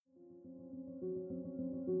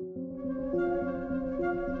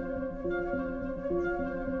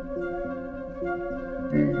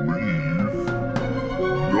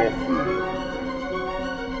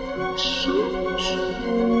Alright,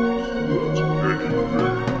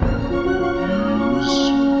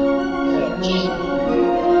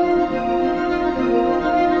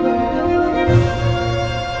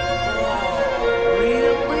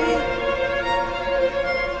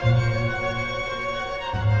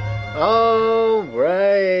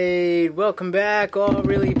 welcome back, all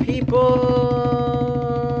really people.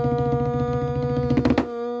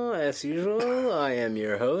 As usual, I am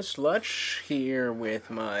your host, Lutch, here with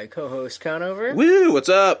my co-host, Conover. Woo, what's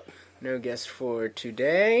up? No guest for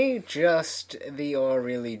today, just the all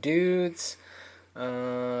really dudes.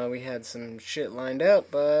 We had some shit lined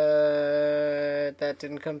up, but that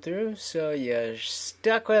didn't come through, so you're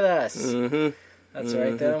stuck with us. Mm-hmm. That's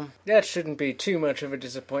right, though. That shouldn't be too much of a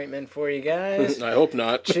disappointment for you guys. I hope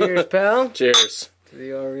not. Cheers, pal. Cheers. To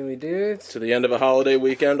the all really dudes. To the end of a holiday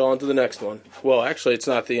weekend, on to the next one. Well, actually, it's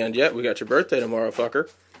not the end yet. We got your birthday tomorrow, fucker.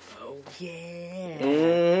 Oh, yeah.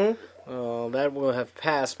 Mm-hmm. Well, that will have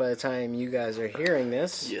passed by the time you guys are hearing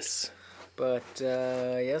this. Yes. But,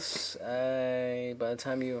 yes, by the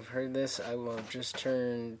time you have heard this, I will have just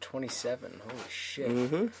turned 27. Holy shit.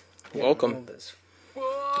 Mm-hmm. Yeah, Welcome.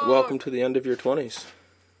 Welcome to the end of your 20s.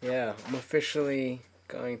 Yeah, I'm officially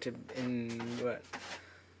going to, in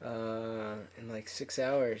like 6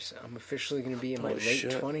 hours, I'm officially going to be in my late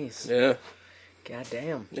 20s. Yeah. God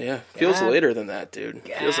damn. Yeah, feels later than that, dude.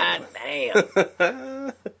 God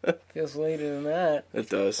damn. Feels later than that. It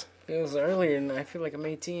does. Feels earlier than I feel like I'm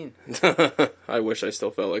 18. I wish I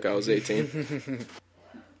still felt like I was 18.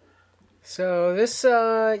 So this,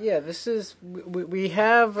 this is, we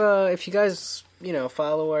have, if you guys,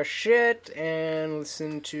 follow our shit and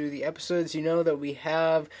listen to the episodes, you know that we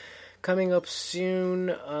have coming up soon,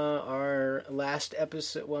 our last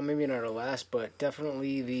episode, well, maybe not our last, but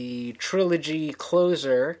definitely the trilogy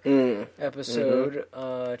closer episode,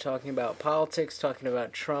 talking about politics, talking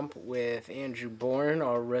about Trump with Andrew Bourne,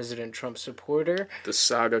 our resident Trump supporter. The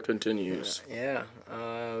saga continues. Yeah.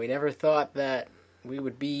 We never thought that we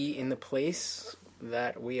would be in the place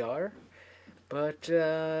that we are, but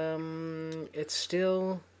it's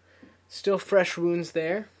still fresh wounds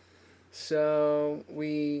there. So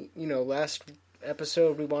we, last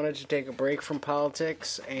episode we wanted to take a break from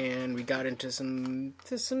politics, and we got into some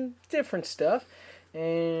different stuff,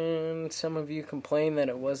 and some of you complained that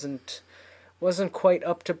it wasn't quite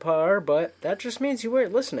up to par, but that just means you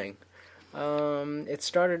weren't listening. It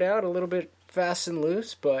started out a little bit fast and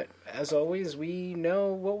loose, but as always, we know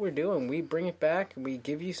what we're doing. We bring it back, and we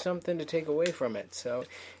give you something to take away from it. So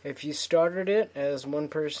if you started it, as one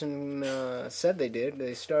person said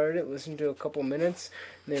they started it, listened to a couple minutes,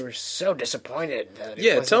 and they were so disappointed that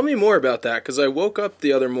tell me more about that, because I woke up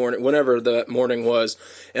the other morning, whenever that morning was,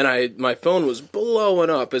 and my phone was blowing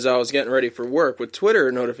up as I was getting ready for work with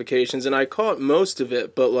Twitter notifications, and I caught most of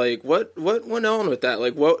it, but what went on with that?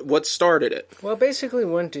 What started it? Well, basically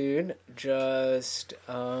one dude just,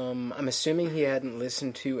 I'm assuming he hadn't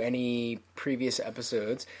listened to any previous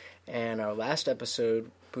episodes, and our last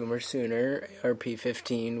episode, Boomer Sooner, or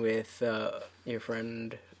P15, with your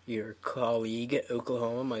friend, your colleague,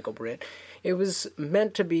 Oklahoma, Michael Britt. It was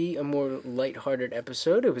meant to be a more lighthearted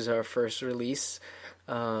episode. It was our first release.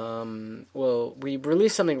 We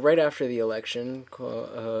released something right after the election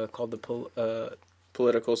called the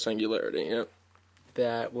Political Singularity, yeah.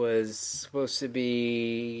 That was supposed to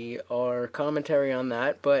be our commentary on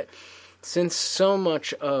that, but since so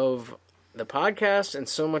much of the podcast and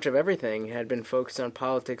so much of everything had been focused on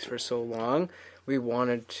politics for so long, we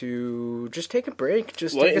wanted to just take a break,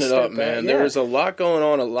 just lighten it up, man. Yeah. There was a lot going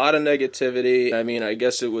on, a lot of negativity. I mean, I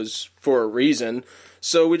guess it was for a reason.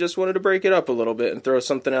 So we just wanted to break it up a little bit and throw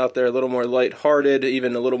something out there a little more lighthearted,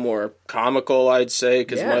 even a little more comical, I'd say,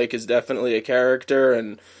 because Mike is definitely a character,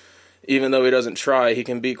 and even though he doesn't try, he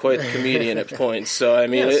can be quite the comedian at points. So, I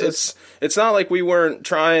mean, it's not like we weren't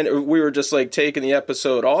trying, or we were just, taking the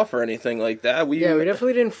episode off or anything like that. We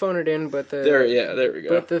definitely didn't phone it in, but there we go.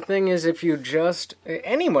 But the thing is, if you just,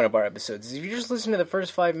 any one of our episodes, if you just listen to the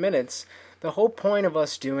first 5 minutes, the whole point of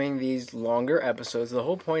us doing these longer episodes, the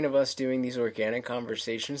whole point of us doing these organic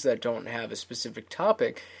conversations that don't have a specific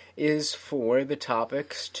topic, is for the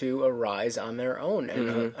topics to arise on their own,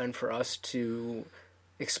 and for us to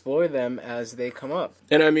explore them as they come up.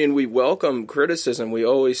 And I mean, we welcome criticism. We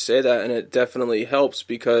always say that, and it definitely helps,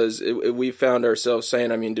 because we found ourselves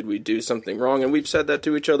saying, I mean, did we do something wrong? And we've said that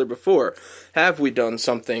to each other before. Have we done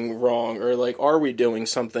something wrong? Or are we doing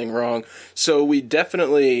something wrong? So we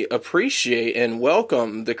definitely appreciate and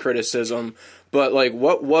welcome the criticism, But, like,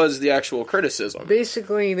 what was the actual criticism?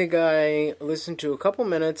 Basically, the guy listened to a couple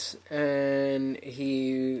minutes, and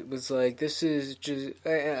he was like, this is just...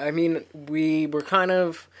 I mean, we were kind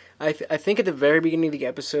of... I think at the very beginning of the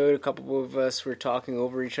episode, a couple of us were talking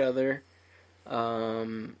over each other.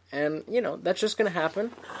 And, you know, that's just going to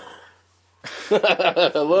happen.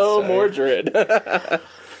 Hello, Mordred.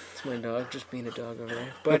 It's my dog, just being a dog over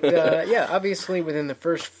there. But, yeah, obviously within the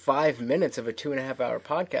first 5 minutes of a 2.5-hour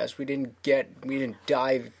podcast, we didn't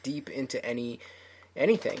dive deep into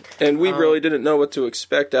anything. And we really didn't know what to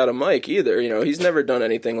expect out of Mike either. You know, he's never done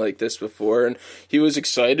anything like this before, and he was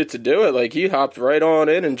excited to do it. Like, he hopped right on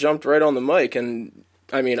in and jumped right on the mic, and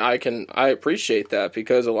I mean, I appreciate that,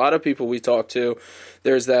 because a lot of people we talk to,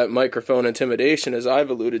 there's that microphone intimidation, as I've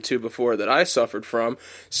alluded to before, that I suffered from.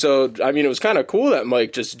 So, I mean, it was kind of cool that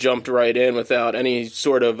Mike just jumped right in without any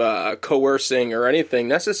sort of coercing or anything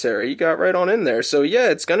necessary. He got right on in there. So, yeah,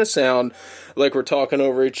 it's going to sound like we're talking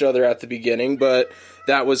over each other at the beginning, but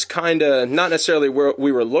that was kind of not necessarily what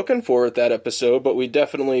we were looking for at that episode, but we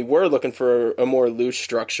definitely were looking for a more loose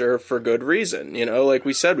structure for good reason. You know, like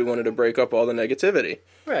we said, we wanted to break up all the negativity.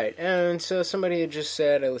 Right, and so somebody had just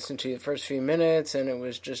said, I listened to the first few minutes, and it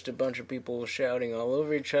was just a bunch of people shouting all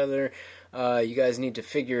over each other. You guys need to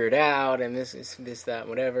figure it out, and this, that,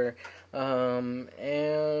 whatever. And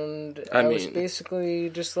I was basically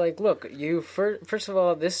just like, look, you first of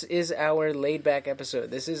all, this is our laid back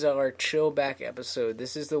episode. This is our chill back episode.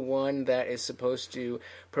 This is the one that is supposed to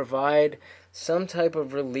provide some type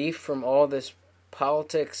of relief from all this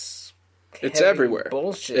politics. It's everywhere.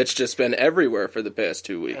 Bullshit. It's just been everywhere for the past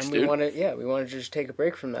 2 weeks, and we wanted to just take a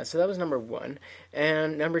break from that. So that was number one.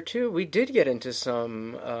 And number two, we did get into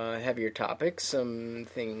some heavier topics, some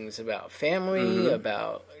things about family,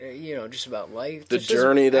 about, you know, just about life. The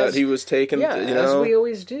journey that he was taking, yeah, you know. as we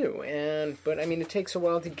always do. But, I mean, it takes a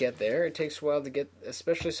while to get there. It takes a while to get,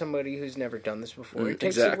 especially somebody who's never done this before. It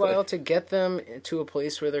takes a while to get them to a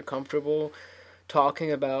place where they're comfortable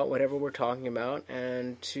talking about whatever we're talking about,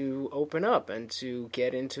 and to open up and to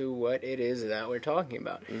get into what it is that we're talking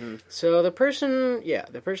about. So the person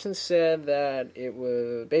said that it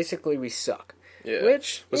was basically we suck. Yeah.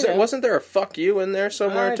 Which wasn't there a fuck you in there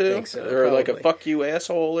somewhere too? I think so, or probably. Like a fuck you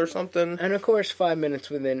asshole or something. And of course, 5 minutes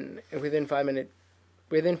within 5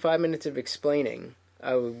 minutes of explaining,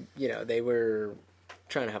 they were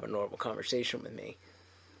trying to have a normal conversation with me.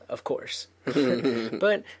 Of course.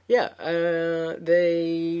 But, yeah,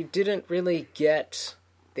 they didn't get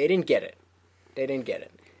it.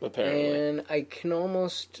 Apparently. And I can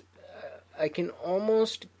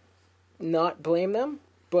almost not blame them,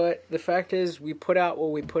 but the fact is we put out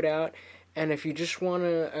what we put out, and if you just want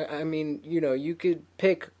to, I mean, you know, you could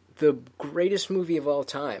pick the greatest movie of all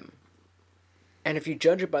time, and if you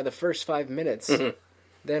judge it by the first 5 minutes,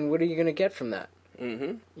 then what are you going to get from that?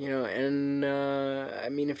 You know, and I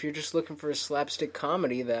mean, if you're just looking for a slapstick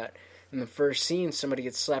comedy that in the first scene somebody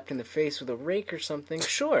gets slapped in the face with a rake or something,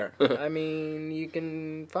 sure. I mean, you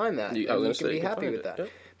can find that. You can be happy with that. Yep.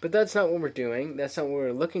 But that's not what we're doing. That's not what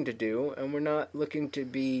we're looking to do, and we're not looking to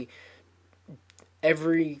be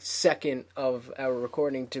every second of our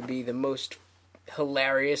recording to be the most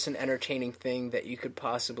hilarious and entertaining thing that you could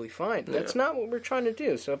possibly find. That's not what we're trying to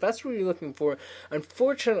do. So if that's what you're looking for,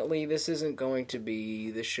 unfortunately, this isn't going to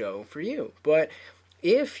be the show for you. But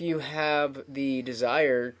if you have the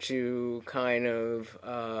desire to kind of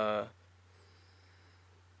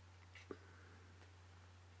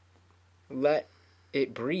let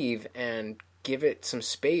it breathe and give it some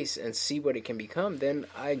space and see what it can become, then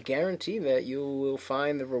I guarantee that you will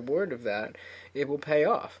find the reward of that. It will pay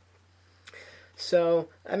off. So,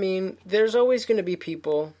 I mean, there's always going to be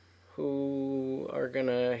people who are going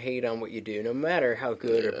to hate on what you do, no matter how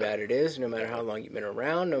good or bad it is, no matter how long you've been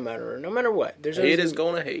around, no matter what. Hate is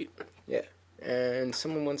going to hate. Yeah. And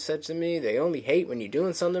someone once said to me, they only hate when you're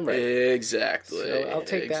doing something right. Exactly. So I'll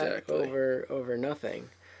take that over nothing.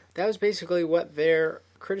 That was basically what their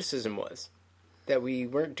criticism was, that we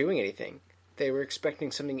weren't doing anything. They were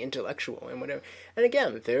expecting something intellectual and whatever. And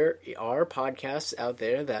again, there are podcasts out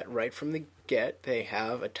there that right from the get, they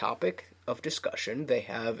have a topic of discussion, they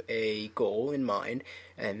have a goal in mind,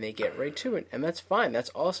 and they get right to it. And that's fine.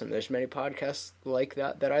 That's awesome. There's many podcasts like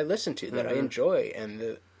that I listen to, that I enjoy,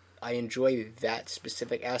 and I enjoy that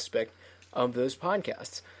specific aspect of those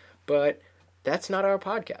podcasts. But that's not our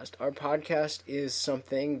podcast. Our podcast is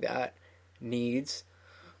something that needs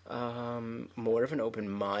more of an open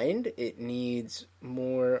mind. It needs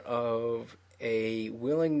more of a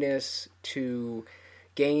willingness to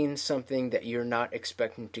gain something that you're not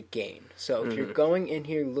expecting to gain. So if you're going in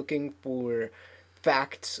here looking for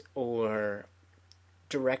facts or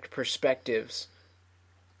direct perspectives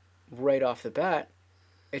right off the bat,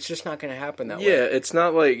 it's just not going to happen that way. Yeah, it's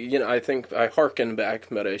not like, I think I hearken back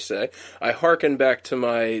to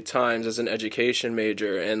my times as an education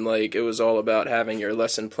major, and, like, it was all about having your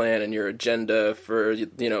lesson plan and your agenda for,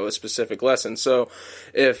 a specific lesson. So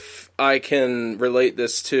if I can relate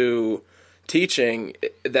this to teaching,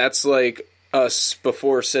 that's like us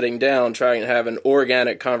before sitting down trying to have an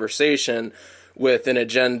organic conversation with an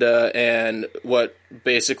agenda and what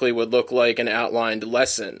basically would look like an outlined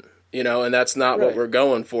lesson. And that's not what we're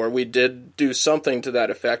going for. We did do something to that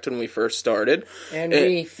effect when we first started. And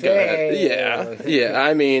we failed. Yeah.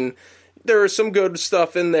 I mean, there was some good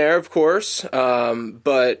stuff in there, of course,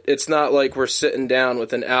 but it's not like we're sitting down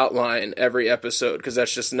with an outline every episode, because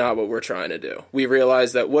that's just not what we're trying to do. We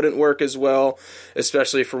realized that wouldn't work as well,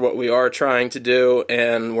 especially for what we are trying to do,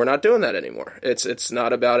 and we're not doing that anymore. It's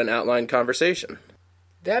not about an outlined conversation.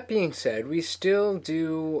 That being said, we still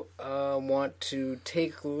do want to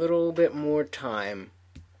take a little bit more time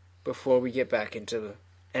before we get back into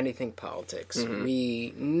anything politics. Mm-hmm.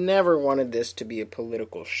 We never wanted this to be a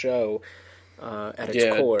political show at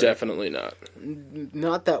its core. Yeah, definitely not.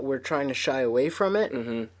 Not that we're trying to shy away from it,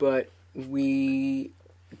 mm-hmm. but we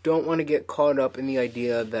don't want to get caught up in the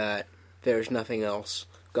idea that there's nothing else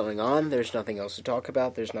going on, there's nothing else to talk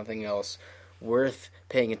about, there's nothing else worth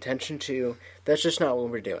paying attention to. That's just not what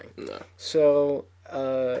we're doing. No. So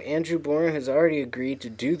Andrew Bourne has already agreed to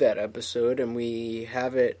do that episode, and we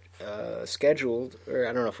have it scheduled, or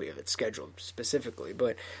I don't know if we have it scheduled specifically,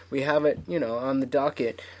 but we have it, on the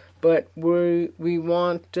docket. But we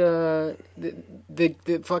want the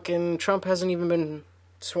fucking Trump hasn't even been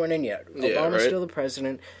sworn in yet. Yeah, Obama's right? still the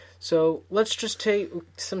president. So let's just take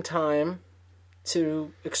some time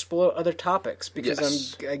to explore other topics,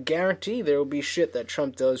 because I guarantee there will be shit that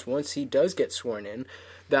Trump does once he does get sworn in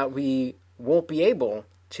that we won't be able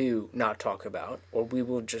to not talk about, or we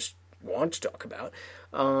will just want to talk about.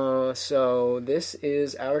 So this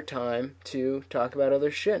is our time to talk about other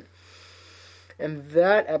shit. And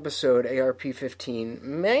that episode, ARP-15,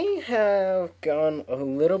 may have gone a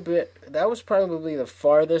little bit... That was probably the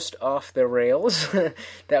farthest off the rails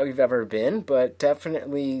that we've ever been, but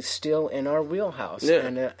definitely still in our wheelhouse. Yeah.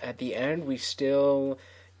 And at the end, we still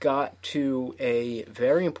got to a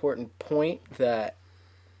very important point that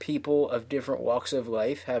people of different walks of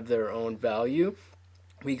life have their own value.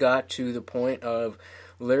 We got to the point of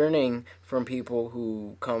learning from people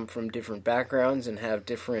who come from different backgrounds and have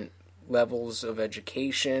different levels of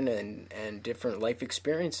education and different life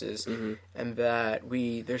experiences, mm-hmm. and that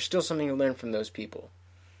there's still something to learn from those people.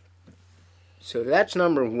 So that's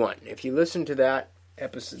number one. If you listen to that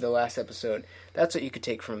episode, the last episode, that's what you could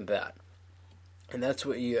take from that. And that's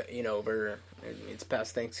what it's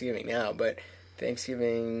past Thanksgiving now, but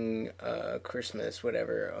Thanksgiving, Christmas,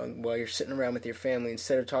 whatever, while you're sitting around with your family,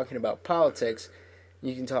 instead of talking about politics,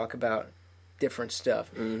 you can talk about different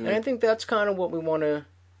stuff. Mm-hmm. And I think that's kind of what we want to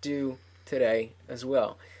do today as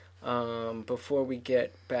well. Before we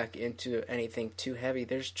get back into anything too heavy,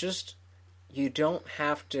 you don't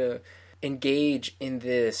have to engage in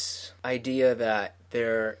this idea that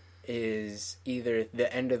there is either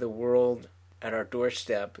the end of the world at our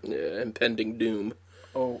doorstep, impending doom,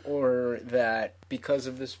 or that because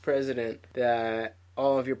of this president that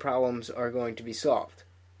all of your problems are going to be solved.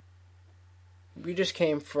 We just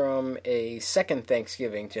came from a second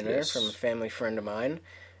Thanksgiving dinner from a family friend of mine,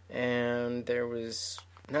 and there was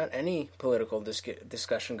not any political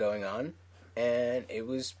discussion going on, and it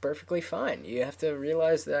was perfectly fine. You have to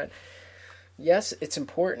realize that, yes, it's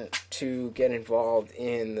important to get involved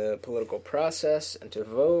in the political process and to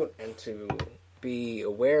vote and to be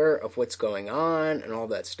aware of what's going on and all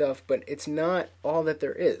that stuff, but it's not all that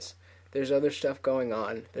there is. There's other stuff going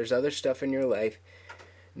on. There's other stuff in your life.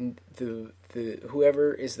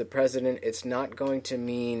 Whoever is the president, it's not going to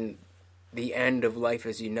mean the end of life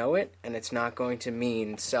as you know it, and it's not going to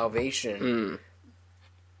mean salvation.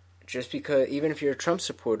 Just because, even if you're a Trump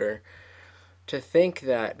supporter, to think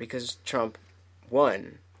that because Trump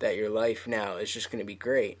won, that your life now is just going to be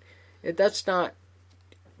great, that's not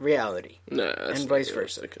reality. No, and vice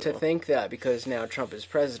versa. To think that because now Trump is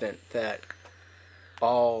president, that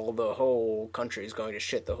the whole country is going to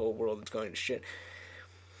shit, the whole world is going to shit.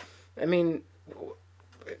 I mean,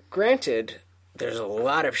 granted, there's a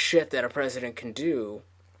lot of shit that a president can do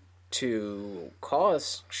to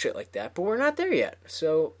cause shit like that, but we're not there yet.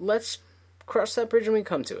 So let's cross that bridge when we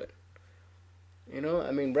come to it.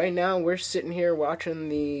 I mean, right now we're sitting here watching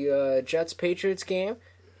the Jets-Patriots game,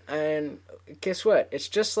 and guess what? It's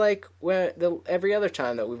just like every other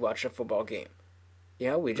time that we've watched a football game.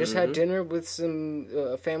 Yeah, we just had dinner with some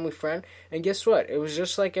family friend, and guess what? It was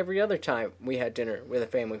just like every other time we had dinner with a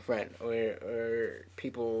family friend or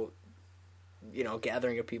people,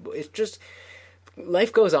 gathering of people. It's just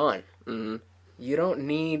life goes on. Mm-hmm. You don't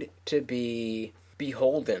need to be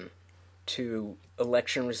beholden to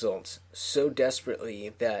election results so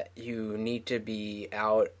desperately that you need to be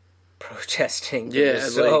out protesting the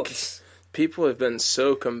results. People have been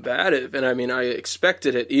so combative, and I mean, I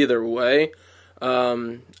expected it either way.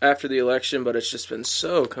 After the election, but it's just been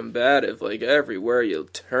so combative, like everywhere you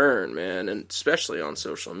turn, man, and especially on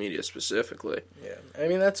social media specifically. Yeah, I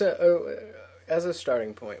mean that's as a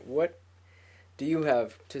starting point. What do you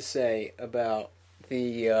have to say about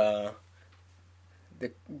the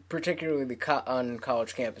particularly on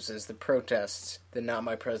college campuses, the protests, the "Not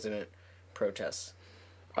My President" protests?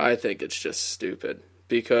 I think it's just stupid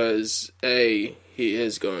because he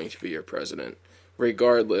is going to be your president.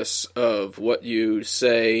 Regardless of what you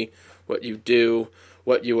say, what you do,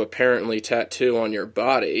 what you apparently tattoo on your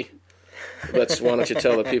body. Why don't you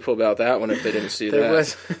tell the people about that one if they didn't see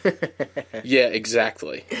that? Yeah,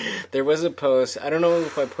 exactly. There was a post. I don't know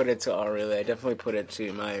if I put it to Aurelia. I definitely put it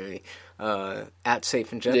to my at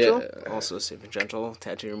Safe and Gentle. Yeah. Also Safe and Gentle,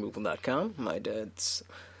 tattooremoval.com. My dad's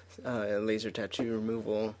laser tattoo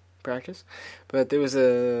removal practice. But there was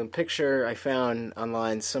a picture I found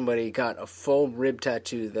online. Somebody got a full rib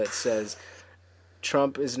tattoo that says,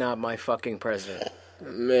 "Trump is not my fucking president."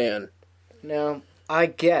 Man. Now, I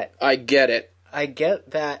get it. I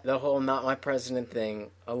get that the whole "not my president"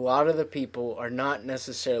 thing. A lot of the people are not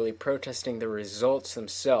necessarily protesting the results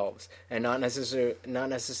themselves, and not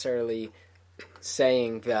necessarily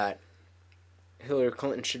saying that Hillary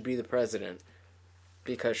Clinton should be the president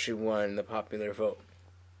because she won the popular vote.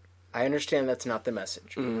 I understand that's not the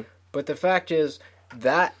message. Mm-hmm. But the fact is,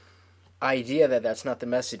 that idea that that's not the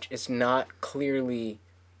message is not clearly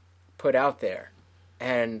put out there.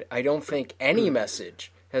 And I don't think any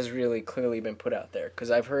message has really clearly been put out there. Because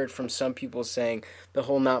I've heard from some people saying the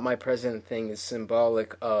whole "not my president" thing is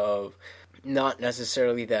symbolic of not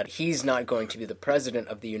necessarily that he's not going to be the president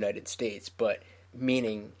of the United States, but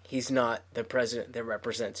meaning he's not the president that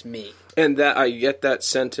represents me. And that I get that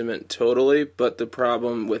sentiment totally, but the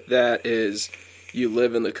problem with that is you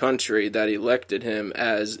live in the country that elected him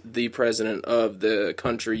as the president of the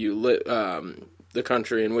country the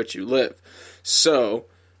country in which you live. So,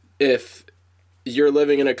 if you're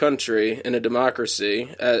living in a country, in a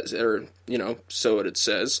democracy, so it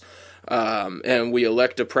says, and we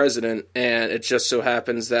elect a president, and it just so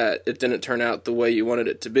happens that it didn't turn out the way you wanted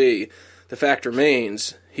it to be, the fact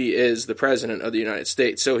remains he is the president of the United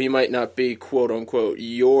States. So he might not be, quote-unquote,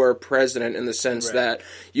 your president in the sense that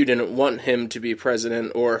you didn't want him to be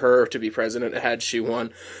president or her to be president had she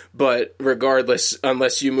won. But regardless,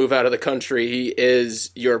 unless you move out of the country, he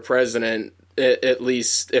is your president, at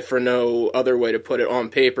least if for no other way to put it on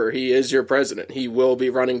paper. He is your president. He will be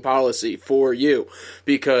running policy for you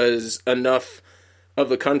because enough of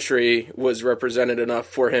the country was represented enough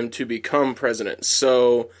for him to become president.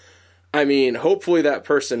 So, I mean, hopefully that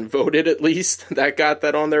person voted at least, that got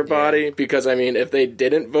that on their body, because, I mean, if they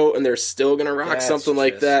didn't vote and they're still going to rock something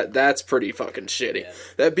like that, that's pretty fucking shitty. Yeah.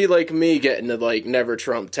 That'd be like me getting the, Never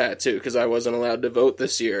Trump tattoo, because I wasn't allowed to vote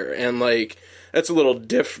this year, and, that's a little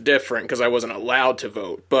different, because I wasn't allowed to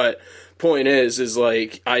vote, but point is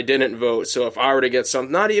I didn't vote, so if I were to get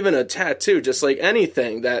something, not even a tattoo, just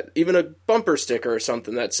anything, that even a bumper sticker or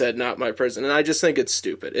something that said "not my president," I just think it's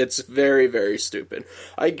stupid. It's very, very stupid.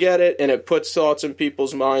 I get it, and it puts thoughts in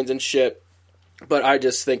people's minds and shit, but I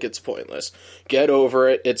just think it's pointless. Get over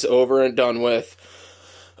it. It's over and done with.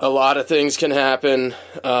 A lot of things can happen.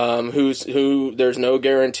 There's no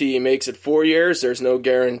guarantee he makes it 4 years. There's no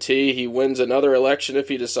guarantee he wins another election if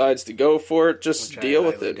he decides to go for it. Just deal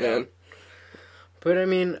with it, man. But I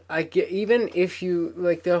mean, I get, even if you,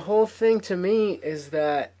 the whole thing to me is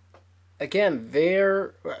that, again,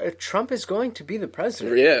 Trump is going to be the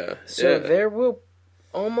president. Yeah. So there will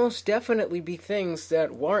almost definitely be things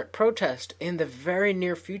that warrant protest in the very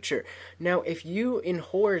near future. Now, if you in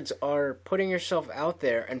hordes are putting yourself out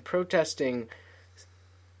there and protesting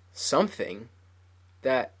something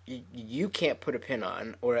that you can't put a pin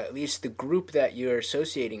on, or at least the group that you're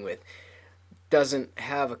associating with doesn't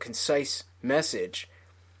have a concise message,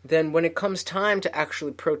 then when it comes time to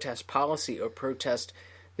actually protest policy or protest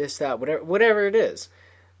this, that, whatever it is,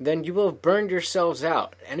 then you will have burned yourselves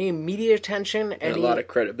out. Any media attention, and a lot of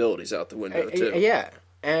credibility's out the window too. Yeah,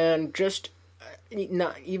 and just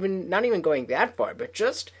not even going that far, but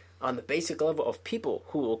just on the basic level of people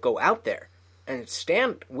who will go out there and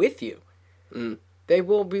stand with you. They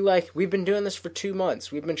will be like, we've been doing this for 2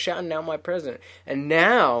 months. We've been shouting down my president. And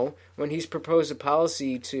now, when he's proposed a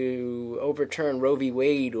policy to overturn Roe v.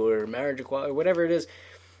 Wade or marriage equality, or whatever it is,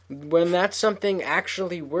 when that's something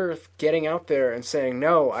actually worth getting out there and saying,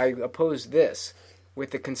 no, I oppose this,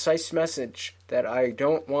 with the concise message that I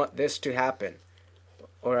don't want this to happen,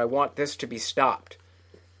 or I want this to be stopped,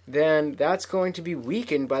 then that's going to be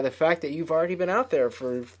weakened by the fact that you've already been out there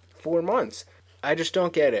for 4 months. I just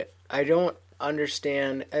don't get it. I don't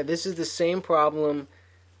understand. This is the same problem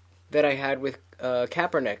that I had with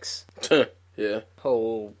Kaepernick's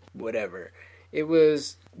whole whatever. It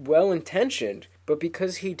was well-intentioned, but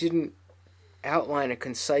because he didn't outline a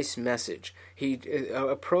concise message,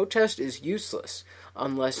 a protest is useless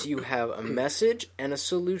unless you have a message and a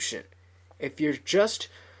solution. If you're just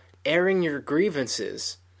airing your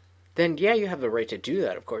grievances, then yeah, you have the right to do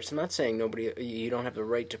that, of course. I'm not saying you don't have the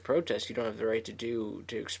right to protest, you don't have the right to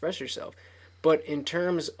express yourself. But in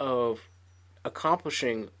terms of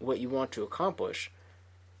accomplishing what you want to accomplish,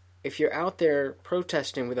 if you're out there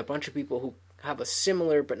protesting with a bunch of people who have a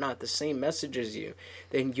similar but not the same message as you,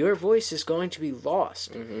 then your voice is going to be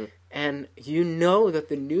lost. Mm-hmm. And you know that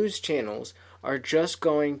the news channels are just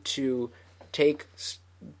going to take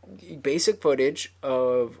basic footage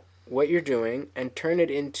of what you're doing and turn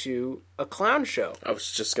it into a clown show. I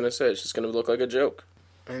was just going to say, it's just going to look like a joke.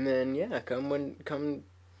 And then, yeah, come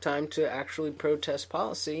time to actually protest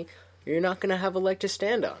policy, you're not going to have a leg to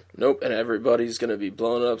stand on. Nope, and everybody's going to be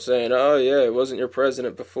blown up saying, oh, yeah, it wasn't your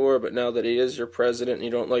president before, but now that he is your president and you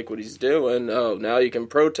don't like what he's doing, oh, now you can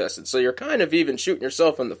protest it. So you're kind of even shooting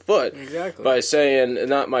yourself in the foot by saying,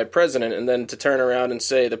 not my president, and then to turn around and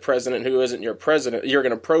say the president who isn't your president, you're going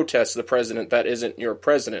to protest the president that isn't your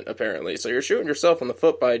president, apparently. So you're shooting yourself in the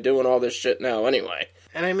foot by doing all this shit now anyway.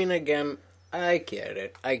 And I mean, again, I get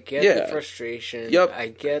it. I get the frustration. Yep. I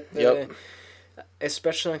get the...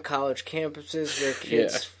 Especially on college campuses where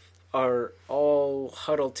kids are all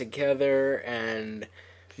huddled together and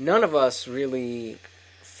none of us really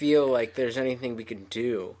feel like there's anything we can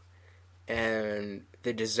do. And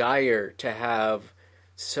the desire to have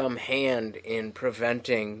some hand in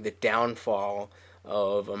preventing the downfall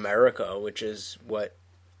of America, which is what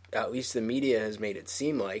at least the media has made it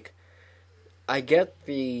seem like. I get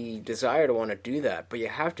the desire to want to do that, but you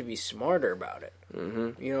have to be smarter about it.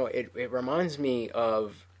 Mm-hmm. You know, it reminds me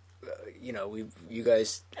of, you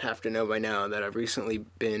guys have to know by now that I've recently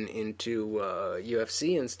been into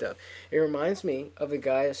UFC and stuff. It reminds me of the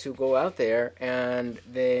guys who go out there and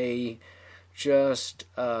they just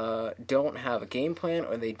don't have a game plan,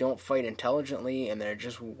 or they don't fight intelligently, and they're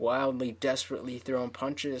just wildly, desperately throwing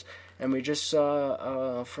punches. And we just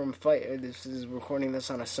saw from fight. This is recording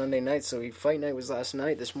this on a Sunday night, so fight night was last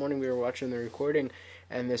night. This morning we were watching the recording,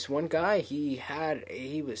 and this one guy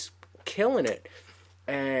he was killing it,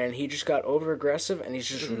 and he just got over aggressive, and he's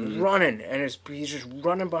just running, and he's just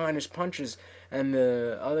running behind his punches. And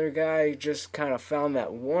the other guy just kind of found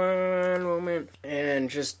that one moment and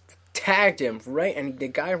just tagged him right, and the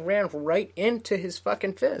guy ran right into his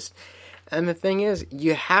fucking fist. And the thing is,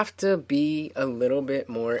 you have to be a little bit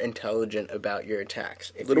more intelligent about your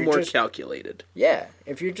attacks. A little more calculated. Yeah.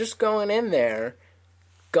 If you're just going in there,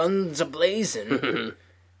 guns a-blazing,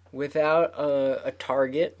 without a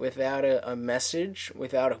target, without a message,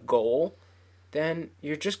 without a goal, then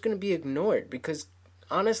you're just going to be ignored. Because,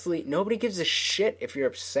 honestly, nobody gives a shit if you're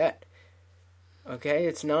upset. Okay?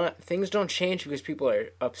 Things don't change because people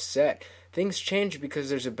are upset. Things change because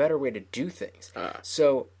there's a better way to do things.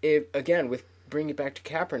 So, bring it back to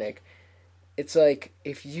Kaepernick, it's like,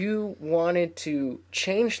 if you wanted to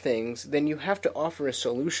change things, then you have to offer a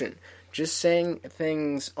solution. Just saying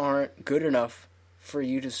things aren't good enough for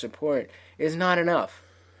you to support is not enough.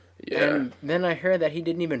 Yeah. And then I heard that he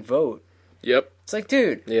didn't even vote. Yep. It's like,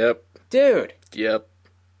 dude. Yep. Dude. Yep.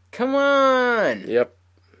 Come on. Yep.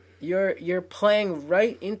 You're playing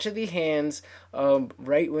right into the hands of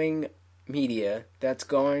right-wing media that's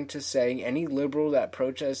going to say any liberal that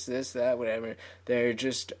protests this, that, whatever, they're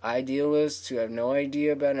just idealists who have no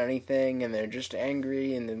idea about anything, and they're just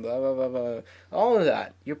angry, and then blah, blah, blah, blah. All of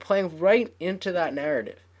that. You're playing right into that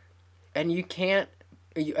narrative. And you can't,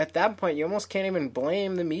 at that point, you almost can't even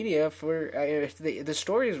blame the media for, if the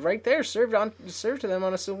story is right there, served to them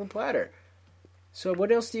on a silver platter. So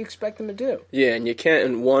what else do you expect them to do? Yeah, and you can't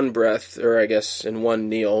in one breath, or I guess in one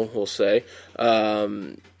kneel, we'll say,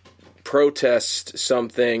 protest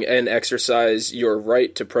something and exercise your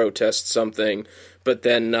right to protest something, but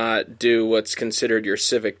then not do what's considered your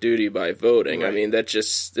civic duty by voting. Right. I mean, that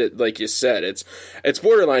just, like you said, it's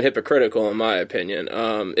borderline hypocritical in my opinion,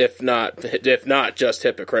 if not just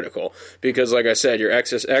hypocritical, because like I said, you're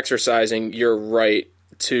exercising your right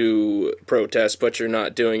to protest, but you're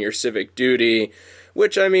not doing your civic duty,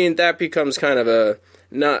 which, I mean, that becomes kind of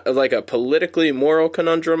not like a politically moral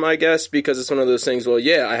conundrum, I guess, because it's one of those things, well,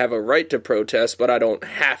 yeah, I have a right to protest, but I don't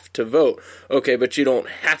have to vote. Okay, but you don't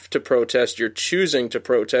have to protest, you're choosing to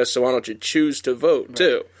protest, so why don't you choose to vote,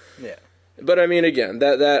 too? Yeah. But, I mean, again,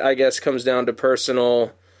 that I guess comes down to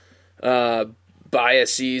personal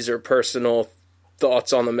biases or personal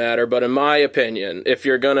thoughts on the matter, but in my opinion, if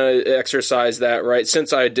you're going to exercise that right,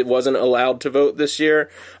 since I wasn't allowed to vote this year,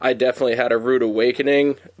 I definitely had a rude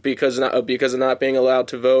awakening because of not being allowed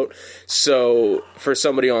to vote. So for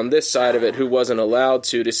somebody on this side of it who wasn't allowed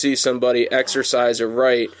to see somebody exercise a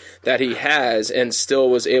right that he has and still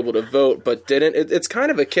was able to vote but didn't, it's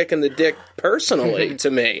kind of a kick in the dick personally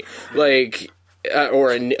to me. Like,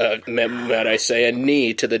 might I say, a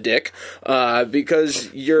knee to the dick,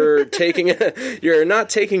 because you're not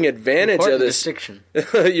taking advantage of this.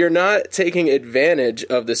 You're not taking advantage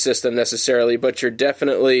of the system necessarily, but you're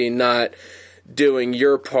definitely not doing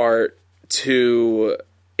your part to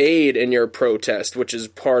aid in your protest, which is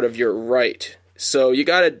part of your right. So you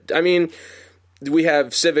gotta, I mean, we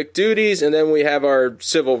have civic duties and then we have our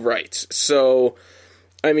civil rights. So,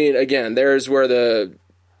 I mean, again, there's where the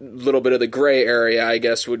little bit of the gray area, I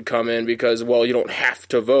guess, would come in because, well, you don't have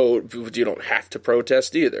to vote, but you don't have to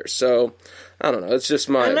protest either. So, I don't know. It's just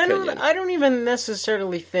my opinion. I don't even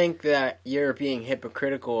necessarily think that you're being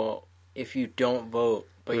hypocritical if you don't vote,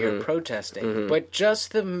 but you're protesting. But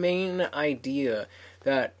just the main idea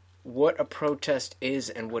that what a protest is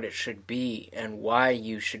and what it should be and why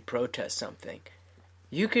you should protest something.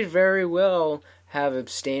 You could very well have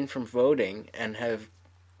abstained from voting and have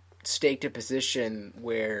staked a position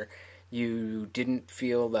where you didn't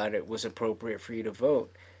feel that it was appropriate for you to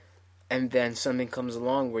vote, and then something comes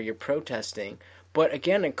along where you're protesting. But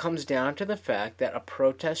again, it comes down to the fact that a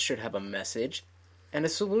protest should have a message and a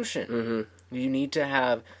solution. You need to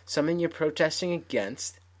have something you're protesting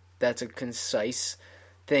against that's a concise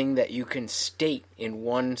thing that you can state in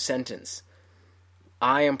one sentence.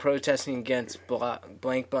 I am protesting against blank,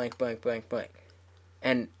 blank, blank, blank, blank.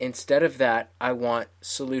 And instead of that, I want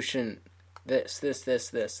solution this.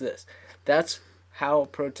 That's how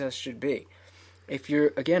protest should be. If you're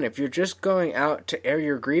just going out to air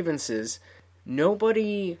your grievances,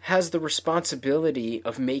 nobody has the responsibility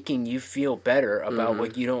of making you feel better about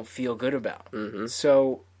what you don't feel good about.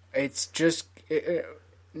 So it's just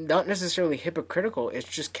not necessarily hypocritical, it's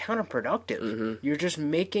just counterproductive. You're just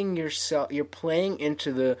making you're playing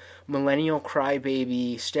into the millennial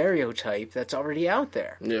crybaby stereotype that's already out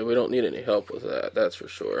there. Yeah, we don't need any help with that, that's for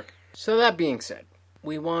sure. So that being said,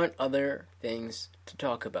 we want other things to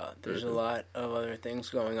talk about. There's a lot of other things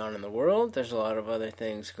going on in the world. There's a lot of other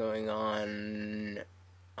things going on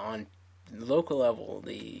local level,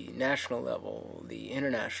 the national level, the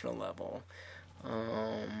international level.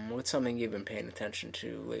 What's something you've been paying attention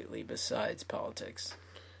to lately besides politics?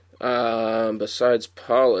 Besides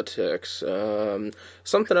politics,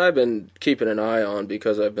 something I've been keeping an eye on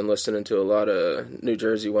because I've been listening to a lot of New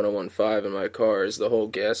Jersey 101.5 in my car is the whole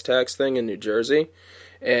gas tax thing in New Jersey.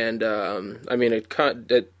 And, I mean, it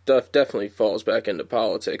definitely falls back into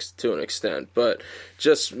politics to an extent. But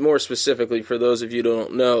just more specifically, for those of you who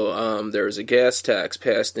don't know, there was a gas tax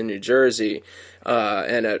passed in New Jersey.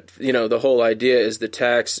 And, the whole idea is the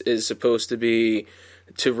tax is supposed to be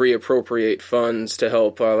to reappropriate funds to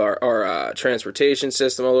help our transportation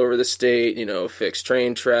system all over the state, fix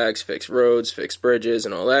train tracks, fix roads, fix bridges,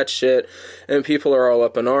 and all that shit. And people are all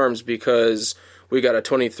up in arms because we got a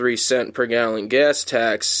 23-cent per gallon gas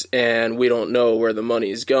tax, and we don't know where the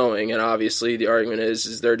money's going. And obviously the argument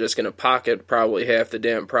is they're just going to pocket probably half the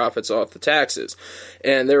damn profits off the taxes.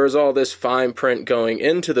 And there was all this fine print going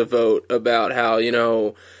into the vote about how,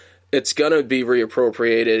 it's going to be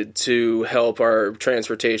reappropriated to help our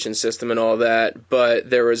transportation system and all that, but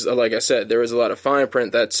there was, like I said, there was a lot of fine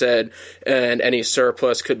print that said, and any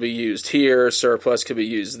surplus could be used here, surplus could be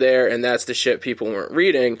used there, and that's the shit people weren't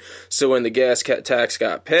reading. So when the gas tax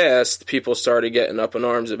got passed, people started getting up in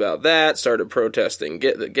arms about that, started protesting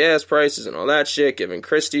the gas prices and all that shit, giving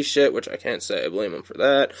Christie shit, which I can't say I blame them for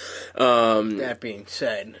that. That being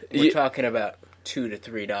said, we're talking about $2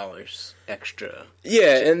 to $3 extra.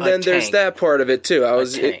 Yeah, and then there's that part of it too.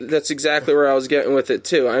 That's exactly where I was getting with it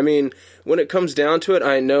too. I mean, when it comes down to it,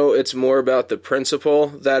 I know it's more about the principle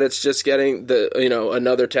that it's just getting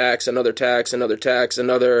another tax, another tax, another tax,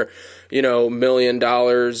 another, $1 million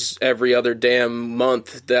every other damn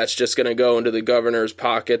month that's just going to go into the governor's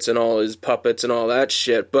pockets and all his puppets and all that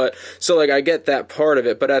shit. But so like I get that part of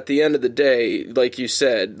it, but at the end of the day, like you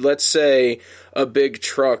said, let's say a big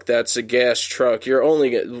truck that's a gas truck, you're only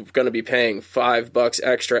going to be paying $5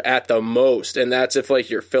 extra at the most, and that's if like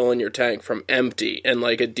you're filling your tank from empty and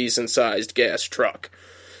like a decent sized gas truck.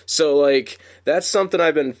 So like that's something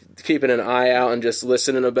I've been keeping an eye out and just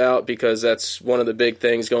listening about, because that's one of the big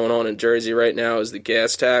things going on in Jersey right now is the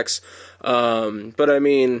gas tax. But I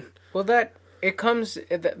mean, well,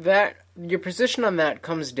 your position on that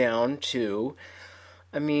comes down to,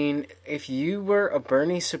 I mean, if you were a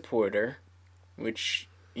Bernie supporter, which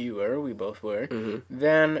you were, we both were,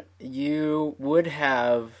 then you would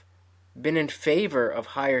have been in favor of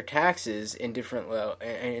higher taxes in different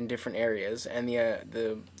areas, and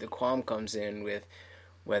the qualm comes in with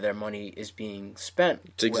whether money is being spent.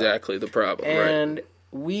 It's exactly the problem, and right?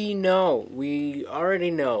 we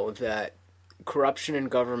already know that corruption in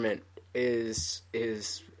government is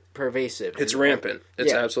pervasive. It's rampant.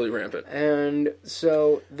 It's absolutely rampant. And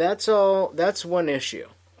so that's one issue.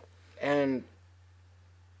 And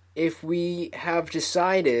if we have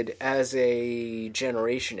decided as a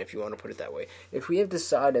generation, if you want to put it that way, if we have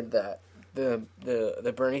decided that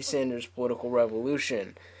the Bernie Sanders political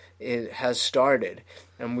revolution has started,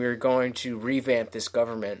 and we're going to revamp this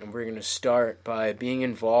government, and we're going to start by being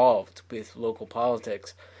involved with local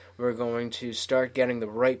politics, we're going to start getting the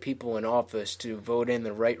right people in office to vote in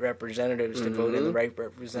the right representatives,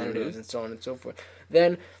 and so on and so forth,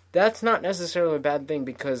 then that's not necessarily a bad thing,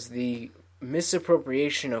 because the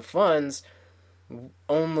misappropriation of funds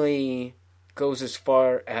only goes as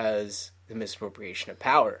far as the misappropriation of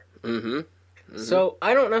power. So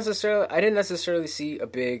I didn't necessarily see a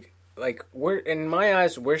big, in my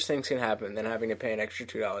eyes, worse things can happen than having to pay an extra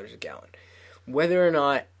 $2 a gallon. Whether or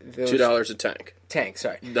not those... $2 a tank.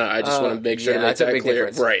 Sorry. No, I just want to make sure to make that clear.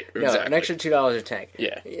 Difference. Right, exactly. No, an extra $2 a tank.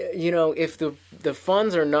 Yeah. If the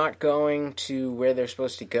funds are not going to where they're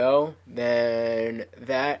supposed to go, then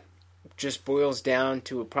that just boils down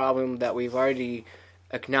to a problem that we've already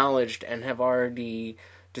acknowledged and have already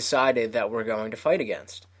decided that we're going to fight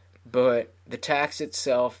against. But the tax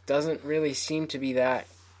itself doesn't really seem to be that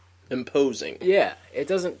imposing. Yeah,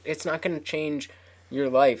 it's not going to change your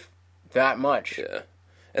life that much. Yeah.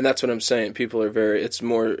 And that's what I'm saying. People are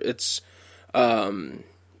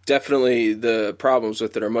definitely the problems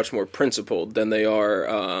with it are much more principled than they are,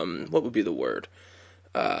 what would be the word?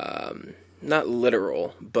 Not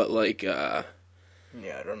literal, but like...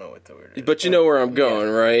 I don't know what the word is. But you know where I'm going,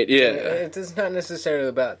 right? Yeah. It's not necessarily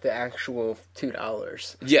about the actual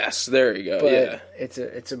 $2. Yes, there you go, but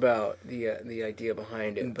it's about the idea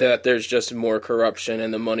behind it. That there's just more corruption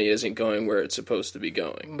and the money isn't going where it's supposed to be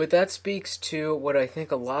going. But that speaks to what I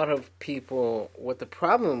think what the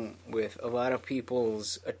problem with a lot of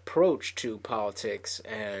people's approach to politics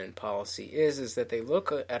and policy is that they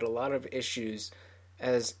look at a lot of issues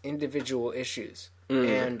as individual issues.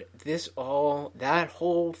 And that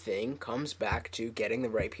whole thing comes back to getting the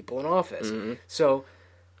right people in office. So,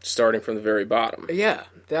 starting from the very bottom. Yeah,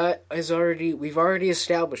 we've already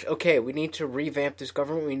established, okay, we need to revamp this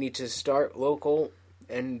government, we need to start local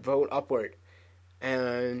and vote upward.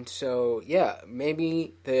 And so,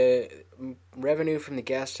 maybe the revenue from the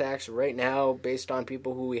gas tax right now, based on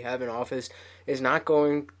people who we have in office, is not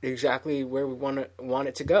going exactly where we want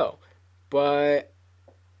it to go. But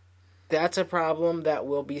that's a problem that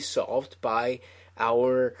will be solved by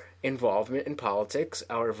our involvement in politics,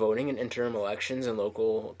 our voting in interim elections and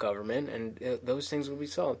local government, and those things will be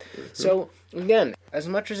solved. So, again, as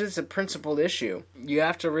much as it's a principled issue, you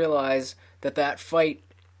have to realize that fight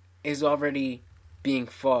is already being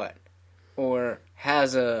fought, or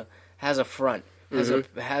has a front, has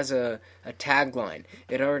a tagline.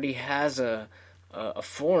 It already has a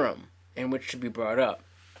forum in which to be brought up,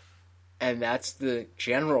 and that's the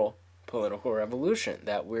general political revolution,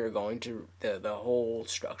 that we're going to, the whole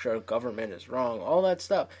structure of government is wrong, all that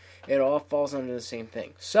stuff. It all falls under the same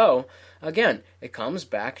thing. So, again, it comes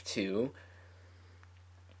back to,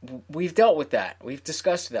 we've dealt with that. We've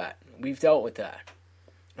discussed that. We've dealt with that.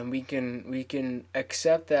 And we can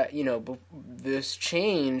accept that, this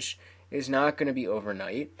change is not going to be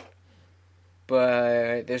overnight,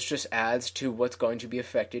 but this just adds to what's going to be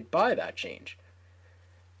affected by that change.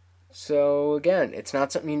 So, again, it's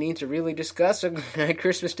not something you need to really discuss at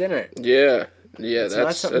Christmas dinner. Yeah, it's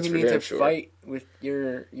not something you need to fight with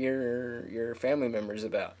your family members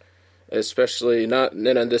about. Especially not,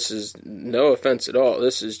 and this is no offense at all,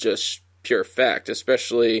 this is just pure fact,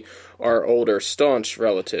 especially our older staunch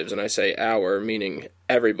relatives. And I say our, meaning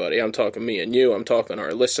everybody. I'm talking me and you. I'm talking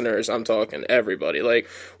our listeners. I'm talking everybody. Like,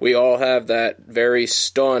 we all have that very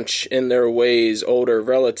staunch, in their ways, older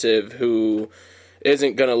relative who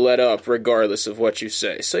isn't going to let up regardless of what you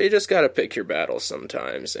say. So you just got to pick your battles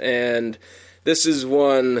sometimes. And this is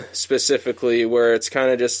one specifically where it's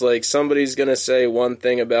kind of just like somebody's going to say one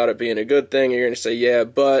thing about it being a good thing, and you're going to say, yeah,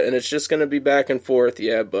 but, and it's just going to be back and forth,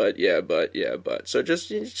 yeah, but, yeah, but, yeah, but. So you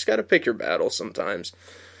just got to pick your battles sometimes.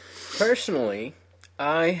 Personally,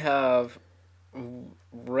 I have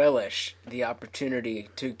relished the opportunity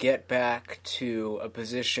to get back to a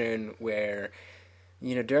position where,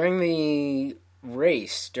 during the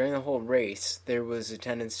whole race, there was a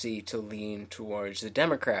tendency to lean towards the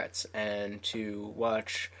Democrats and to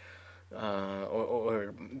watch,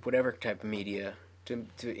 or whatever type of media, to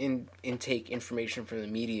intake information from the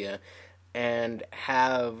media and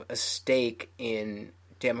have a stake in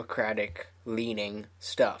Democratic-leaning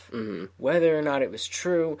stuff. Mm-hmm. Whether or not it was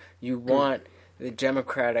true, you want the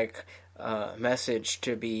Democratic message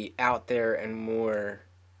to be out there and more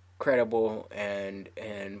credible and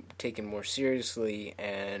taken more seriously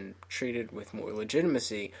and treated with more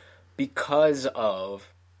legitimacy because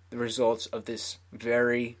of the results of this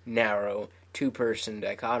very narrow two-person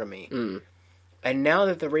dichotomy. And now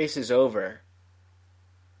that the race is over,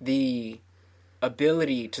 the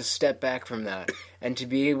ability to step back from that and to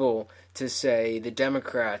be able to say the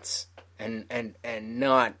Democrats and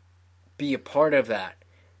not be a part of that,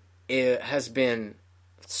 it has been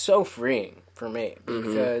so freeing for me,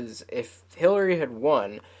 because if Hillary had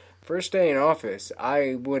won first day in office,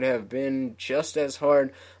 I would have been just as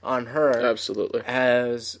hard on her absolutely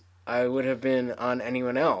as I would have been on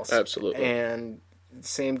anyone else. Absolutely. And the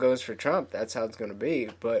same goes for Trump. That's how it's going to be,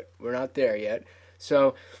 but we're not there yet.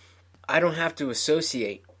 So I don't have to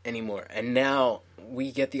associate anymore. And now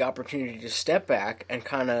we get the opportunity to step back and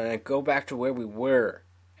kind of go back to where we were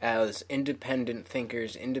as independent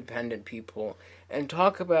thinkers, independent people, and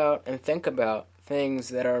talk about and think about things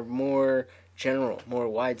that are more general, more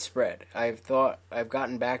widespread. I've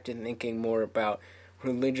gotten back to thinking more about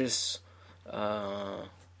religious,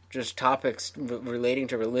 just topics relating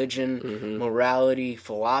to religion, morality,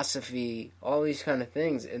 philosophy, all these kind of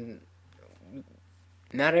things. And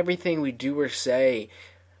not everything we do or say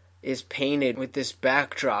is painted with this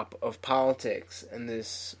backdrop of politics and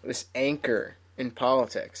this anchor in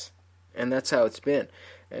politics. And that's how it's been.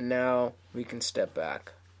 And now we can step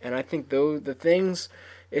back. And I think the things,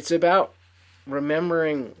 it's about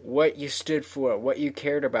remembering what you stood for, what you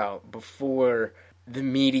cared about before the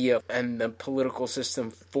media and the political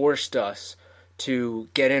system forced us to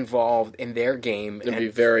get involved in their game. And be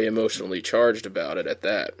very emotionally charged about it at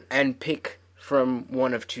that. And pick from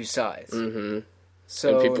one of two sides. Mm-hmm.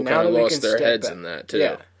 So and people kind of lost their heads in that, too.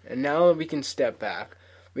 Yeah. And now that we can step back,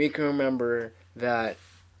 we can remember that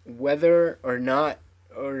whether or not,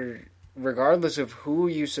 or regardless of who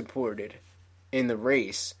you supported in the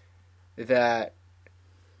race, that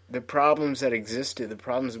the problems that existed, the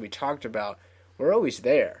problems that we talked about, were always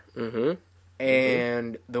there. Mm-hmm.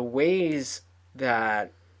 And the ways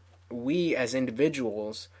that we as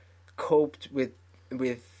individuals coped with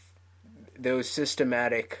those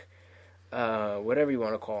systematic, whatever you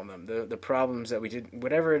want to call them, the problems that we did,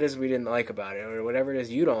 whatever it is we didn't like about it, or whatever it is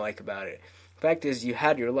you don't like about it. The fact is, you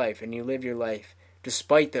had your life, and you lived your life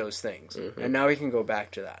despite those things. And now we can go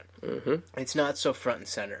back to that. It's not so front and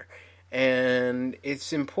center. And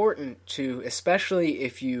it's important to, especially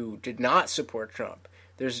if you did not support Trump,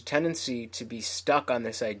 there's a tendency to be stuck on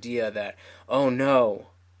this idea that, oh no,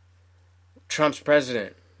 Trump's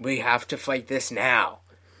president, we have to fight this now.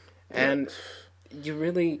 And you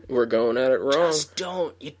really... We're going at it wrong. Just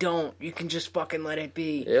don't. You don't. You can just fucking let it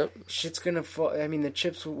be. Yep. Shit's gonna fall. I mean, the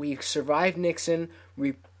chips... We survived Nixon.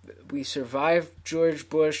 We survived George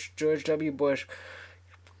W. Bush.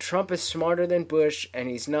 Trump is smarter than Bush, and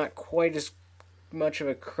he's not quite as much of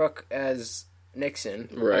a crook as Nixon.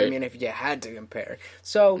 Right. I mean, if you had to compare.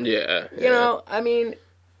 So, yeah. You know, I mean,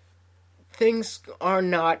 things are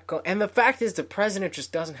not... And the fact is, the president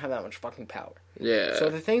just doesn't have that much fucking power. Yeah. So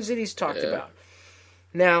the things that he's talked about.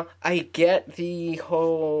 Now, I get the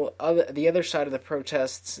whole the other side of the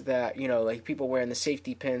protests that, you know, like people wearing the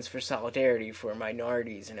safety pins for solidarity for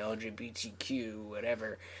minorities and LGBTQ,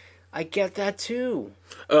 whatever. I get that too.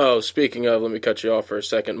 Oh, speaking of, let me cut you off for a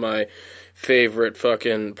second. My favorite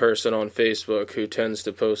fucking person on Facebook who tends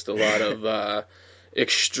to post a lot of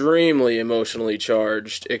extremely emotionally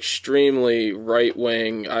charged, extremely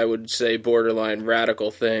right-wing, I would say borderline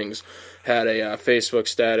radical things. had a Facebook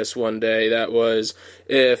status one day that was,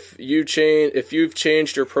 if you've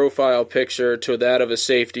changed your profile picture to that of a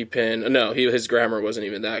safety pin. No, his grammar wasn't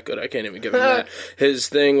even that good. I can't even give him that. His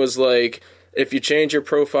thing was like, if you change your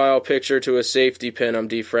profile picture to a safety pin, I'm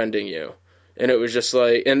defriending you. And it was just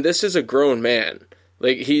like, and this is a grown man.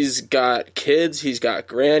 Like, he's got kids, he's got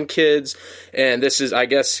grandkids, and this is, I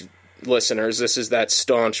guess, listeners, this is that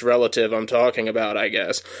staunch relative I'm talking about, I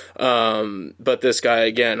guess. But this guy,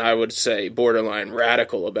 again, I would say borderline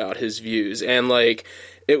radical about his views. And, like,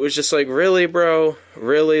 it was just like, really, bro?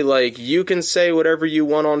 Really? Like, you can say whatever you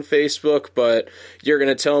want on Facebook, but you're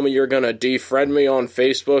going to tell me you're going to defriend me on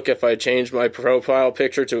Facebook if I change my profile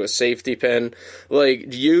picture to a safety pin?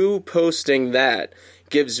 Like, you posting that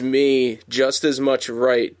gives me just as much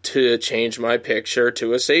right to change my picture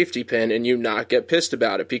to a safety pin and you not get pissed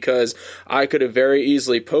about it, because I could have very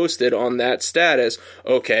easily posted on that status,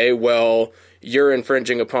 okay, well, you're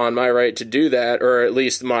infringing upon my right to do that, or at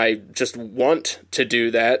least my just want to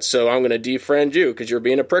do that, so I'm going to defriend you because you're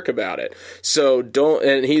being a prick about it. So don't,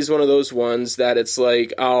 and he's one of those ones that it's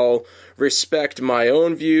like, I'll respect my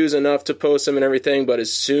own views enough to post them and everything, but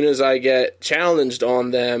as soon as I get challenged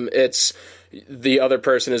on them, it's the other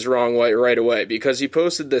person is wrong right away, because he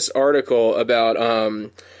posted this article about,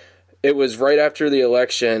 it was right after the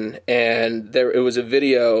election, and it was a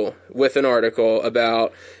video with an article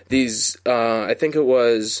about these, I think it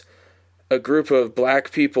was a group of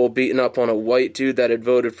black people beating up on a white dude that had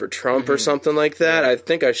voted for Trump or something like that. I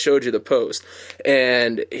think I showed you the post.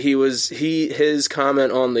 And his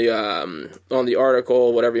comment on the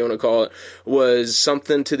article, whatever you want to call it, was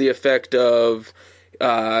something to the effect of,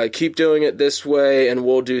 keep doing it this way and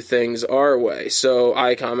we'll do things our way. So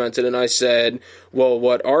I commented and I said, well,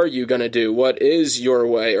 what are you going to do? What is your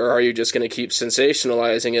way? Or are you just going to keep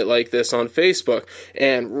sensationalizing it like this on Facebook?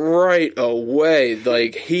 And right away,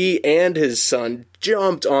 like, he and his son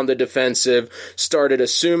jumped on the defensive, started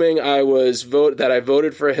assuming I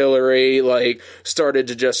voted for Hillary, like, started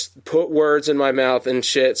to just put words in my mouth and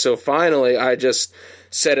shit. So finally, I just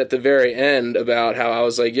said at the very end about how I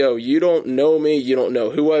was like, yo, you don't know me, you don't know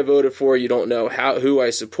who I voted for, you don't know who I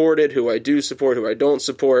supported, who I do support, who I don't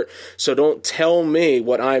support, so don't tell me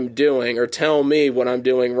what I'm doing or tell me what I'm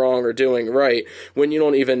doing wrong or doing right when you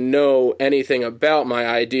don't even know anything about my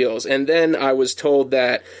ideals. And then I was told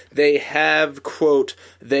that they have, quote,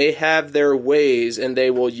 they have their ways and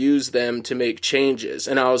they will use them to make changes.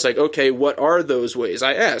 And I was like, okay, what are those ways?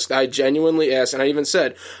 I genuinely asked, and I even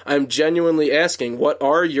said, I'm genuinely asking, what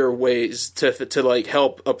are your ways to like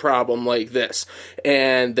help a problem like this?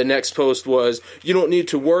 And the next post was, you don't need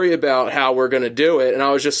to worry about how we're going to do it. And I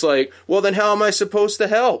was just like, well, then how am I supposed to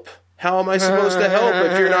help? How am I supposed to help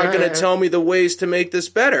if you're not going to tell me the ways to make this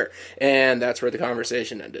better? And that's where the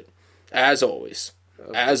conversation ended. As always.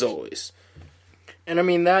 As always. And I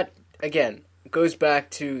mean, that, again, goes back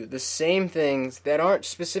to the same things that aren't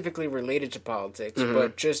specifically related to politics,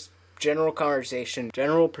 but just general conversation,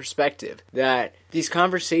 general perspective, that these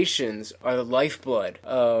conversations are the lifeblood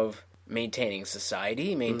of maintaining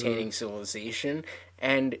society, maintaining civilization,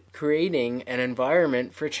 and creating an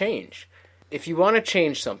environment for change. If you want to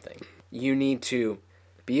change something, you need to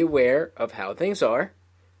be aware of how things are.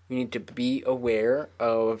 You need to be aware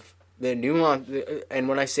of the nuance, and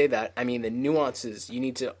when I say that, I mean the nuances. You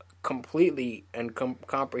need to completely and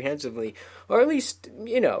comprehensively, or at least,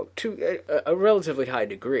 to a relatively high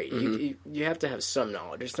degree. You have to have some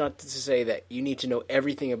knowledge. It's not to say that you need to know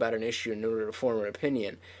everything about an issue in order to form an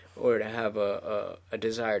opinion or to have a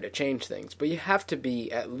desire to change things, but you have to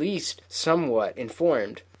be at least somewhat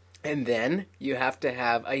informed, and then you have to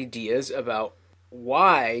have ideas about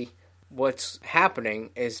why what's happening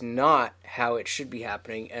is not how it should be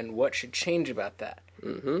happening and what should change about that.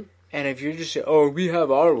 And if you just say, oh, we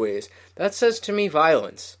have our ways, that says to me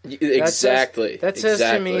violence. Exactly. That says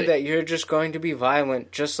to me that you're just going to be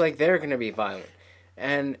violent just like they're going to be violent.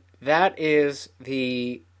 And that is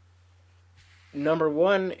the number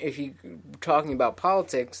one, if you're talking about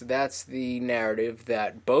politics, that's the narrative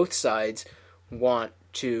that both sides want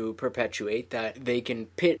to perpetuate, that they can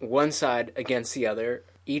pit one side against the other,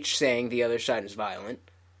 each saying the other side is violent.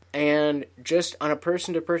 And just on a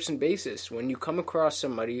person-to-person basis, when you come across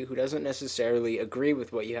somebody who doesn't necessarily agree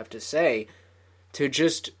with what you have to say, to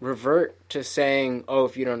just revert to saying, oh,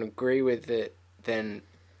 if you don't agree with it, then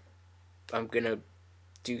I'm going to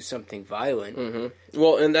do something violent.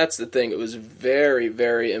 Well, and that's the thing. It was very,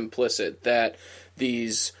 very implicit that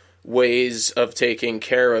these ways of taking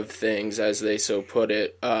care of things, as they so put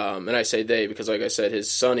it, and I say they because, like I said,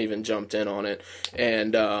 his son even jumped in on it,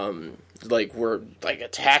 and were like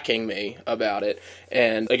attacking me about it.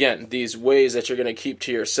 And again, these ways that you're going to keep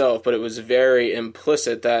to yourself, but it was very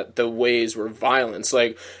implicit that the ways were violence.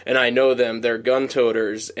 Like, and I know them, they're gun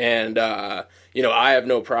toters, and you know, I have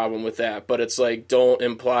no problem with that, but it's like, don't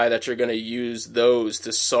imply that you're going to use those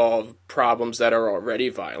to solve problems that are already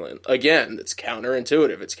violent. Again, it's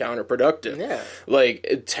counterintuitive. It's counterproductive. Yeah.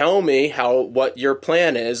 Like, tell me what your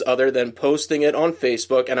plan is other than posting it on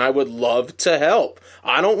Facebook, and I would love to help.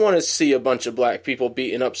 I don't want to see a bunch of black people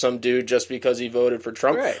beating up some dude just because he voted for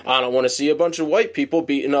Trump. Right. I don't want to see a bunch of white people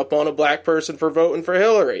beating up on a black person for voting for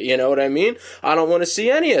Hillary. You know what I mean? I don't want to see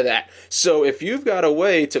any of that. So if you've got a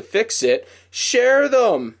way to fix it, share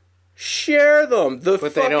them. Share them.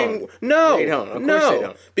 But they don't. No. They don't. Of no. course they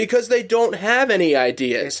don't. Because they don't have any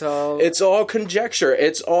ideas. It's all conjecture.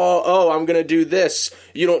 It's all, oh, I'm going to do this.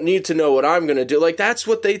 You don't need to know what I'm going to do. Like, that's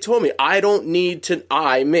what they told me. I don't need to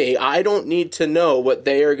know what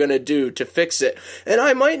they are going to do to fix it. And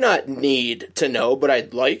I might not need to know, but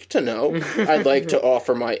I'd like to know. I'd like to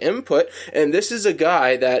offer my input. And this is a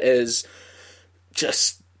guy that is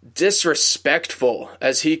just disrespectful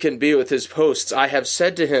as he can be with his posts. I have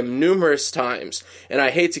said to him numerous times, and I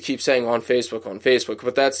hate to keep saying on Facebook,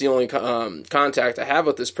 but that's the only contact I have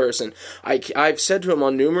with this person. I've said to him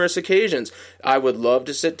on numerous occasions, I would love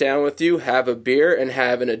to sit down with you, have a beer, and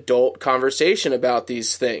have an adult conversation about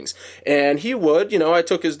these things. And he would. You know, I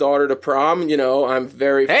took his daughter to prom. You know, I'm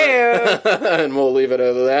very... Hey! And we'll leave it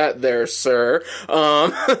at that there, sir.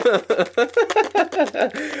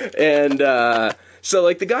 So,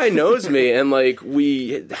 like, the guy knows me, and, like,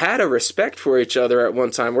 we had a respect for each other at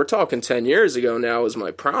one time. We're talking 10 years ago now was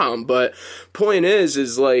my prom, but point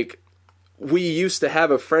is, like, we used to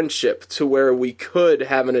have a friendship to where we could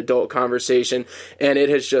have an adult conversation, and it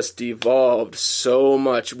has just devolved so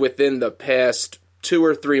much within the past 2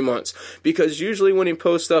 or 3 months, because usually when he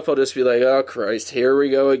posts stuff, I'll just be like, oh Christ, here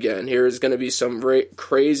we go again. Here is going to be some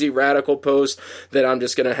crazy radical post that I'm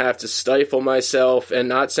just going to have to stifle myself and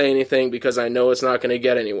not say anything because I know it's not going to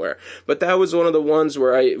get anywhere. But that was one of the ones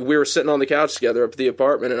where we were sitting on the couch together up at the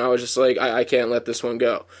apartment, and I was just like, I can't let this one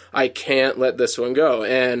go. I can't let this one go.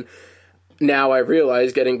 And now I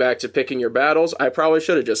realize, getting back to picking your battles, I probably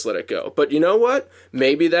should have just let it go. But you know what?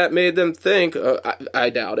 Maybe that made them think, I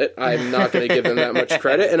doubt it. I'm not going to give them that much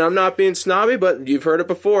credit, and I'm not being snobby, but you've heard it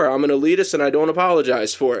before. I'm an elitist, and I don't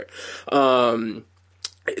apologize for it.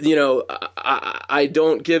 You know, I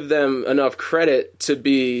don't give them enough credit to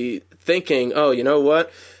be thinking, oh, you know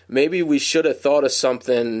what? Maybe we should have thought of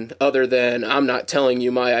something other than, I'm not telling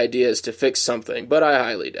you my ideas to fix something. But I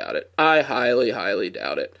highly doubt it. I highly, highly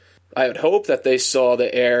doubt it. I would hope that they saw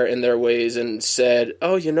the error in their ways and said,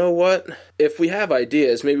 oh, you know what? If we have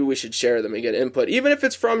ideas, maybe we should share them and get input. Even if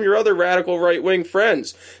it's from your other radical right-wing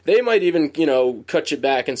friends. They might even, you know, cut you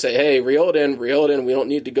back and say, hey, reel it in. We don't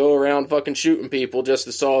need to go around fucking shooting people just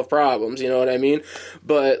to solve problems. You know what I mean?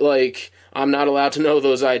 But, like, I'm not allowed to know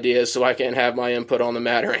those ideas, so I can't have my input on the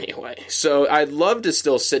matter anyway. So I'd love to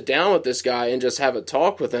still sit down with this guy and just have a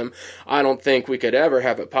talk with him. I don't think we could ever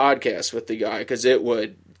have a podcast with the guy, because it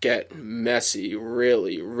would get messy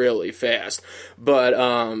really, really fast. But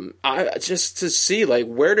I just to see, like,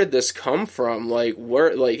 where did this come from? Like,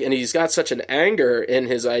 where, like, and he's got such an anger in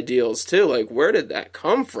his ideals too. Like, where did that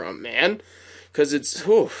come from, man? Because it's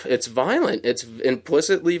violent. It's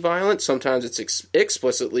implicitly violent. Sometimes it's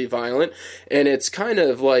explicitly violent, and it's kind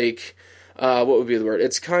of like, what would be the word?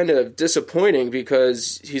 It's kind of disappointing,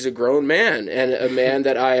 because he's a grown man, and a man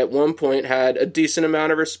that I at one point had a decent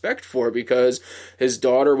amount of respect for, because his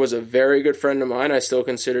daughter was a very good friend of mine. I still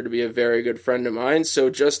consider to be a very good friend of mine.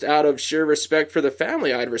 So just out of sheer respect for the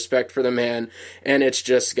family, I had respect for the man, and it's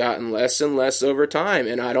just gotten less and less over time.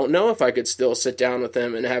 And I don't know if I could still sit down with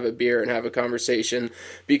him and have a beer and have a conversation,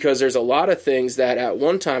 because there's a lot of things that at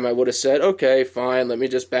one time I would have said, okay, fine, let me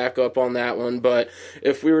just back up on that one. But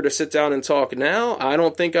if we were to sit down and talk now, I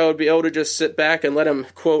don't think I would be able to just sit back and let him,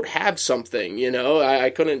 quote, have something, you know?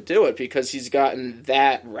 I couldn't do it, because he's gotten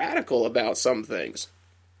that radical about some things.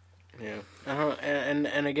 Yeah.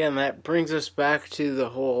 And again, that brings us back to the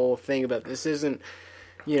whole thing about this isn't,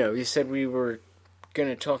 you know, you said we were going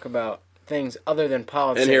to talk about things other than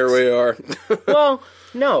politics. And here we are. Well,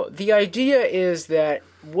 no, the idea is that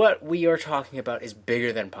what we are talking about is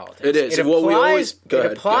bigger than politics. It is. It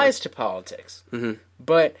applies to politics. Mm-hmm.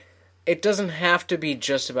 But it doesn't have to be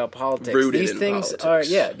just about politics. Rooted these in things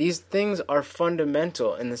politics. These things are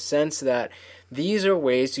fundamental in the sense that these are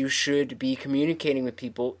ways you should be communicating with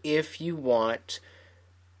people if you want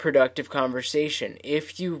productive conversation,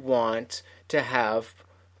 if you want to have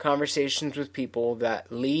conversations with people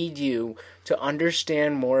that lead you to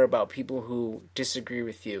understand more about people who disagree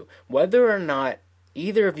with you. Whether or not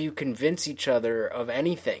either of you convince each other of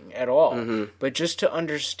anything at all, but just to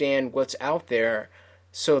understand what's out there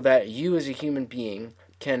so that you as a human being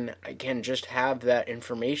can just have that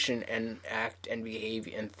information and act and behave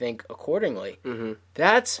and think accordingly.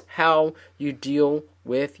 That's how you deal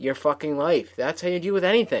with your fucking life. That's how you deal with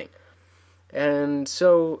anything. And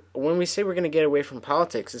so when we say we're going to get away from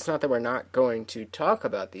politics, it's not that we're not going to talk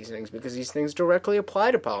about these things, because these things directly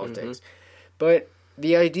apply to politics. But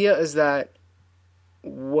the idea is that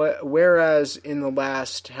whereas in the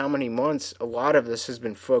last how many months a lot of this has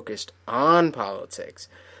been focused on politics,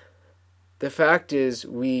 the fact is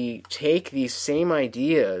we take these same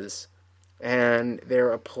ideas and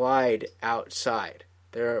they're applied outside.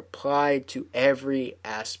 They're applied to every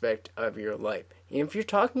aspect of your life. And if you're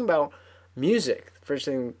talking about music, first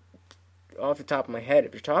thing off the top of my head,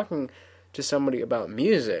 if you're talking to somebody about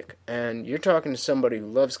music and you're talking to somebody who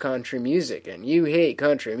loves country music and you hate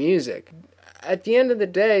country music, at the end of the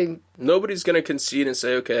day, nobody's going to concede and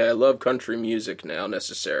say, okay, I love country music now,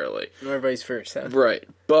 necessarily. Or vice versa. Right.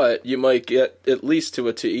 But you might get at least to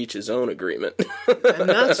a to each his own agreement. And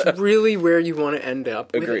that's really where you want to end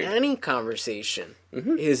up with Agreed. any conversation,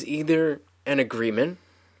 is either an agreement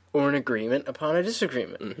or an agreement upon a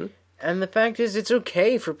disagreement. And the fact is, it's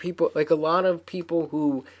okay for people, like a lot of people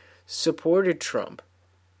who supported Trump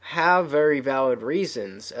have very valid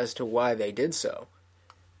reasons as to why they did so.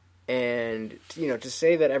 And, you know, to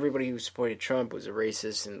say that everybody who supported Trump was a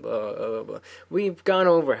racist and blah, blah, blah, we've gone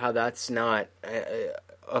over how that's not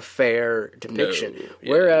a fair depiction.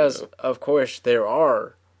 No. Whereas, of course, there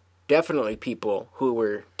are definitely people who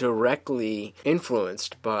were directly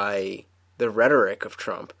influenced by the rhetoric of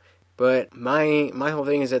Trump. But my whole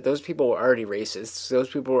thing is that those people were already racist. Those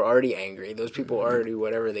people were already angry. Those people were already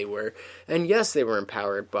whatever they were. And yes, they were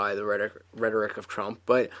empowered by the rhetoric of Trump,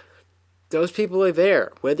 but those people are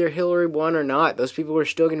there. Whether Hillary won or not, those people were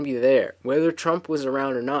still going to be there. Whether Trump was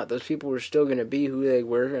around or not, those people were still going to be who they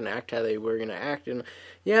were and act how they were going to act. And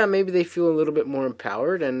yeah, maybe they feel a little bit more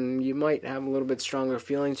empowered, and you might have a little bit stronger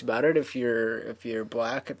feelings about it if you're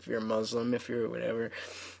black, if you're Muslim, if you're whatever,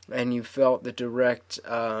 and you felt the direct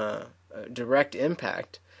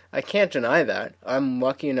impact. I can't deny that. I'm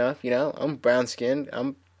lucky enough, I'm brown-skinned.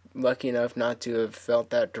 I'm lucky enough not to have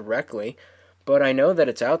felt that directly. But I know that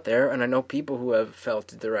it's out there, and I know people who have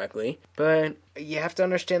felt it directly. But you have to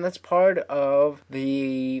understand that's part of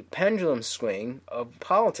the pendulum swing of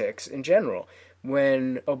politics in general.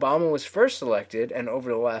 When Obama was first elected, and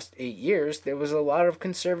over the last 8 years, there was a lot of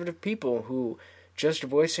conservative people who, just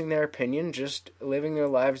voicing their opinion, just living their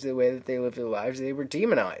lives the way that they live their lives, they were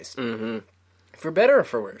demonized. For better or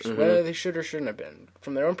for worse, whether they should or shouldn't have been.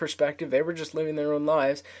 From their own perspective, they were just living their own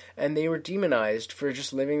lives, and they were demonized for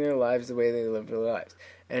just living their lives the way they lived their lives.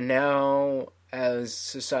 And now, as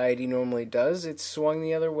society normally does, it's swung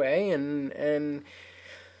the other way, and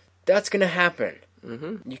that's going to happen.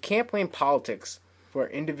 You can't blame politics for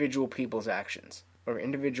individual people's actions, or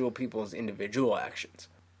individual people's individual actions.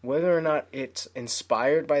 Whether or not it's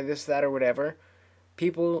inspired by this, that, or whatever,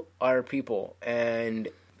 people are people, and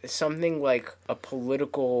something like a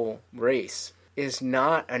political race is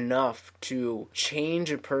not enough to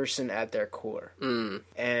change a person at their core.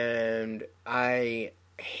 And I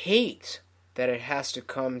hate that it has to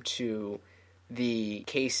come to the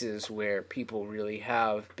cases where people really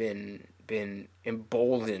have been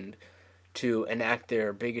emboldened to enact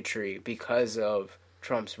their bigotry because of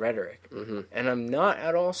Trump's rhetoric. And I'm not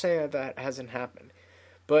at all saying that hasn't happened.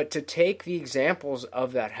 But to take the examples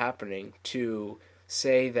of that happening to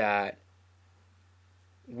say that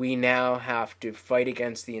we now have to fight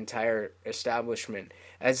against the entire establishment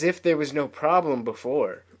as if there was no problem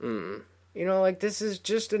before. This is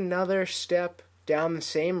just another step down the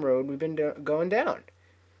same road we've been going down.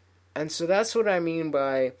 And so that's what I mean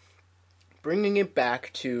by bringing it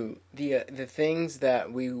back to the things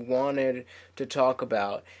that we wanted to talk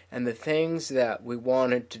about and the things that we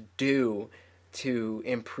wanted to do to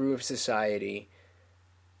improve society.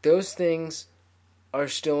 Those things are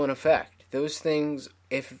still in effect. Those things,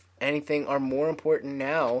 if anything, are more important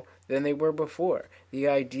now than they were before. The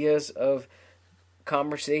ideas of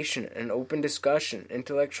conversation and open discussion,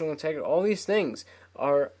 intellectual integrity, all these things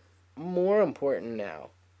are more important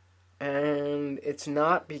now. And it's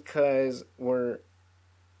not because we're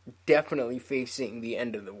definitely facing the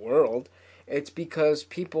end of the world. It's because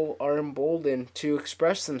people are emboldened to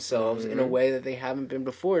express themselves in a way that they haven't been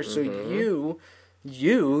before. So you,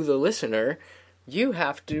 the listener, you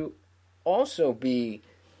have to also be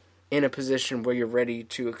in a position where you're ready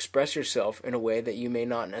to express yourself in a way that you may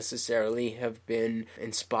not necessarily have been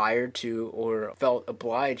inspired to or felt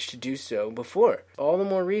obliged to do so before. All the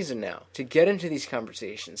more reason now to get into these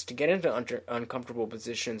conversations, to get into uncomfortable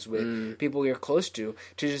positions with people you're close to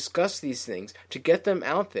discuss these things, to get them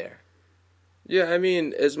out there. Yeah, I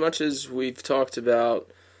mean, as much as we've talked about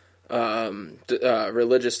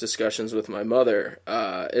religious discussions with my mother,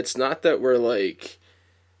 it's not that we're, like,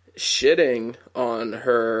 shitting on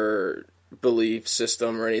her belief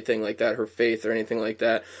system or anything like that, her faith or anything like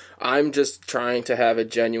that. I'm just trying to have a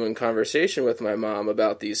genuine conversation with my mom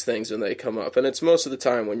about these things when they come up. And it's most of the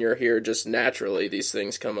time when you're here, just naturally these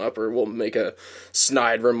things come up, or we'll make a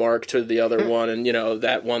snide remark to the other one, and, you know,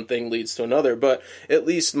 that one thing leads to another. But at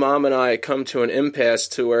least Mom and I come to an impasse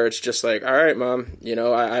to where it's just like, all right, Mom, you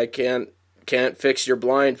know, I can't fix your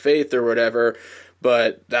blind faith or whatever,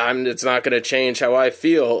 but it's not going to change how I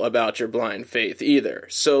feel about your blind faith either.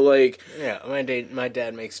 So, like, yeah, my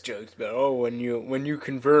dad makes jokes about, when you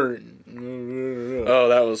convert. Oh,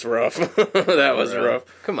 that was rough. That was rough.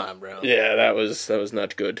 Come on, bro. Yeah, that was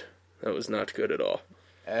not good. That was not good at all.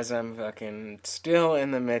 As I'm fucking still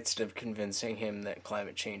in the midst of convincing him that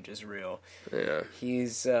climate change is real. Yeah.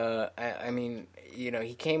 He's, I mean, you know,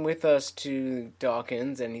 he came with us to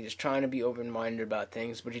Dawkins, and he's trying to be open-minded about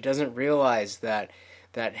things, but he doesn't realize that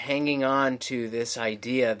hanging on to this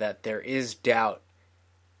idea that there is doubt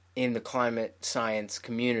in the climate science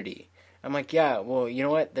community. I'm like, yeah, well, you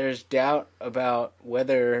know what? There's doubt about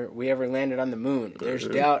whether we ever landed on the moon. There's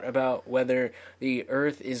doubt about whether the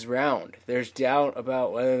Earth is round. There's doubt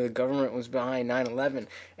about whether the government was behind 9/11.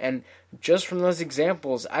 And just from those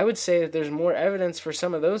examples, I would say that there's more evidence for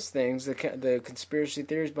some of those things, the conspiracy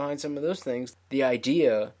theories behind some of those things, the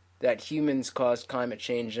idea that humans caused climate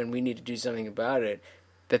change and we need to do something about it,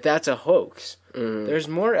 that's a hoax. There's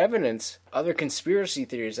more evidence, other conspiracy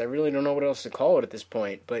theories, I really don't know what else to call it at this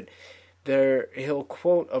point, but he'll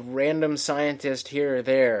quote a random scientist here or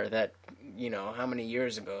there that, you know, how many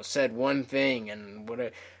years ago said one thing and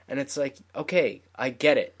whatever, and it's like, okay, I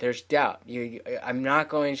get it. There's doubt. I'm not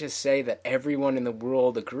going to say that everyone in the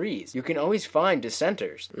world agrees. You can always find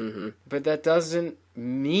dissenters, but that doesn't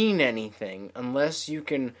mean anything unless you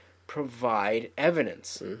can provide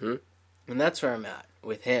evidence, and that's where I'm at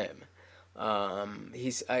with him.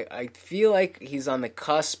 I feel like he's on the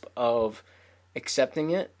cusp of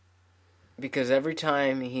accepting it. Because every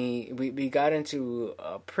time we got into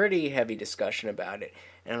a pretty heavy discussion about it,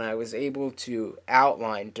 and I was able to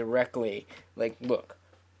outline directly, like, look,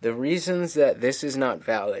 the reasons that this is not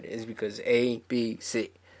valid is because A, B, C.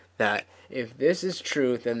 That if this is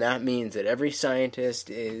true, then that means that every scientist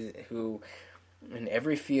in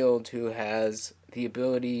every field who has the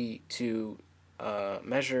ability to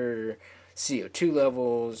measure CO2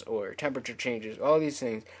 levels or temperature changes, all these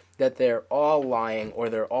things, that they're all lying or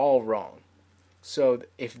they're all wrong. So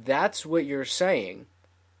if that's what you're saying,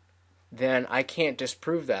 then I can't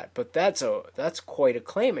disprove that. But that's quite a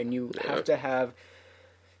claim, and you have to have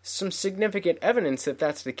some significant evidence that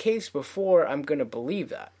that's the case before I'm going to believe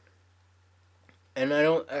that. And I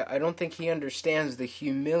don't think he understands the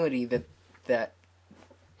humility that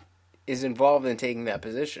is involved in taking that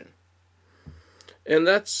position. And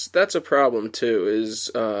that's a problem too. Is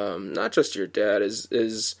not just your dad.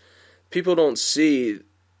 Is people don't see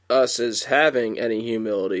us as having any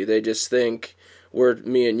humility. They just think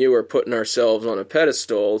me and you are putting ourselves on a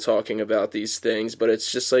pedestal talking about these things, but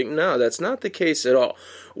it's just like, no, that's not the case at all.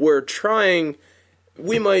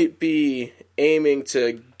 We might be aiming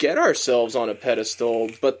to get ourselves on a pedestal,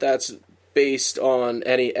 but that's based on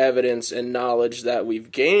any evidence and knowledge that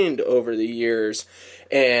we've gained over the years,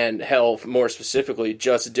 and hell, more specifically,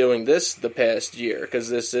 just doing this the past year, because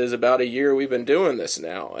this is about a year we've been doing this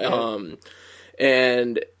now.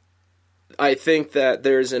 And I think that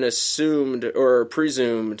there's an assumed or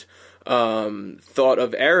presumed thought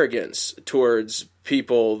of arrogance towards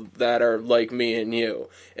people that are like me and you.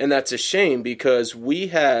 And that's a shame, because we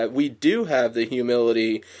do have the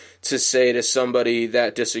humility to say to somebody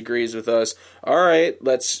that disagrees with us, all right,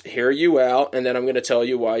 let's hear you out, and then I'm going to tell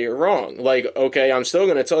you why you're wrong. Like, okay, I'm still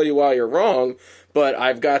going to tell you why you're wrong, but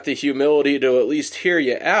I've got the humility to at least hear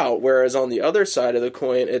you out. Whereas on the other side of the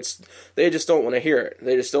coin, they just don't want to hear it.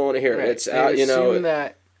 They just don't want to hear it. It's out, you know. They assume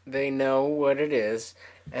that they know what it is,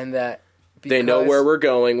 and that they know where we're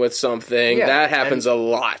going with something. Yeah, that happens a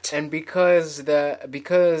lot. And because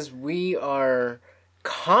we are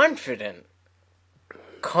confident,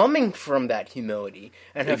 coming from that humility,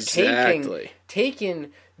 and have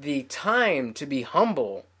taken the time to be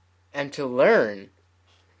humble and to learn,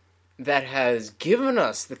 that has given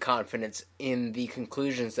us the confidence in the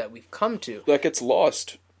conclusions that we've come to. That gets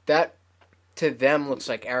lost that to them looks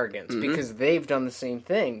like arrogance because they've done the same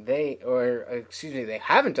thing. They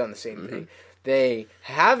haven't done the same thing. They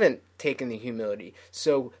haven't taken the humility.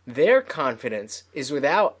 So their confidence is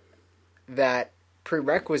without that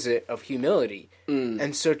prerequisite of humility.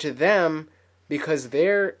 And so to them, because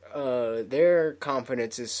their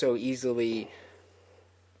confidence is so easily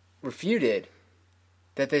refuted,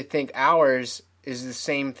 that they think ours is the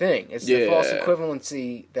same thing. It's the false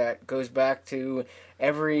equivalency that goes back to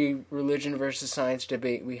every religion versus science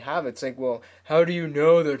debate we have. It's like, well, how do you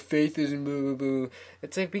know that faith isn't boo boo?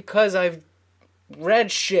 It's like, because I've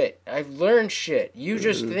read shit. I've learned shit. You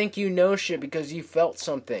just think you know shit because you felt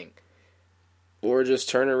something. Or just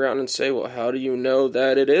turn around and say, well, how do you know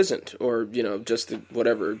that it isn't? Or, just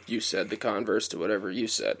whatever you said, the converse to whatever you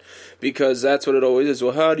said. Because that's what it always is.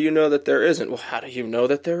 Well, how do you know that there isn't? Well, how do you know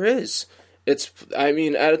that there is? It's,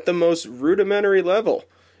 at the most rudimentary level.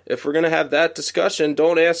 If we're going to have that discussion,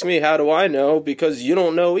 don't ask me, how do I know? Because you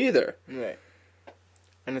don't know either. Right.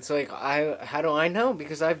 And it's like, how do I know?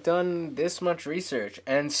 Because I've done this much research.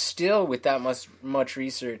 And still, with that much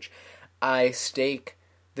research, I stake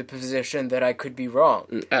the position that I could be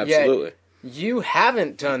wrong. Absolutely. Yet, you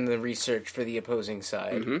haven't done the research for the opposing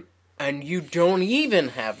side. And you don't even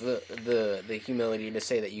have the humility to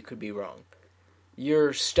say that you could be wrong.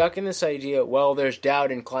 You're stuck in this idea, well, there's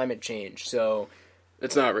doubt in climate change, so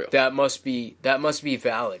it's not real. That must be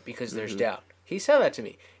valid because there's doubt. He said that to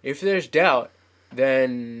me. If there's doubt,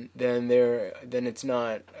 then it's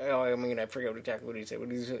not. I forget exactly what he said.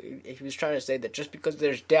 He was trying to say that just because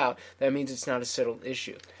there's doubt, that means it's not a settled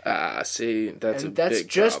issue. See, that's and a that's big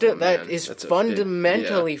just problem, that man. is That's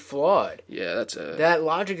fundamentally flawed. Yeah, that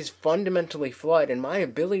logic is fundamentally flawed, and my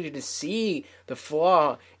ability to see the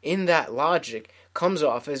flaw in that logic comes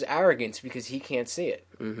off as arrogance because he can't see it.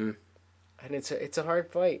 And it's a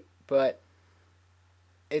hard fight, but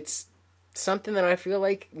it's something that I feel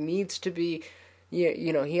like needs to be.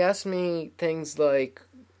 Yeah, he asked me things like,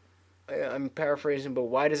 I'm paraphrasing, but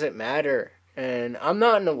why does it matter? And I'm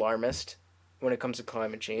not an alarmist when it comes to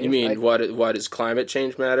climate change. You mean why does climate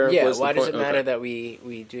change matter? Yeah, why does it matter that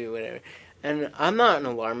we do whatever? And I'm not an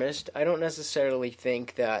alarmist. I don't necessarily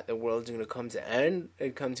think that the world's going to come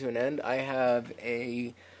to an end. I have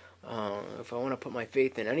if I want to put my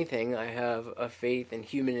faith in anything, I have a faith in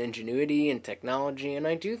human ingenuity and technology, and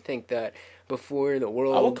I do think that before the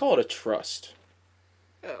world... I will call it a trust.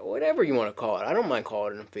 Whatever you want to call it. I don't mind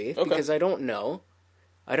calling it a faith, because I don't know.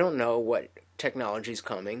 I don't know what technology is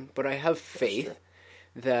coming, but I have faith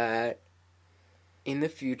that in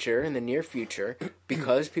the near future,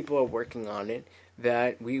 because people are working on it,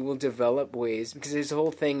 that we will develop ways, because his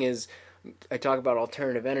whole thing is, I talk about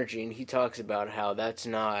alternative energy, and he talks about how that's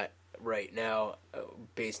not, right now,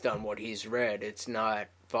 based on what he's read, it's not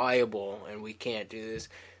viable, and we can't do this.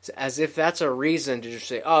 As if that's a reason to just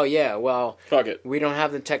say, oh yeah, well, fuck it. We don't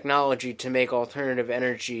have the technology to make alternative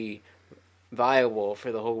energy viable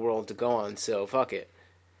for the whole world to go on, so fuck it.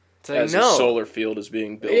 It's like, As a solar field is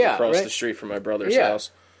being built across the street from my brother's house.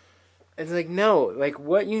 It's like, no, like,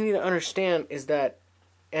 what you need to understand is that,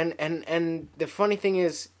 and the funny thing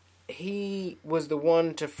is, he was the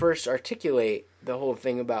one to first articulate the whole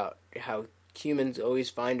thing about how humans always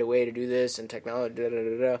find a way to do this and technology,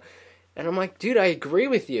 da-da-da-da. And I'm like, dude, I agree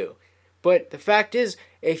with you. But the fact is,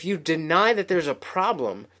 if you deny that there's a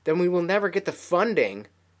problem, then we will never get the funding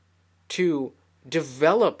to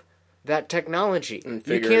develop that technology.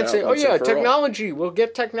 You can't say, oh yeah, technology, we'll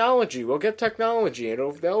get technology. That'll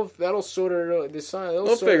sort it out.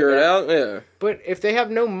 They'll figure it out, yeah. But if they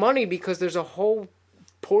have no money because there's a whole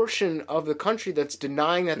portion of the country that's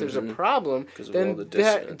denying that there's a problem, then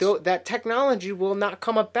that technology will not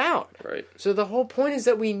come about. Right. So the whole point is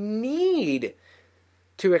that we need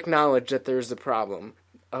to acknowledge that there's a problem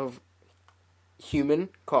of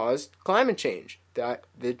human-caused climate change. That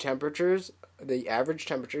the temperatures, the average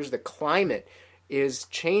temperatures, the climate is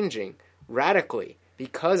changing radically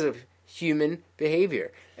because of human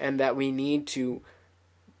behavior, and that we need to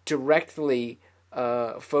directly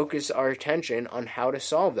focus our attention on how to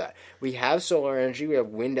solve that. We have solar energy, we have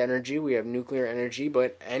wind energy, we have nuclear energy,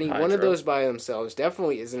 but any one of those by themselves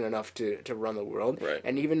definitely isn't enough to run the world. Right.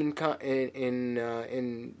 And even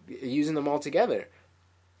in using them all together,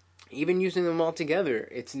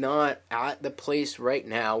 it's not at the place right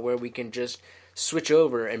now where we can just switch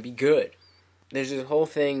over and be good. There's this whole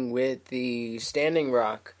thing with the Standing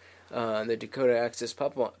Rock, the Dakota Access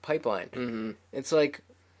Pipeline. It's like,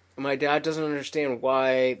 my dad doesn't understand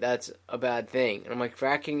why that's a bad thing. And I'm like,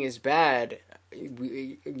 fracking is bad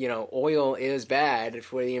oil is bad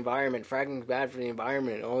for the environment, fracking is bad for the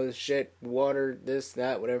environment, all this shit, water, this,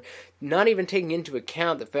 that, whatever. Not even taking into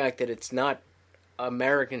account the fact that it's not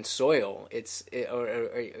American soil. It's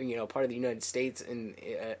part of the United States and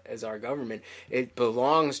as our government. It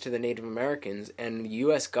belongs to the Native Americans, and the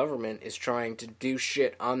U.S. government is trying to do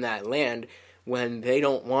shit on that land when they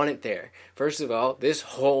don't want it there. First of all, this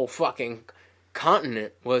whole fucking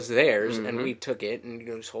continent was theirs, and we took it, and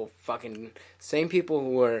this whole fucking same people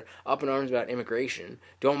who were up in arms about immigration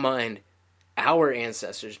don't mind our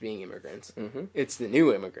ancestors being immigrants. It's the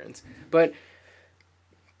new immigrants, but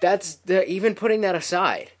even putting that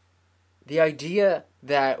aside, the idea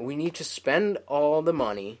that we need to spend all the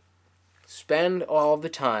money, spend all the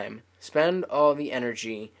time, spend all the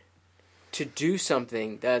energy to do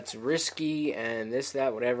something that's risky and this,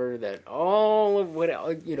 that, whatever, that all of what,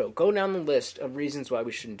 go down the list of reasons why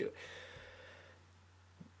we shouldn't do it.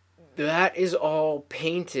 That is all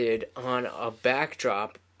painted on a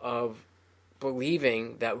backdrop of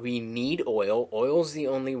believing that we need oil. Oil's the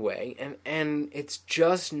only way, and it's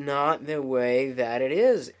just not the way that it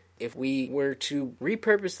is. If we were to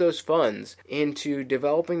repurpose those funds into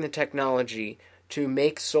developing the technology to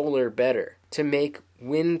make solar better, to make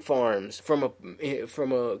wind farms from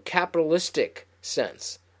a capitalistic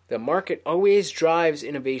sense, the market always drives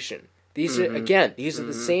innovation. These are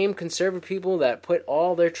the same conservative people that put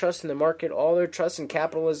all their trust in the market, all their trust in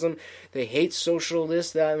capitalism. They hate social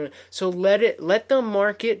this, that. So let the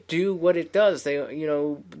market do what it does.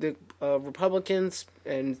 The Republicans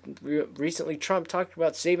and recently Trump talked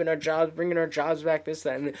about saving our jobs, bringing our jobs back, this,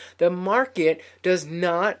 that. And the market does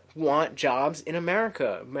not want jobs in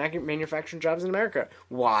America, manufacturing jobs in America.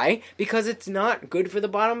 Why? Because it's not good for the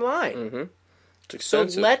bottom line. So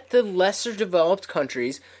let the lesser developed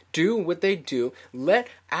countries do what they do. Let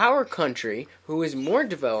our country, who is more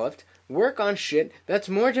developed, work on shit that's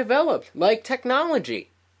more developed, like technology.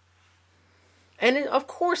 And of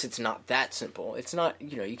course it's not that simple. It's not,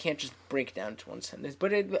 you can't just break it down to one sentence.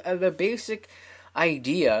 But the basic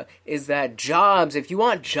idea is that jobs, if you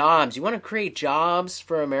want jobs, you want to create jobs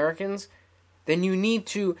for Americans, then you need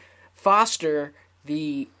to foster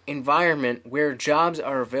the environment where jobs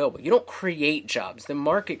are available. You don't create jobs. The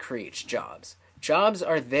market creates jobs. Jobs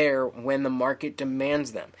are there when the market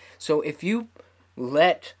demands them. So if you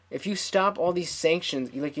stop all these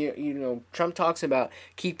sanctions, like Trump talks about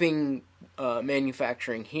keeping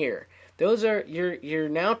manufacturing here. Those are you're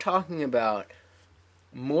now talking about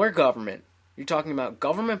more government. You're talking about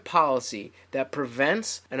government policy that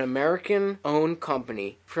prevents an American-owned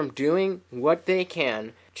company from doing what they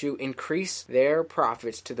can to increase their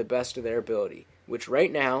profits to the best of their ability, which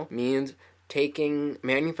right now means taking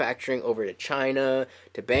manufacturing over to China,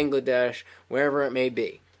 to Bangladesh, wherever it may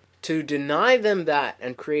be. To deny them that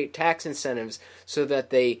and create tax incentives so that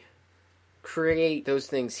they create those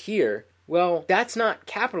things here, well, that's not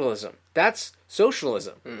capitalism. That's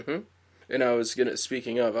socialism. And I was going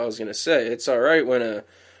to say, it's all right when a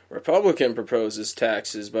Republican proposes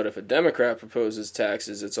taxes, but if a Democrat proposes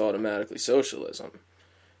taxes, it's automatically socialism.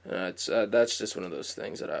 That's just one of those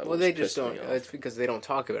things that I. Well, they just don't. It's because they don't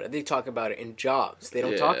talk about it. They talk about it in jobs. They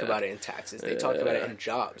don't talk about it in taxes. They talk about it in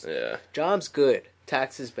jobs. Yeah. Jobs good.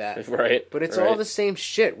 Taxes bad. Right. But it's all the same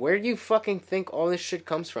shit. Where do you fucking think all this shit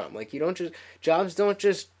comes from? Like, jobs don't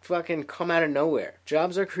just fucking come out of nowhere.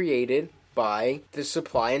 Jobs are created by the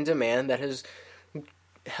supply and demand that has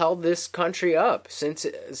held this country up since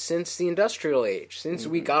the industrial age, since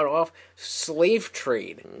we got off slave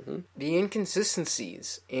trade. The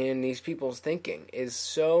inconsistencies in these people's thinking is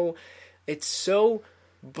so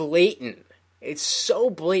blatant. It's so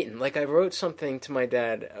blatant. Like, I wrote something to my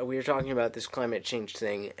dad. We were talking about this climate change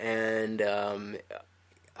thing, and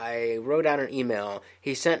I wrote out an email.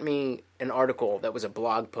 He sent me an article that was a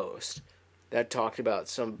blog post that talked about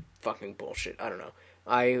some fucking bullshit. I don't know.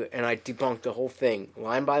 I debunked the whole thing,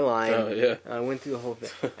 line by line. Oh, yeah. I went through the whole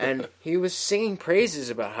thing. And he was singing praises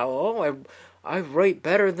about how, I write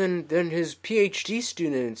better than his PhD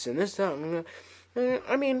students and this, that.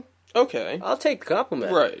 I mean, okay, I'll take the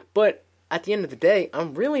compliment. Right. But at the end of the day,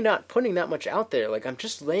 I'm really not putting that much out there. Like, I'm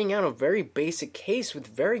just laying out a very basic case with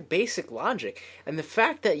very basic logic. And the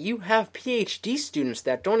fact that you have PhD students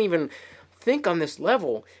that don't even think on this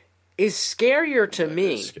level is scarier to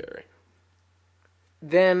me. It's scary.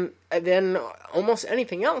 Than almost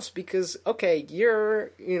anything else, because, okay, you're,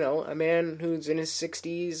 a man who's in his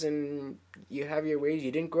 60s and you have your ways.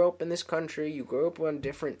 You didn't grow up in this country. You grew up on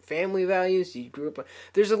different family values.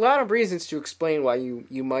 There's a lot of reasons to explain why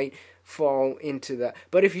you might fall into that.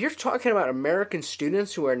 But if you're talking about American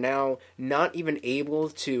students who are now not even able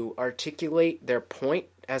to articulate their point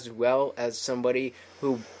as well as somebody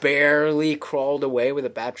who barely crawled away with a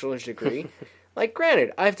bachelor's degree. Like,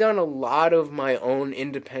 granted, I've done a lot of my own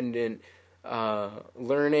independent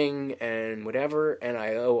learning and whatever, and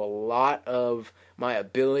I owe a lot of my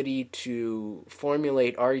ability to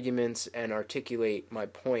formulate arguments and articulate my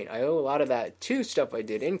point. I owe a lot of that to stuff I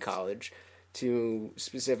did in college, to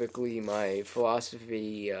specifically my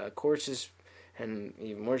philosophy courses, and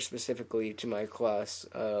even more specifically to my class,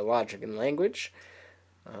 Logic and Language,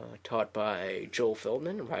 taught by Joel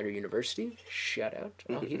Feldman of Rider University. Shout out.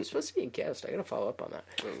 Oh, he was supposed to be a guest. I gotta follow up on that.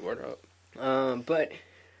 Word up. But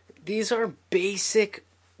these are basic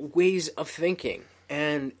ways of thinking,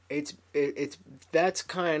 and it's that's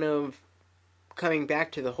kind of coming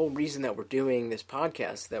back to the whole reason that we're doing this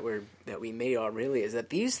podcast, that we made all really, is that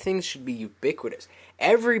these things should be ubiquitous.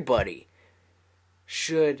 Everybody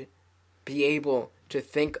should be able to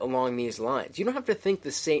think along these lines. You don't have to think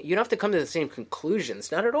the same. You don't have to come to the same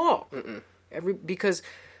conclusions. Not at all. Because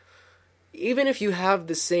even if you have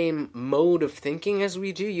the same mode of thinking as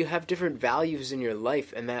we do, you have different values in your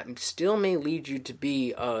life, and that still may lead you to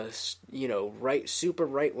be a super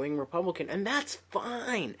right wing Republican, and that's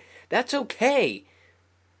fine. That's okay.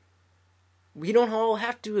 We don't all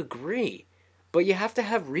have to agree, but you have to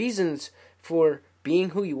have reasons for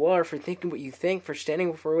being who you are, for thinking what you think, for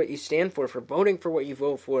standing for what you stand for voting for what you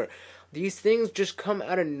vote for. These things just come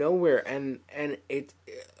out of nowhere, and it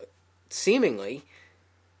seemingly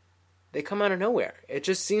they come out of nowhere. It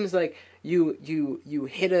just seems like you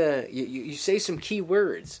hit you say some key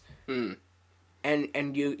words, and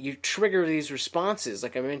you trigger these responses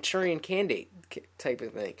like a Manchurian Candidate type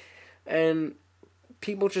of thing, and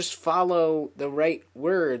people just follow the right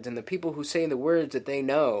words, and the people who say the words that they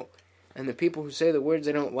know, and the people who say the words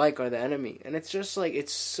they don't like are the enemy. And it's just like,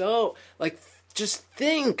 it's so, like, just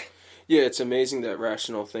think. Yeah, it's amazing that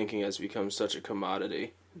rational thinking has become such a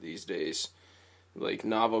commodity these days. Like,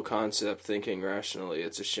 novel concept thinking rationally,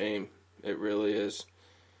 it's a shame. It really is.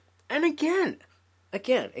 And again,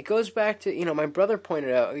 it goes back to, my brother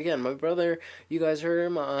pointed out, you guys heard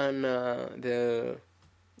him on the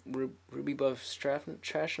Ruby Buff's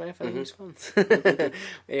trash knife, I think it's called.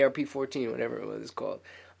 ARP-14, whatever it was called.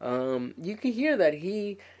 You can hear that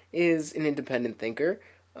he is an independent thinker,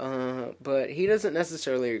 but he doesn't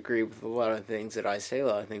necessarily agree with a lot of things that I say, a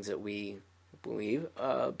lot of things that we believe,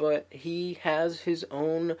 but he has his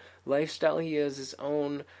own lifestyle, he has his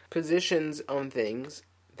own positions on things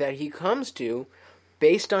that he comes to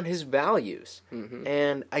based on his values.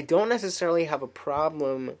 And I don't necessarily have a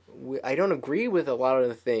problem I don't agree with a lot of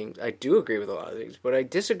the things. I do agree with a lot of things, but I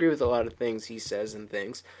disagree with a lot of things he says and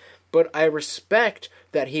things. But I respect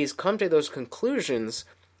that he's come to those conclusions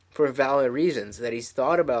for valid reasons, that he's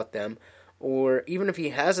thought about them, or even if he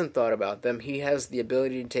hasn't thought about them, he has the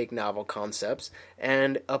ability to take novel concepts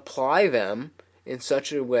and apply them in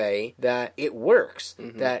such a way that it works,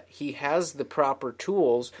 that he has the proper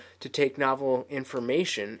tools to take novel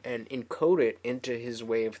information and encode it into his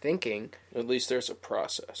way of thinking. At least there's a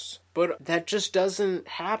process. But that just doesn't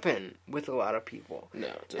happen with a lot of people. No,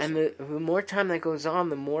 it doesn't. And the more time that goes on,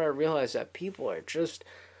 the more I realize that people are just,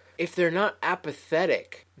 if they're not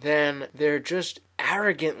apathetic, then they're just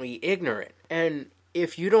arrogantly ignorant. And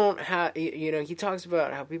if you don't have, he talks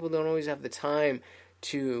about how people don't always have the time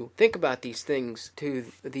to think about these things to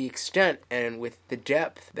the extent and with the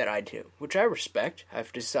depth that I do, which I respect.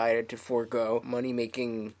 I've decided to forego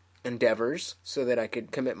money-making endeavors so that I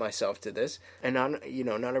could commit myself to this, and not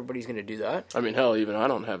everybody's going to do that. I mean, hell, even I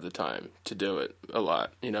don't have the time to do it a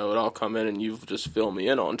lot. I'll come in and you just fill me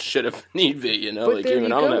in on shit if need be. But like there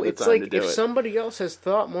even you I don't go. have the It's time like to do it. if somebody else has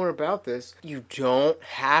thought more about this, you don't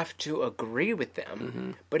have to agree with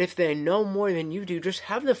them. But if they know more than you do, just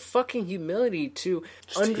have the fucking humility to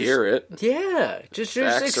hear it. Yeah, just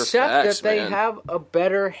Facts are accept facts, that they man. have a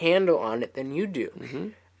better handle on it than you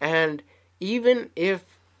do. And even if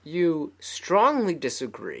you strongly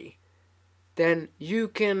disagree, then you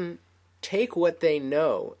can take what they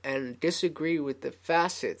know and disagree with the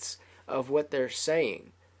facets of what they're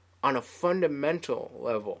saying on a fundamental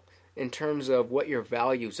level in terms of what your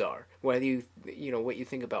values are. Whether what you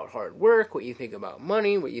think about hard work, what you think about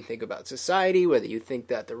money, what you think about society, whether you think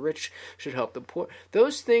that the rich should help the poor.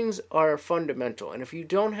 Those things are fundamental. And if you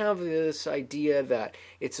don't have this idea that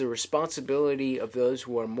it's the responsibility of those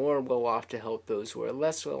who are more well off to help those who are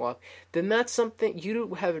less well off, then that's something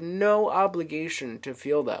you have no obligation to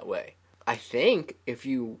feel that way. I think if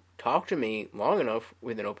you talk to me long enough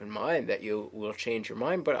with an open mind that you will change your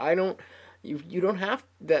mind, but I don't. You don't have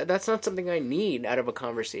that. That's not something I need out of a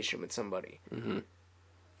conversation with somebody.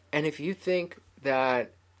 And if you think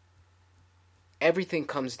that everything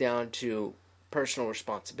comes down to personal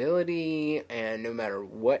responsibility, and no matter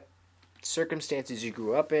what circumstances you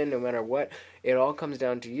grew up in, no matter what, it all comes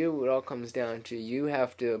down to you. It all comes down to you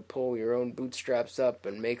have to pull your own bootstraps up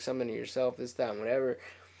and make something of yourself, this, that, and whatever.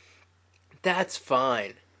 That's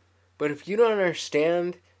fine. But if you don't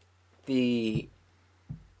understand the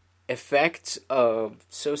effects of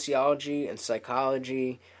sociology and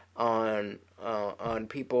psychology on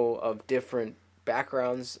people of different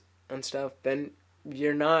backgrounds and stuff, then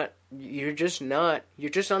you're just not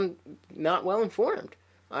well informed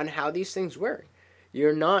on how these things work.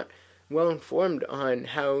 You're not well informed on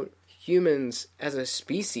how humans as a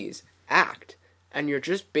species act, and you're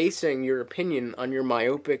just basing your opinion on your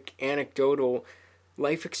myopic, anecdotal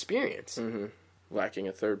life experience. Mm-hmm. Lacking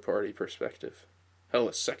a third-party perspective. Hell,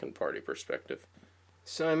 a second-party perspective.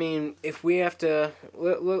 So, I mean, if we have to...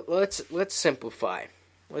 Let's simplify.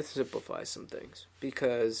 Let's simplify some things.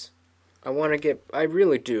 Because I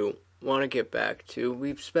really do want to get back to...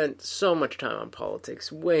 We've spent so much time on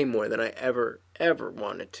politics, way more than I ever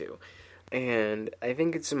wanted to. And I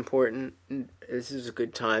think it's important, this is a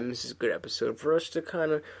good time, this is a good episode, for us to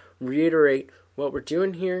kind of reiterate what we're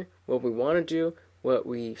doing here, what we want to do, what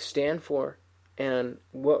we stand for, and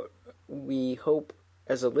what we hope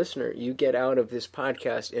as a listener you get out of this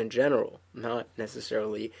podcast in general, not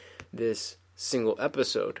necessarily this single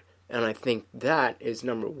episode. And I think that is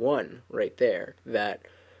number one right there, that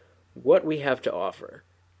what we have to offer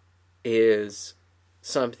is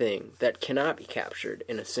something that cannot be captured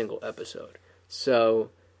in a single episode. So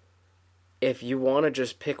if you want to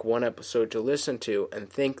just pick one episode to listen to and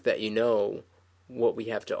think that you know what we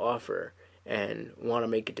have to offer and want to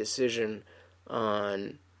make a decision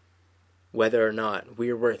on whether or not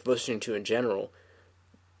we're worth listening to in general,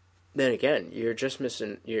 then again, you're just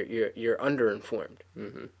missing, you're underinformed.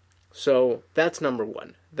 Mm-hmm. So that's number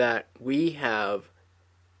one, that we have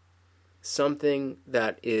something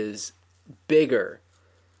that is bigger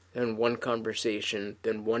than one conversation,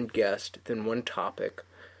 than one guest, than one topic.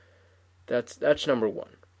 That's number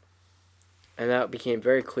one. And that became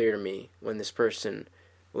very clear to me when this person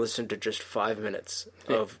listened to just 5 minutes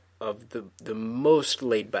of the most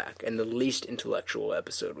laid back and the least intellectual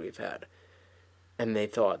episode we've had. And they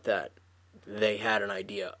thought that they had an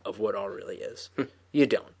idea of what all really is. You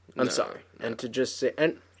don't. I'm sorry. No. And to just say,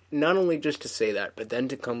 and not only just to say that, but then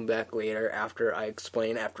to come back later after I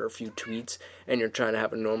explain, after a few tweets, and you're trying to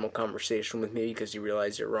have a normal conversation with me because you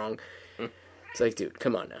realize you're wrong. It's like, dude,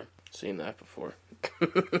 come on now. Seen that before.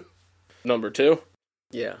 Number two?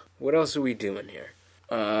 Yeah. What else are we doing here?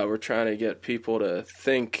 We're trying to get people to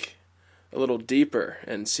think a little deeper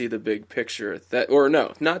and see the big picture.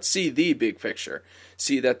 Not see the big picture.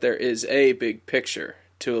 See that there is a big picture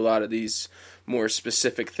to a lot of these more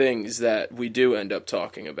specific things that we do end up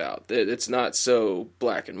talking about. It's not so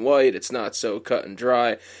black and white. It's not so cut and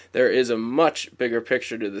dry. There is a much bigger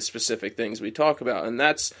picture to the specific things we talk about, and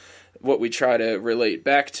that's what we try to relate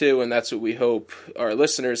back to, and that's what we hope our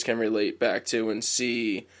listeners can relate back to and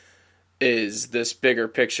see is this bigger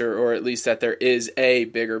picture, or at least that there is a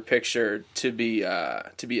bigger picture to be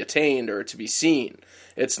attained or to be seen.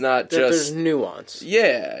 It's not that just there's nuance.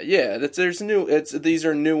 Yeah. That there's these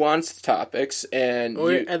are nuanced topics, and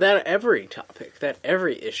that every topic, that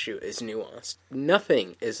every issue is nuanced.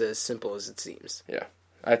 Nothing is as simple as it seems. Yeah.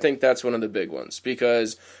 I think that's one of the big ones,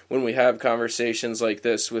 because when we have conversations like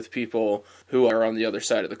this with people who are on the other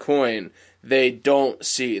side of the coin, they don't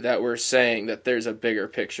see that we're saying that there's a bigger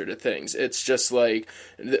picture to things. It's just like,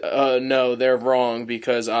 no, they're wrong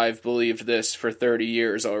because I've believed this for 30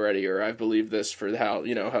 years already, or I've believed this for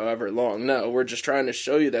however long. No, we're just trying to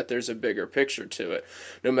show you that there's a bigger picture to it.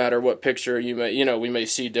 No matter what picture we may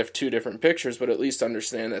see two different pictures, but at least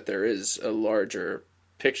understand that there is a larger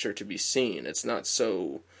picture to be seen. It's not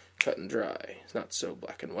so cut and dry. It's not so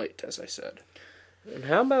black and white, as I said. And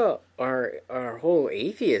how about our whole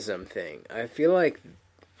atheism thing? I feel like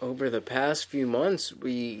over the past few months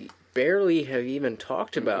we barely have even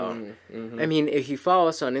talked about. Mm-hmm. I mean, if you follow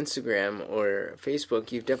us on Instagram or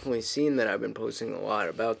Facebook, you've definitely seen that I've been posting a lot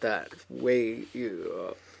about that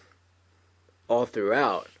all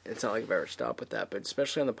throughout. It's not like I've ever stopped with that, but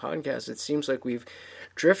especially on the podcast, it seems like we've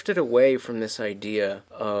drifted away from this idea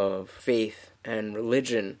of faith and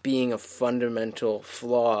religion being a fundamental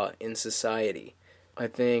flaw in society. I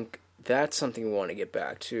think that's something we want to get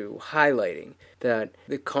back to, highlighting that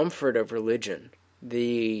the comfort of religion,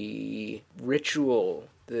 the ritual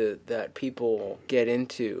that people get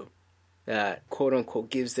into that quote-unquote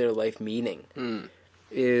gives their life meaning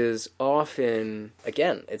is often,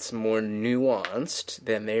 again, it's more nuanced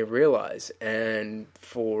than they realize. And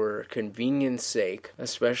for convenience sake,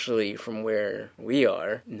 especially from where we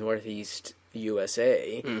are, Northeast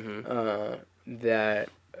USA, that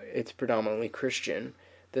it's predominantly Christian,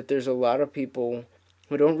 that there's a lot of people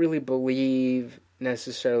who don't really believe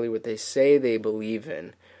necessarily what they say they believe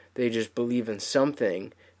in. They just believe in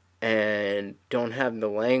something and don't have the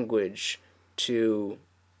language to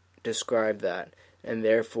describe that, and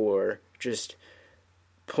therefore just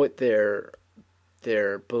put their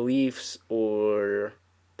beliefs or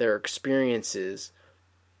their experiences,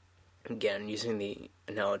 again, using the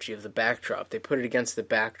analogy of the backdrop, they put it against the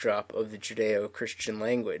backdrop of the Judeo-Christian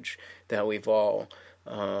language that we've all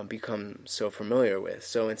become so familiar with.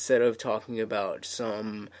 So instead of talking about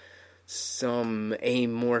some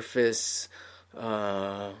amorphous,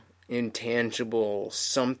 intangible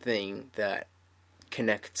something that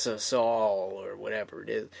connects us all or whatever it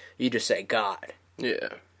is, you just say God. Yeah.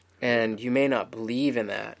 And you may not believe in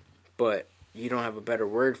that, but you don't have a better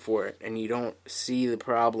word for it, and you don't see the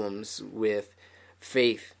problems with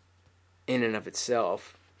faith in and of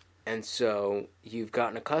itself. And so you've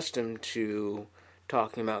gotten accustomed to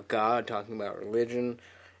talking about God, talking about religion,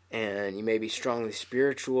 and you may be strongly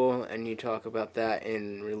spiritual, and you talk about that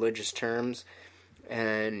in religious terms,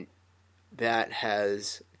 and that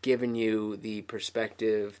has given you the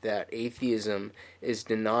perspective that atheism is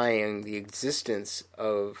denying the existence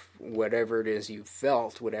of whatever it is you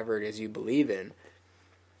felt, whatever it is you believe in.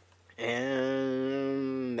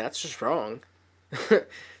 And that's just wrong.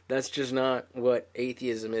 That's just not what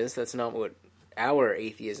atheism is. That's not what our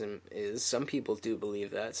atheism is. Some people do believe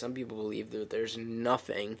that. Some people believe that there's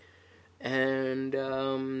nothing. And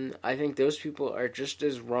I think those people are just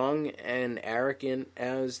as wrong and arrogant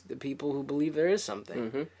as the people who believe there is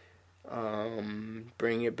something.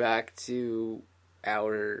 Bring it back to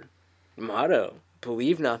our motto: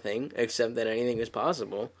 believe nothing except that anything is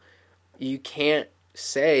possible. You can't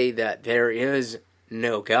say that there is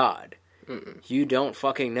no God. You don't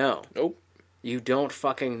fucking know. Nope. You don't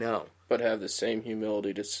fucking know. But have the same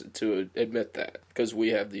humility to admit that, because we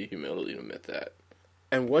have the humility to admit that.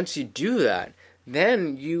 And once you do that,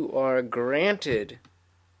 then you are granted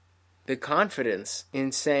the confidence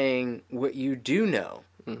in saying what you do know.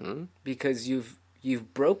 Because you've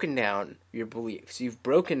broken down your beliefs. You've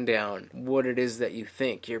broken down what it is that you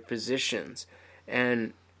think, your positions.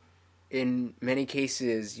 And in many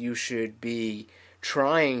cases, you should be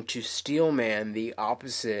trying to steelman the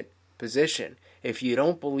opposite position. If you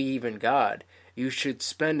don't believe in God, you should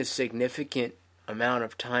spend a significant amount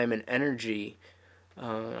of time and energy,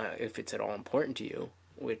 if it's at all important to you,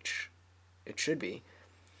 which it should be,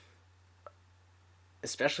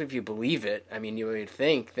 especially if you believe it. I mean, you would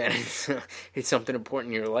think that it's something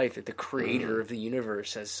important in your life, that the creator of the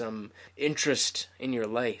universe has some interest in your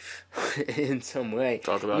life in some way.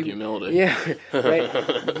 Talk about humility. Yeah,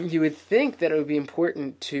 right. You would think that it would be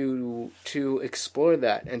important to explore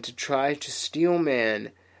that and to try to steelman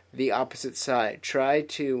the opposite side. Try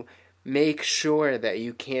to make sure that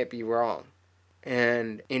you can't be wrong.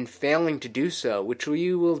 And in failing to do so, which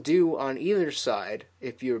you will do on either side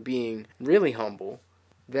if you're being really humble,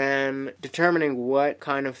 then determining what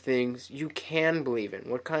kind of things you can believe in,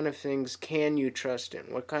 what kind of things can you trust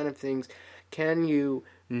in, what kind of things can you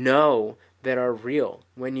know that are real.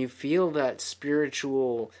 When you feel that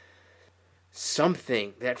spiritual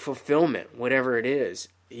something, that fulfillment, whatever it is,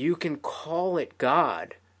 you can call it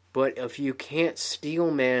God, but if you can't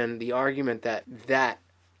steelman the argument that that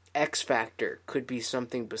X factor could be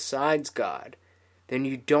something besides God, then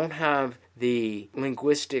you don't have the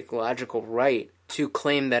linguistic, logical right to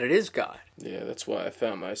claim that it is God. Yeah, that's why I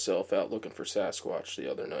found myself out looking for Sasquatch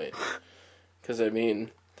the other night. Because, I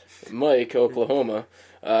mean, Mike, Oklahoma,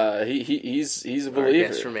 he's a believer. Our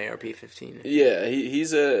guest from ARP-15. Yeah,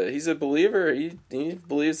 he's a believer. He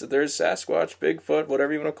believes that there's Sasquatch, Bigfoot,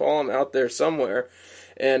 whatever you want to call him, out there somewhere.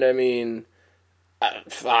 And, I mean,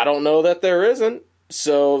 I don't know that there isn't.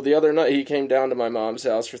 So the other night he came down to my mom's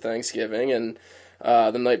house for Thanksgiving, and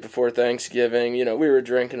the night before Thanksgiving, you know, we were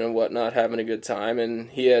drinking and whatnot, having a good time, and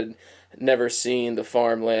he had never seen the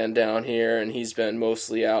farmland down here, and he's been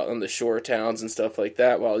mostly out in the shore towns and stuff like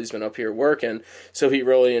that while he's been up here working, so he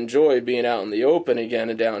really enjoyed being out in the open again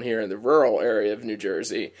and down here in the rural area of New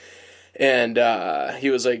Jersey. And he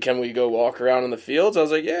was like, can we go walk around in the fields? I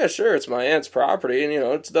was like, yeah, sure, it's my aunt's property, and, you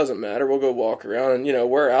know, it doesn't matter, we'll go walk around, and, you know,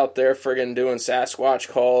 we're out there friggin' doing Sasquatch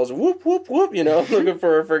calls, whoop, whoop, whoop, you know, looking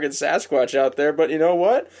for a friggin' Sasquatch out there, but you know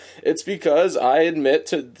what? It's because I admit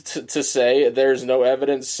to say there's no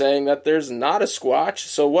evidence saying that there's not a Squatch,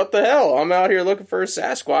 so what the hell? I'm out here looking for a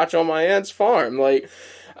Sasquatch on my aunt's farm, like,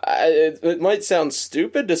 it might sound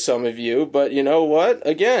stupid to some of you, but you know what?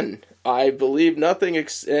 Again, I believe nothing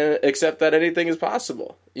except that anything is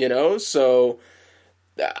possible, you know? So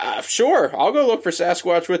Sure, I'll go look for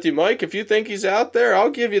Sasquatch with you, Mike. If you think he's out there,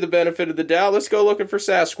 I'll give you the benefit of the doubt. Let's go looking for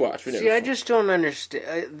Sasquatch. See, I just don't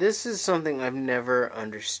understand. This is something I've never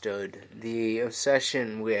understood. The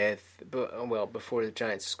obsession with, well, before the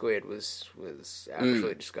giant squid was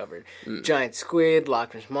actually discovered. Giant squid,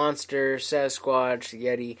 Loch Ness Monster, Sasquatch,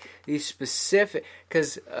 Yeti, these specific...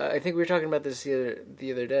 Because I think we were talking about this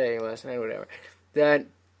the other day, last night, whatever, that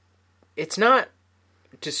it's not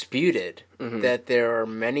disputed that there are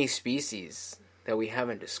many species that we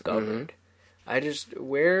haven't discovered.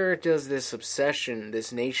 Where does this obsession,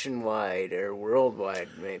 this nationwide or worldwide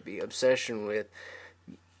maybe obsession with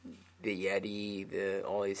the Yeti,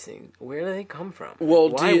 all these things, where do they come from? Well,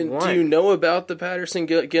 do you know about the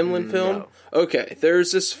Patterson-Gimlin film? No. Okay,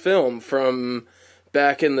 there's this film from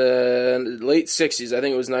back in the late 60s, I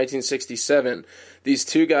think it was 1967. These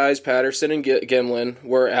two guys, Patterson and Gimlin,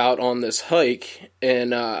 were out on this hike in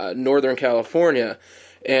Northern California,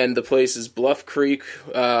 and the place is Bluff Creek.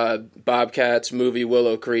 Bobcat's movie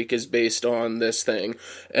Willow Creek is based on this thing,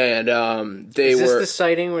 and is this the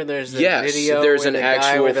sighting where there's the video? There's an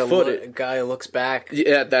actual footage. Guy looks back.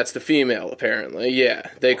 Yeah, that's the female apparently.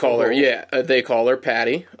 Yeah, they call her. Yeah, they call her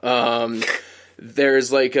Patty.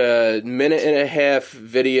 There's like a minute and a half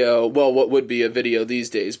video, well, what would be a video these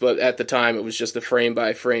days, but at the time it was just a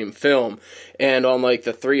frame-by-frame film. And on like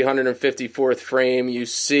the 354th frame, you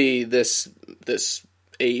see this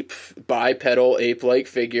bipedal ape-like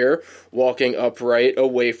figure walking upright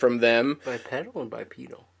away from them. Bipedal and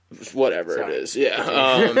bipedal? Whatever it is,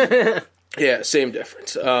 yeah. Yeah, same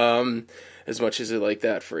difference. As much as I like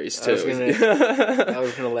that phrase too. I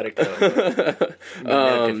was gonna let it go.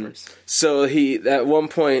 So at one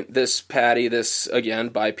point, this Patty, this again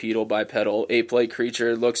bipedal ape-like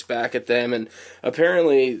creature, looks back at them, and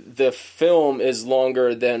apparently the film is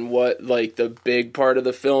longer than what like the big part of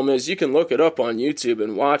the film is. You can look it up on YouTube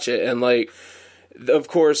and watch it, and like. Of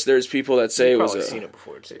course, there's people that say You've it was probably seen it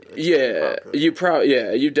before too. You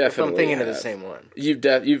definitely. I'm thinking have. of the same one. You've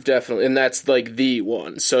definitely, and that's like the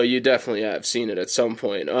one. So you definitely have seen it at some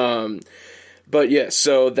point. But yeah,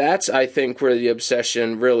 so that's, I think, where the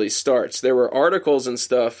obsession really starts. There were articles and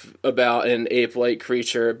stuff about an ape-like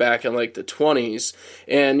creature back in like the 20s,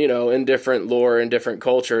 and you know, in different lore and different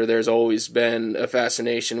culture, there's always been a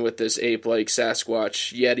fascination with this ape-like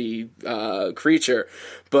Sasquatch Yeti creature.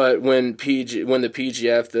 But when the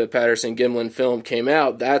PGF, the Patterson-Gimlin film came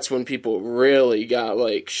out, that's when people really got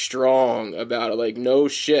like strong about it. Like, no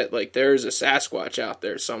shit, like there's a Sasquatch out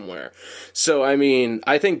there somewhere. So I mean,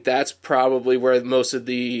 I think that's probably where most of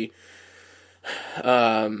the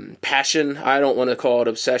passion, I don't want to call it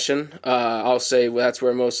obsession, I'll say that's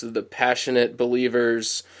where most of the passionate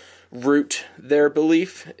believers root their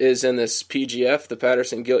belief is in this PGF, the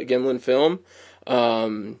Patterson-Gimlin film.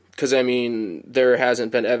 Because, I mean, there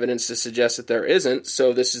hasn't been evidence to suggest that there isn't,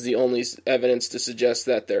 so this is the only evidence to suggest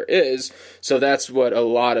that there is. So that's what a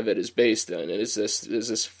lot of it is based on. It is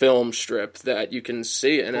this film strip that you can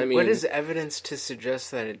see. And I mean, what is evidence to suggest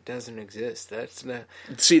that it doesn't exist? That's not...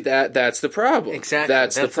 See, that's the problem. Exactly.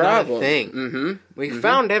 That's the problem. Not a thing. Mm-hmm. We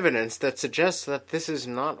found evidence that suggests that this is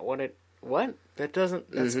not what it... What?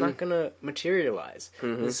 That's not going to materialize.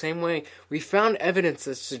 In the same way, we found evidence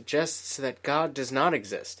that suggests that God does not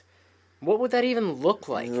exist. What would that even look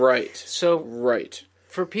like? Right. So, right.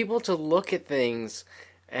 For people to look at things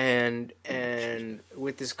and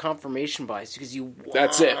with this confirmation bias, because you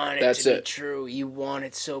want it to be true, you want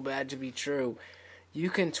it so bad to be true, you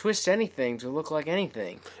can twist anything to look like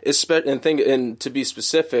anything. And to be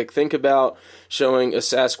specific, think about showing a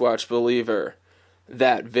Sasquatch believer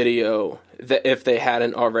that video, that if they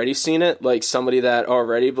hadn't already seen it, like somebody that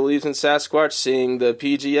already believes in Sasquatch seeing the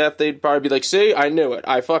PGF, they'd probably be like, see, I knew it,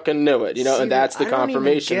 I fucking knew it, you know. See, and that's the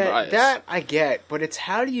confirmation bias. That I get, but it's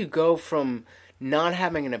how do you go from not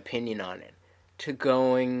having an opinion on it to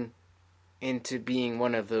going into being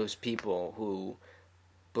one of those people who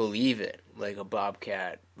believe it, like a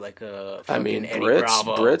Bobcat, like a fucking Eddie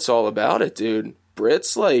Bravo. Brit's all about it, dude.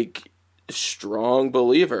 Brit's like a strong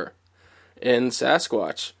believer in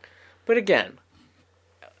Sasquatch. But again,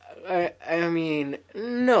 I mean,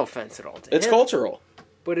 no offense at all to him. It's cultural.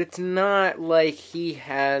 But it's not like he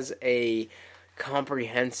has a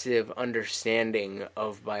comprehensive understanding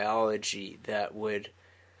of biology that would,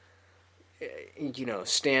 you know,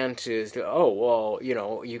 stand to, oh, well, you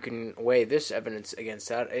know, you can weigh this evidence against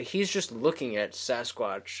that. He's just looking at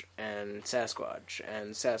Sasquatch and Sasquatch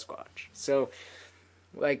and Sasquatch. So,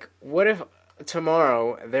 like, what if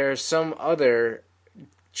tomorrow there's some other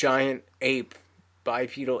giant ape,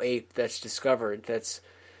 bipedal ape that's discovered that's,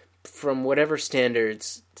 from whatever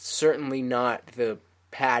standards, certainly not the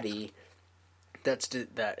Patty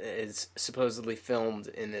that is supposedly filmed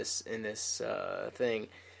in this thing.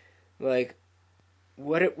 Like,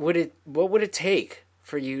 what would it take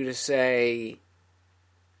for you to say?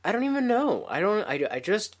 I don't even know. I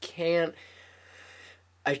just can't.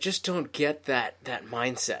 I just don't get that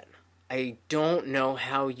mindset. I don't know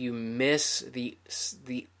how you miss the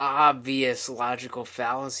obvious logical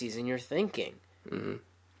fallacies in your thinking. Mm-hmm.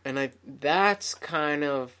 And that's kind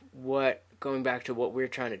of what, going back to what we're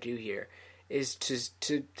trying to do here, is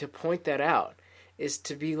to point that out. Is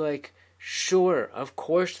to be like, sure, of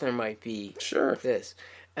course there might be this.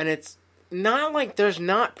 And it's not like there's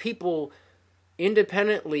not people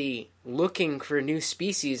independently looking for new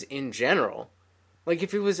species in general. Like,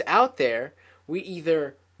 if it was out there, we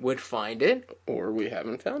either would find it, or we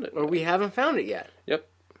haven't found it. Or we haven't found it yet. Yep.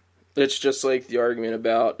 It's just like the argument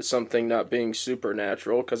about something not being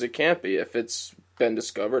supernatural, because it can't be. If it's been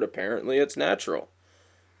discovered, apparently it's natural.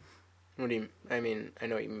 What do you... I mean, I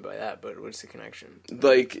know what you mean by that, but what's the connection?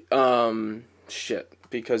 Like, shit.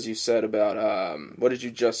 Because you said about, what did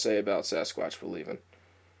you just say about Sasquatch believing?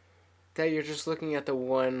 That you're just looking at the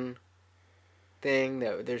one thing,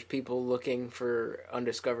 that there's people looking for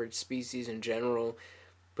undiscovered species in general.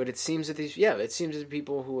 But it seems that it seems that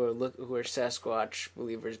people who are Sasquatch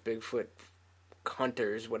believers, Bigfoot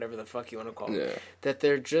hunters, whatever the fuck you want to call them, that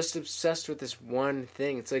they're just obsessed with this one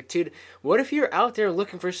thing. It's like, dude, what if you're out there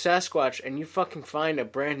looking for Sasquatch and you fucking find a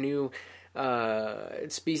brand new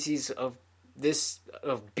species of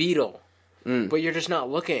beetle, but you're just not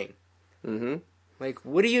looking? Mm-hmm. Like,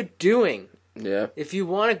 what are you doing? Yeah. If you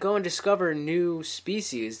want to go and discover new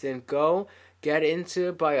species, then go get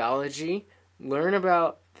into biology, learn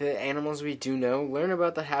about the animals we do know, learn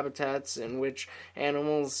about the habitats in which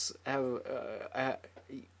animals have,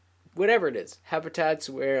 whatever it is, habitats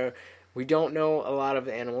where we don't know a lot of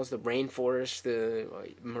animals, the rainforest, the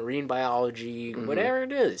marine biology, whatever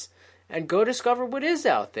it is, and go discover what is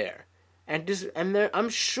out there. I'm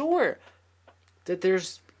sure that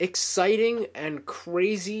there's exciting and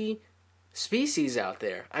crazy species out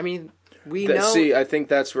there. I mean, we know... See, I think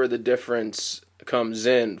that's where the difference comes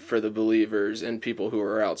in for the believers and people who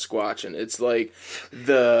are out squatching. It's like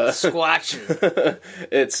the... Squatching.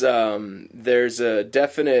 It's, there's a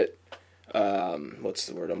definite, what's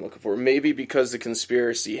the word I'm looking for? Maybe because the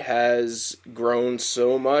conspiracy has grown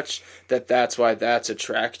so much that's why that's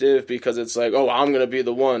attractive, because it's like, oh, I'm going to be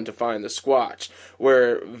the one to find the Squatch,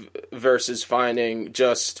 where versus finding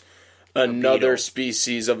just another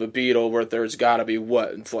species of a beetle where there's got to be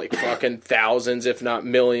it's like fucking thousands, if not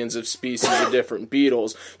millions of species of different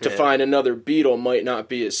beetles. To find another beetle might not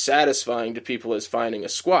be as satisfying to people as finding a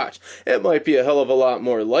Squatch. It might be a hell of a lot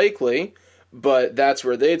more likely, but that's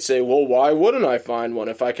where they'd say, well, why wouldn't I find one?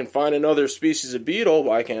 If I can find another species of beetle,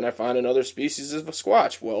 why can't I find another species of a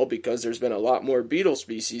Squatch? Well, because there's been a lot more beetle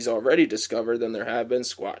species already discovered than there have been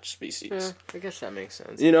Squatch species. Yeah, I guess that makes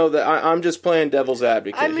sense. You know, I'm just playing devil's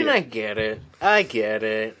advocate. I mean, here. I get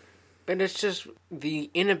it. But it's just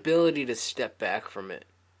the inability to step back from it.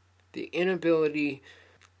 The inability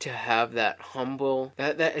to have that humble...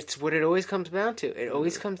 That it's what it always comes down to. It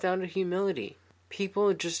always comes down to humility.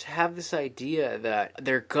 People just have this idea that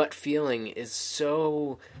their gut feeling is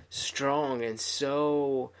so strong and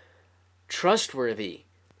so trustworthy.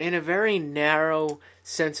 In a very narrow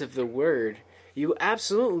sense of the word, you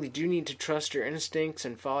absolutely do need to trust your instincts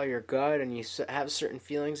and follow your gut, and you have certain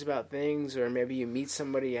feelings about things, or maybe you meet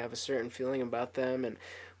somebody, you have a certain feeling about them, and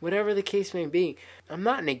whatever the case may be. I'm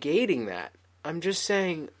not negating that. I'm just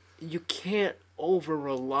saying you can't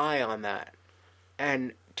over-rely on that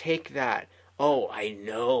and take that, oh, I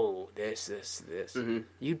know this. Mm-hmm.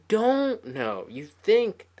 You don't know. You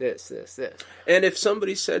think this. And if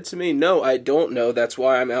somebody said to me, no, I don't know, that's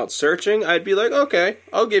why I'm out searching, I'd be like, okay,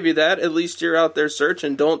 I'll give you that. At least you're out there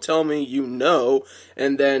searching. Don't tell me you know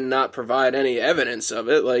and then not provide any evidence of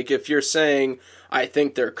it. Like, if you're saying, I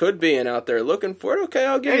think there could be and out there looking for it, okay,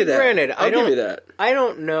 I'll give you that. Granted, I'll give you that. I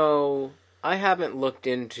don't know. I haven't looked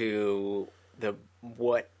into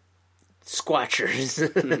what Squatchers.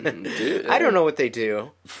 I don't know what they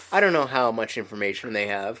do. I don't know how much information they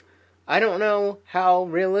have. I don't know how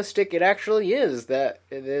realistic it actually is that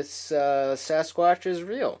this Sasquatch is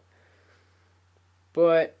real.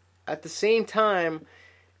 But at the same time,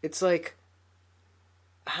 it's like...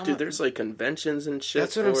 there's like conventions and shit.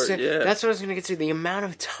 That's what I'm saying. Yeah. That's what I was going to get to. The amount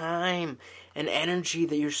of time and energy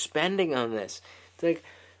that you're spending on this. It's like,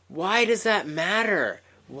 why does that matter?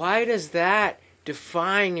 Why does that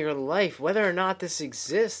define your life, whether or not this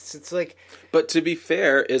exists? It's like... But to be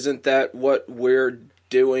fair, isn't that what we're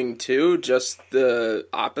doing too? Just the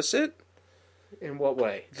opposite? In what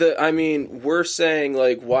way? We're saying,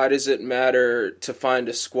 like, why does it matter to find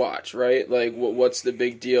a Squatch, right? Like, what's the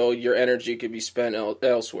big deal? Your energy could be spent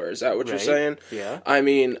elsewhere. Is that what you're saying? Yeah. I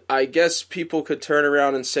mean, I guess people could turn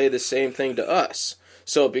around and say the same thing to us.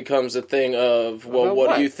 So it becomes a thing of, well,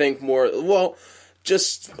 what do you think more... Well,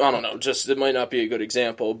 just, I don't know, it might not be a good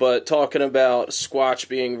example, but talking about Squatch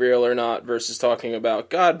being real or not versus talking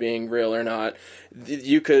about God being real or not, the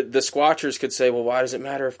Squatchers could say, well, why does it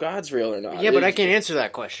matter if God's real or not? Yeah, but I can't answer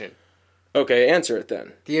that question. Okay, answer it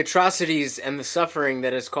then. The atrocities and the suffering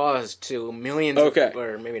that has caused to millions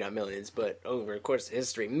or maybe not millions, but over the course of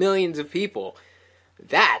history, millions of people,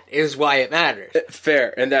 that is why it matters.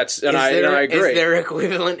 Fair, and I agree. Is there an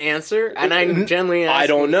equivalent answer? And I'm generally asking, I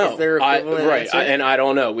don't know. Is there an equivalent answer? And I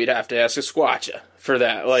don't know. We'd have to ask a Squatcha for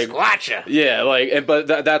that. Like, Squatcha! Yeah, but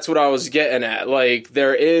that's what I was getting at. Like,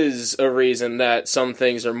 there is a reason that some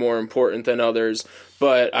things are more important than others,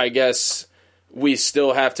 but I guess we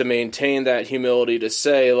still have to maintain that humility to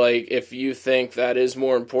say, like, if you think that is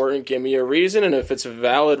more important, give me a reason, and if it's a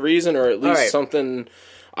valid reason, or at least something...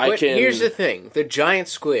 But here's the thing. The giant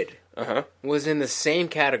squid was in the same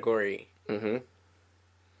category. Mm-hmm.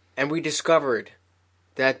 And we discovered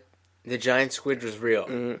that the giant squid was real.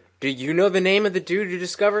 Mm-hmm. Do you know the name of the dude who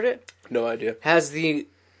discovered it? No idea. Has the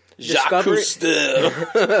Jacques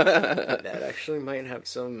Cousteau. That actually might have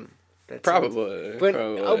some... Probably.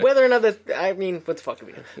 But whether or not that... I mean, what the fuck do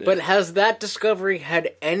we know? Yeah. But has that discovery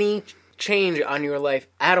had any change on your life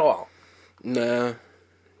at all?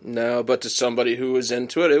 No, but to somebody who was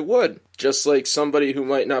into it, it would. Just like somebody who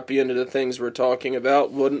might not be into the things we're talking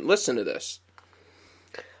about wouldn't listen to this.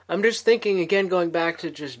 I'm just thinking, again, going back to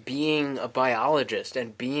just being a biologist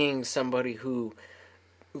and being somebody who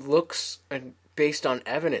looks based on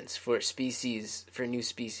evidence for new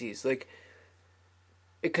species. Like,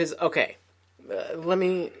 because, okay, let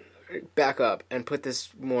me back up and put this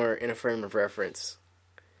more in a frame of reference.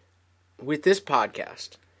 With this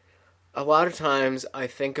podcast... A lot of times I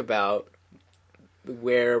think about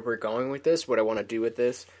where we're going with this, what I want to do with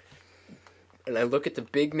this, and I look at the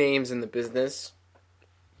big names in the business,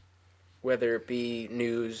 whether it be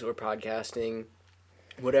news or podcasting,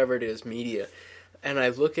 whatever it is, media, and I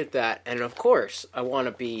look at that, and of course, I want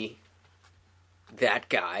to be that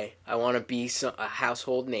guy. I want to be a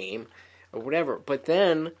household name or whatever, but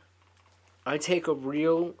then I take a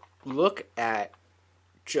real look at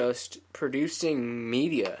just producing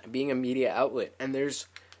media, being a media outlet, and there's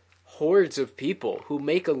hordes of people who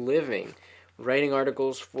make a living writing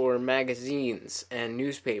articles for magazines and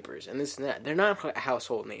newspapers and this and that. They're not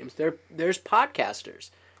household names. There's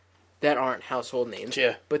podcasters that aren't household names,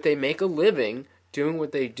 but they make a living doing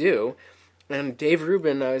what they do. And Dave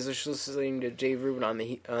Rubin, I was just listening to Dave Rubin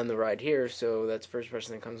on the ride here, so that's the first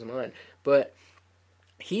person that comes to mind. But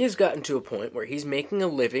he has gotten to a point where he's making a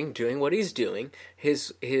living doing what he's doing.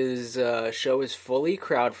 His show is fully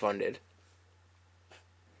crowdfunded.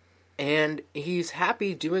 And he's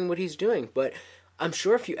happy doing what he's doing. But I'm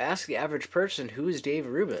sure if you ask the average person who is Dave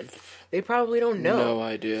Rubin, they probably don't know. No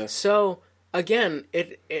idea. So, again,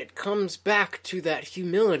 it comes back to that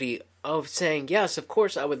humility of saying, yes, of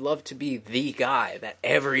course I would love to be the guy that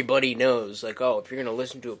everybody knows. Like, oh, if you're going to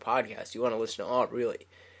listen to a podcast, you want to listen to, oh, really?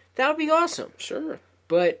 That would be awesome. Sure.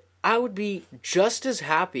 But I would be just as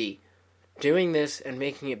happy doing this and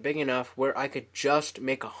making it big enough where I could just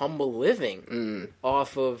make a humble living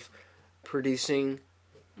off of producing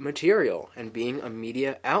material and being a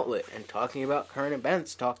media outlet and talking about current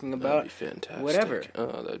events, talking about whatever.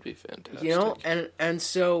 Oh, that'd be fantastic. You know, and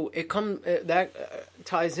so that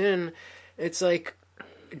ties in. It's like,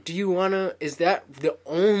 do you want to? Is that the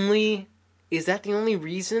only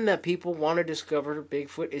reason that people want to discover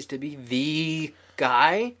Bigfoot, is to be the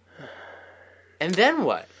guy? And then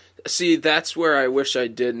what? See, that's where I wish I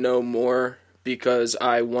did know more, because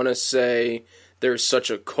I want to say there's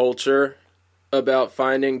such a culture about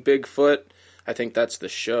finding Bigfoot. I think that's the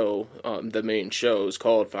show. The main show is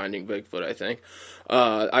called Finding Bigfoot, I think.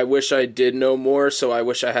 I wish I did know more, so I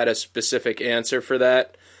wish I had a specific answer for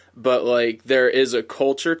that. But, like, there is a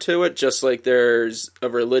culture to it, just like there's a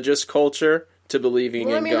religious culture to believing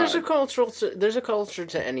in God. There's a culture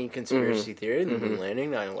to any conspiracy theory, the moon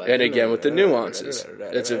landing, 9/11. And again, with the nuances.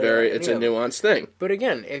 It's a nuanced thing. But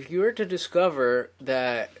again, if you were to discover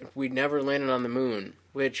that we never landed on the moon,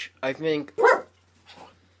 which I think...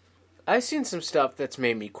 I've seen some stuff that's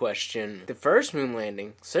made me question the first moon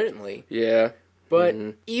landing, certainly. Yeah. But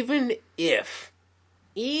even if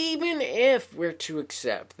we're to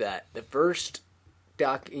accept that the first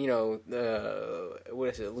what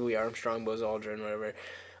is it, Louis Armstrong, Buzz Aldrin, whatever,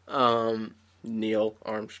 Neil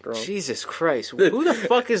Armstrong. Jesus Christ. Who the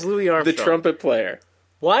fuck is Louis Armstrong? The trumpet player.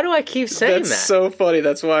 Why do I keep saying that? That's so funny.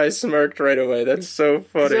 That's why I smirked right away. That's so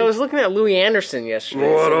funny. I was looking at Louis Anderson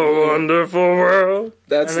yesterday. What a wonderful world.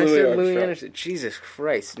 That's and Louis I said Armstrong. Louis Anderson. Jesus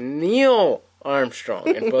Christ. Neil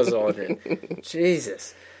Armstrong and Buzz Aldrin.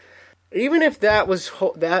 Jesus. Even if that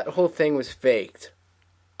whole thing was faked,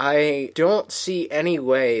 I don't see any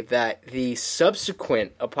way that the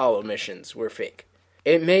subsequent Apollo missions were fake.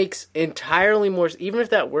 It makes entirely more... Even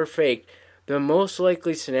if that were fake, the most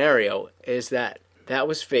likely scenario is that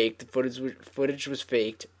was faked, the footage was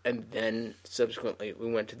faked, and then subsequently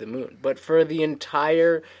we went to the moon. But for the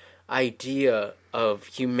entire idea of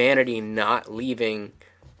humanity not leaving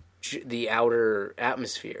the outer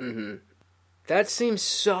atmosphere, that seems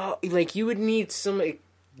so... Like, you would need some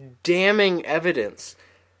damning evidence,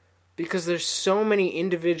 because there's so many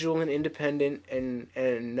individual and independent and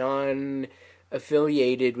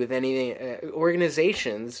non-affiliated with anything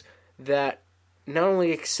organizations that not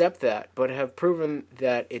only accept that, but have proven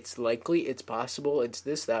that it's likely, it's possible, it's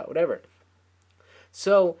this, that, whatever.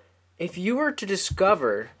 So, if you were to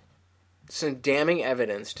discover some damning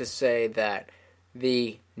evidence to say that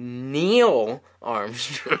the Neil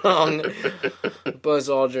Armstrong Buzz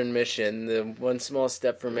Aldrin mission, the one small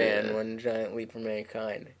step for man, one giant leap for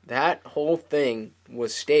mankind, that whole thing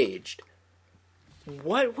was staged,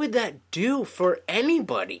 what would that do for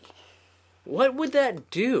anybody? What would that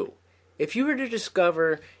do? If you were to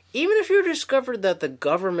discover, even if you discovered that the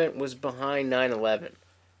government was behind 9/11,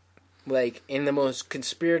 like, in the most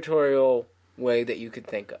conspiratorial way that you could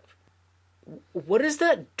think of, what does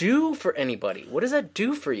that do for anybody? What does that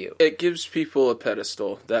do for you? It gives people a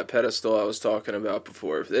pedestal. That pedestal I was talking about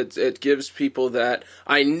before. It gives people that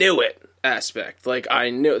I knew it aspect. Like,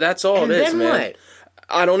 I knew. That's all it is, man. What?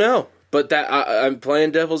 I don't know. But that I'm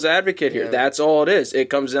playing devil's advocate here. Yeah. That's all it is. It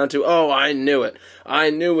comes down to, oh, I knew it. I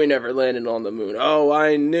knew we never landed on the moon. Oh,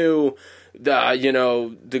 I knew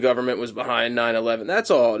the government was behind 9/11.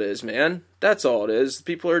 That's all it is, man. That's all it is.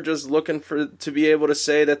 People are just looking to be able to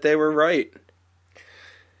say that they were right.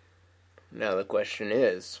 Now the question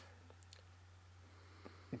is,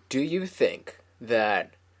 do you think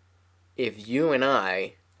that if you and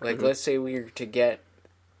I, like, let's say we were to get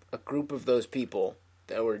a group of those people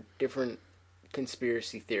that were different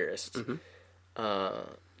conspiracy theorists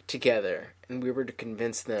together, and we were to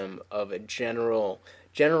convince them of a general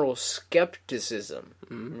skepticism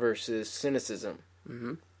versus cynicism,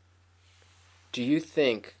 do you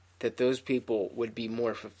think that those people would be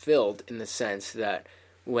more fulfilled in the sense that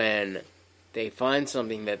when they find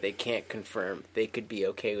something that they can't confirm, they could be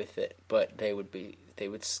okay with it, but they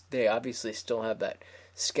obviously still have that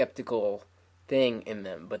skeptical thing in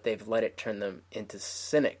them, but they've let it turn them into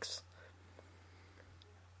cynics?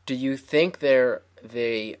 Do you think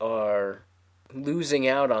they are losing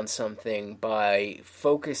out on something by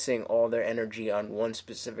focusing all their energy on one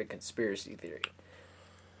specific conspiracy theory?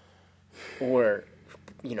 Or,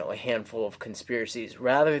 a handful of conspiracies,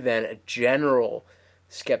 rather than a general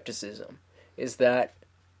skepticism? Is that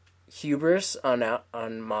hubris on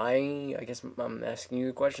my, I guess I'm asking you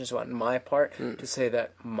the question, so on my part, to say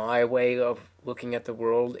that my way of looking at the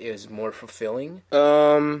world is more fulfilling?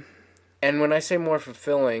 And when I say more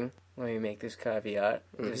fulfilling, let me make this caveat,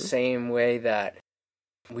 the same way that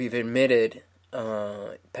we've admitted,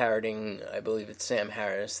 parroting, I believe it's Sam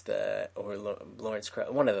Harris, or Lawrence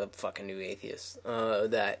Krauss, one of the fucking new atheists,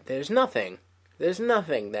 that there's nothing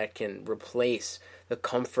that can replace the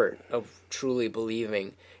comfort of truly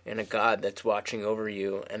believing in a God that's watching over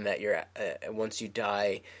you, and that once you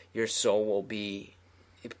die, your soul will be,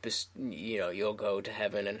 you'll go to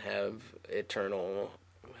heaven and have eternal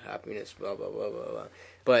happiness, blah, blah, blah, blah, blah.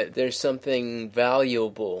 But there's something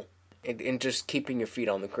valuable in just keeping your feet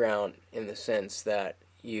on the ground, in the sense that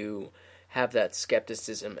you have that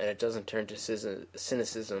skepticism and it doesn't turn to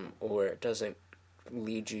cynicism, or it doesn't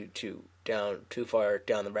lead you too far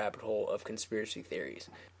down the rabbit hole of conspiracy theories.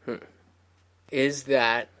 Is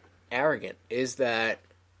that arrogant?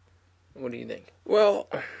 What do you think? Well,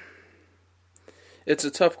 it's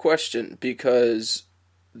a tough question, because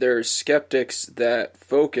there's skeptics that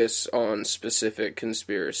focus on specific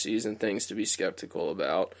conspiracies and things to be skeptical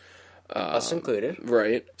about. Us included.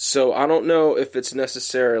 Right. So I don't know if it's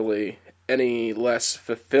necessarily any less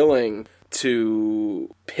fulfilling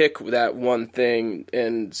to pick that one thing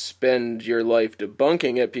and spend your life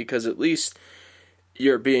debunking it, because at least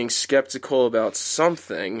you're being skeptical about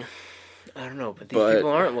something. I don't know, but these people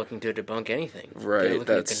aren't looking to debunk anything. Right. They're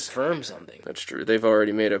looking to confirm something. That's true. They've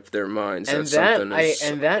already made up their minds. And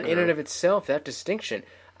that in and of itself, that distinction,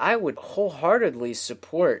 I would wholeheartedly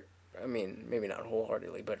support I mean, maybe not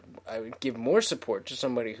wholeheartedly, but I would give more support to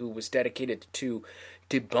somebody who was dedicated to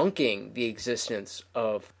debunking the existence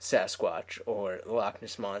of Sasquatch or the Loch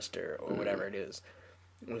Ness Monster or whatever it is,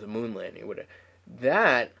 or the moon landing, whatever.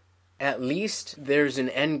 That, at least there's an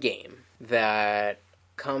end game that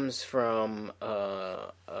comes from,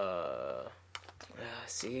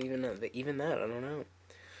 see, even that, I don't know.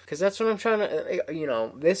 Because that's what I'm trying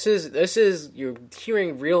to, this is, you're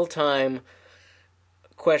hearing real-time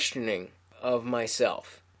questioning of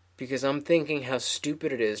myself. Because I'm thinking how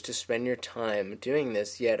stupid it is to spend your time doing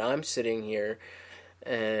this, yet I'm sitting here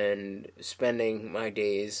and spending my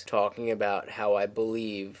days talking about how I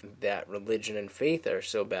believe that religion and faith are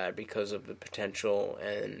so bad because of the potential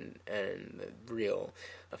and the real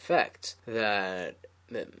effects. And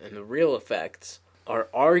the real effects are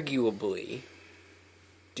arguably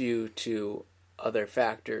due to other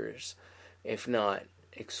factors, if not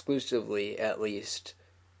exclusively, at least.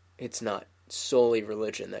 It's not solely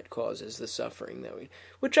religion that causes the suffering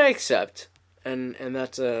which I accept, and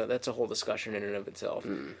that's a whole discussion in and of itself.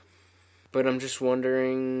 But I'm just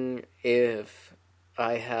wondering if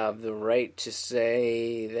I have the right to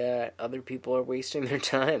say that other people are wasting their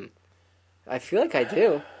time. I feel like I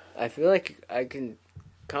do. I feel like I can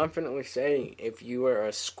confidently say, if you are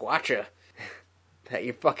a squatcher, that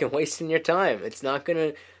you're fucking wasting your time. It's not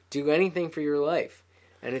gonna do anything for your life.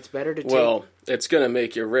 And it's better to take... Well, it's going to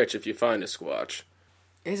make you rich if you find a Squatch.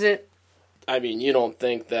 Is it? I mean, you don't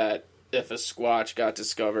think that if a Squatch got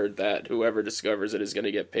discovered, that whoever discovers it is going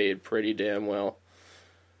to get paid pretty damn well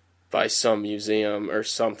by some museum or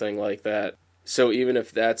something like that. So even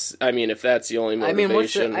if that's... I mean, if that's the only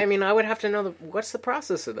motivation... I would have to know what's the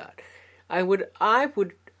process of that. I would,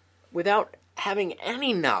 without having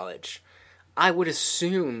any knowledge, I would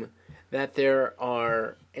assume that there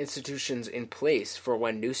are institutions in place for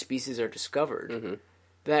when new species are discovered,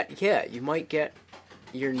 that, you might get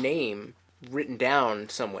your name written down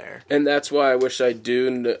somewhere. And that's why I wish I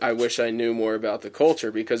knew more about the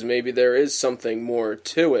culture, because maybe there is something more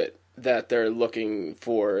to it that they're looking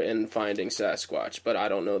for in finding Sasquatch, but I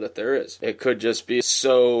don't know that there is. It could just be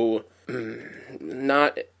so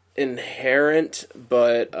not inherent,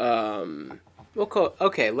 but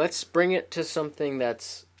okay, let's bring it to something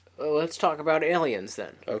that's... let's talk about aliens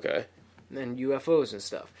then. Okay. And UFOs and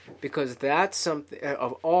stuff. Because that's something,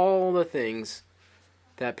 of all the things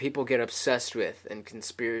that people get obsessed with, and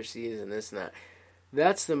conspiracies and this and that,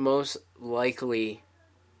 that's the most likely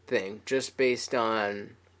thing, just based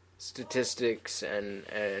on statistics and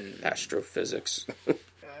astrophysics.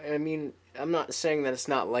 I mean, I'm not saying that it's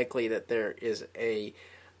not likely that there is an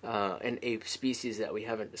ape species that we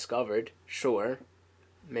haven't discovered. Sure.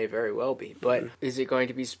 May very well be. But is it going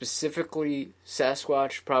to be specifically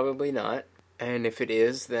Sasquatch? Probably not. And if it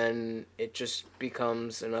is, then it just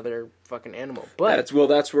becomes another fucking animal. But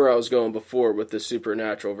that's where I was going before with the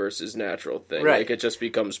supernatural versus natural thing. Right. Like, it just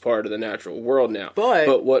becomes part of the natural world now.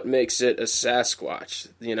 But what makes it a Sasquatch,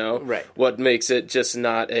 Right. What makes it just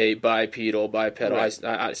not a bipedal? Right.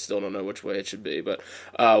 I still don't know which way it should be, but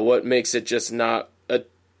what makes it just not a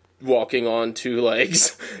walking on two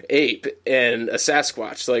legs ape and a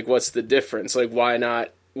Sasquatch? Like, what's the difference? Like,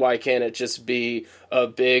 why can't it just be a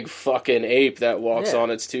big fucking ape that walks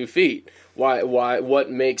on its 2 feet?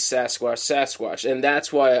 What makes Sasquatch? And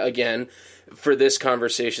that's why, again, for this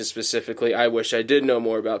conversation specifically, I wish I did know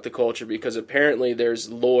more about the culture, because apparently there's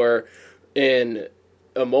lore in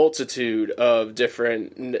a multitude of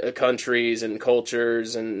different countries and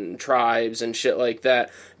cultures and tribes and shit like that.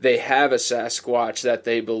 They have a Sasquatch that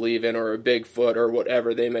they believe in, or a Bigfoot, or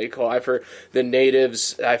whatever they may call it. For the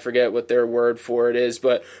natives, I forget what their word for it is,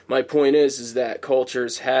 but my point is that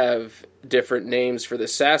cultures have different names for the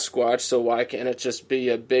Sasquatch, so why can't it just be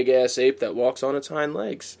a big-ass ape that walks on its hind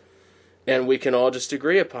legs? And we can all just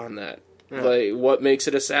agree upon that. Yeah. Like, what makes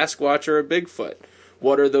it a Sasquatch or a Bigfoot?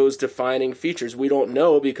 What are those defining features? We don't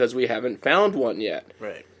know, because we haven't found one yet.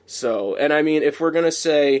 Right. So, and I mean, if we're going to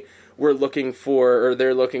say they're looking for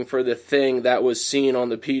the thing that was seen on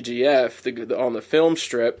the PGF, on the film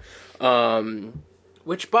strip.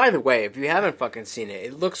 Which, by the way, if you haven't fucking seen it,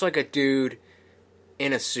 it looks like a dude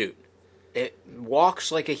in a suit. It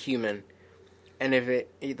walks like a human. And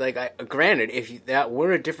granted, if that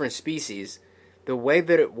were a different species, the way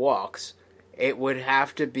that it walks, it would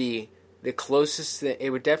have to be the closest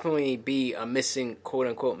it would definitely be a missing,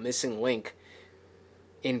 quote-unquote, missing link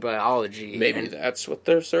in biology. Maybe that's what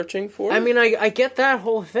they're searching for? I mean, I get that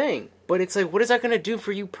whole thing, but it's like, what is that going to do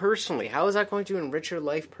for you personally? How is that going to enrich your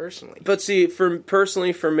life personally? But see, for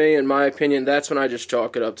me, in my opinion, that's when I just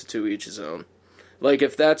chalk it up to each his own. Like,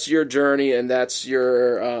 if that's your journey and that's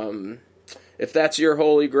your, If that's your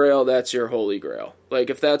holy grail, that's your holy grail. Like,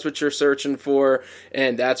 if that's what you're searching for,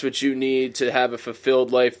 and that's what you need to have a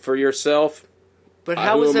fulfilled life for yourself. But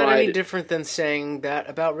how is that any different than saying that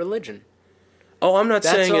about religion? Oh, I'm not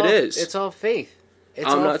saying it is. It's all faith.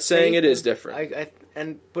 I'm not saying it is different.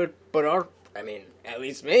 But at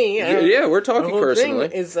least me. Yeah, we're talking the whole personally.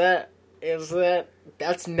 Thing is that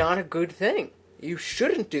that's not a good thing. You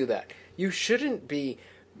shouldn't do that. You shouldn't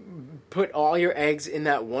put all your eggs in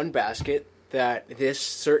that one basket that this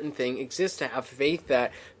certain thing exists. To have faith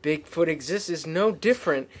that Bigfoot exists is no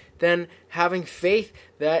different than having faith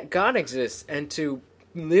that God exists, and to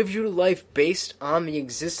live your life based on the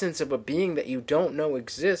existence of a being that you don't know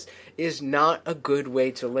exists is not a good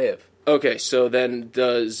way to live. Okay, so then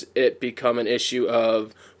does it become an issue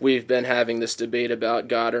of we've been having this debate about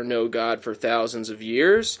God or no God for thousands of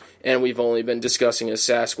years, and we've only been discussing a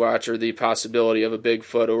Sasquatch or the possibility of a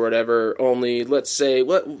Bigfoot or whatever, only,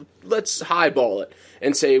 let's highball it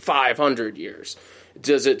and say 500 years.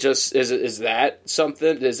 Does it just, is that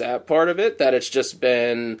something, is that part of it, that it's just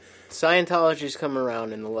been... Scientology's come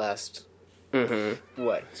around in the last,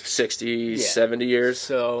 60, 70 years?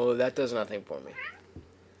 So that does nothing for me.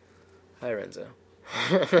 Hi, Renzo.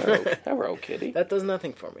 Hello, kitty. That does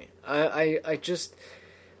nothing for me. I just...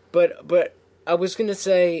 But I was going to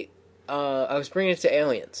say, I was bringing it to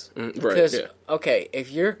aliens. Because, okay, if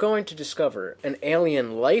you're going to discover an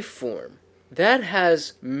alien life form, that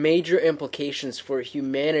has major implications for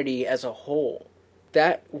humanity as a whole.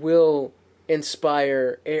 That will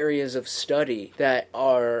inspire areas of study that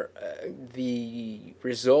are the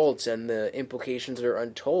results and the implications are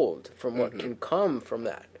untold from what can come from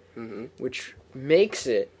that, which makes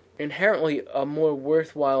it inherently a more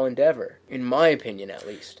worthwhile endeavor, in my opinion, at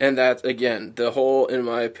least. And that, again, the whole in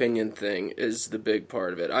my opinion thing is the big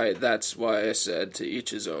part of it. That's why I said to each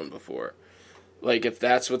his own before. Like, if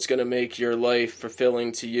that's what's going to make your life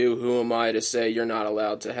fulfilling to you, who am I to say you're not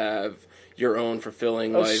allowed to have your own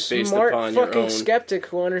fulfilling life based upon your own... A smart fucking skeptic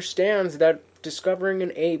who understands that discovering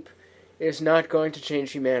an ape is not going to change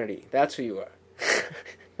humanity. That's who you are.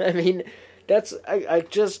 I mean, that's... But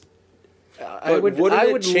wouldn't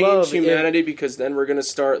it change humanity because then we're going to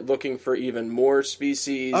start looking for even more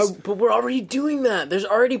species? But we're already doing that. There's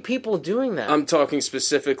already people doing that. I'm talking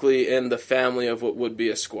specifically in the family of what would be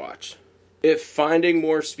a Squatch. If finding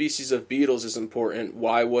more species of beetles is important,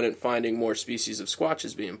 why wouldn't finding more species of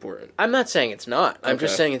Squatches be important? I'm not saying it's not. I'm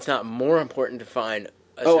just saying it's not more important to find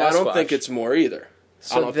a Sasquatch. I don't think it's more either.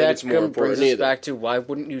 So I don't think it's more important brings us back to why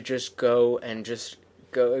wouldn't you just go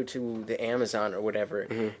to the Amazon or whatever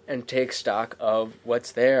and take stock of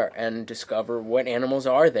what's there and discover what animals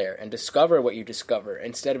are there and discover what you discover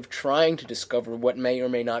instead of trying to discover what may or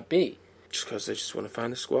may not be. Just because they just want to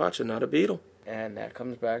find a Squatch and not a beetle. And that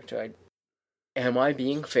comes back to... Am I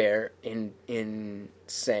being fair in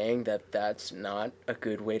saying that that's not a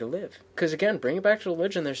good way to live? Because again, bring it back to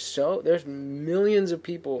religion. There's millions of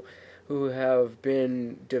people who have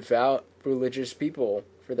been devout religious people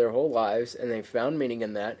for their whole lives, and they've found meaning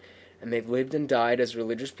in that, and they've lived and died as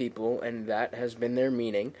religious people, and that has been their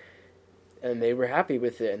meaning, and they were happy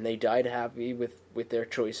with it, and they died happy with their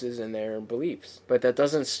choices and their beliefs. But that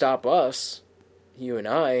doesn't stop us, you and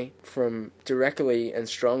I, from directly and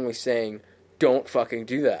strongly saying, don't fucking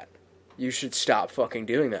do that. You should stop fucking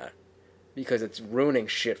doing that. Because it's ruining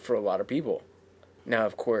shit for a lot of people. Now,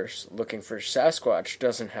 of course, looking for Sasquatch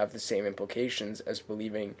doesn't have the same implications as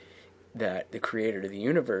believing that the creator of the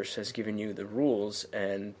universe has given you the rules,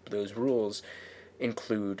 and those rules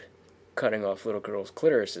include cutting off little girls'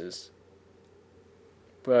 clitorises.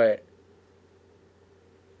 But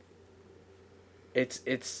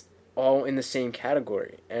it's all in the same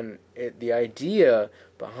category. And the idea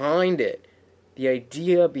behind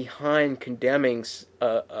condemning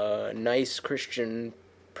a nice Christian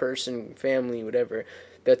person, family, whatever,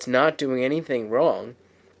 that's not doing anything wrong,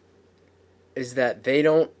 is that they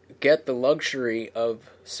don't get the luxury of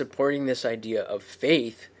supporting this idea of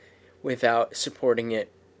faith without supporting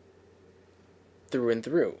it through and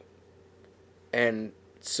through. And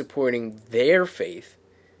supporting their faith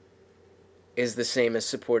is the same as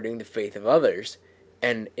supporting the faith of others.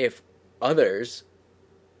 And if others...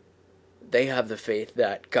 they have the faith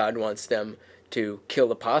that God wants them to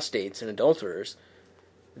kill apostates and adulterers,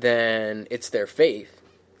 then it's their faith.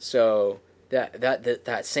 So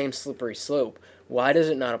that same slippery slope, why does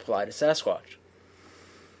it not apply to Sasquatch?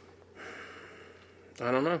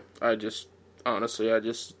 I don't know. I just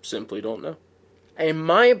simply don't know. In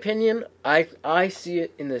my opinion, I see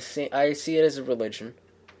it in the same. I see it as a religion.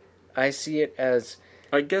 I see it as...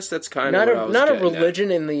 I guess that's kind of not a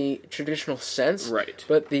religion in the traditional sense, right?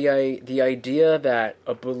 But the idea that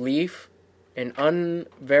a belief An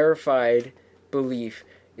unverified belief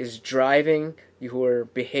is driving your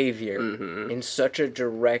behavior in such a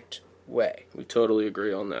direct way. We totally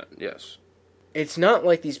agree on that, yes. It's not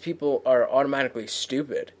like these people are automatically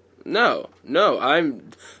stupid. No,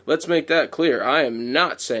 let's make that clear. I am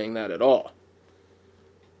not saying that at all.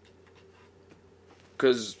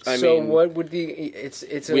 Because, so what would the...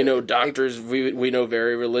 we know doctors, we know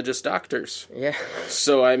very religious doctors. Yeah.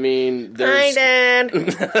 So, I mean, there's... Hi,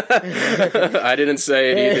 Dad! I didn't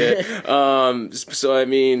say it either. So, I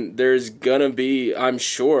mean, there's gonna be, I'm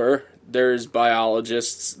sure, there's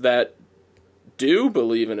biologists that do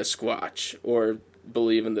believe in a Squatch, or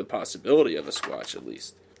believe in the possibility of a Squatch, at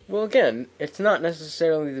least. Well, again, it's not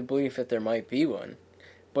necessarily the belief that there might be one,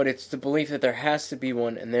 but it's the belief that there has to be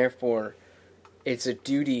one, and therefore... it's a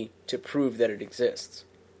duty to prove that it exists.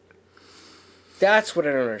 That's what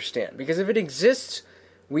I don't understand. Because if it exists,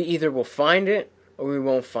 we either will find it or we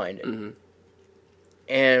won't find it. Mm-hmm.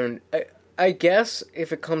 And I guess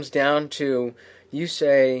if it comes down to, you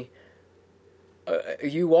say,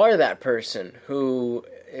 you are that person who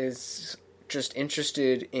is just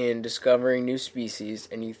interested in discovering new species,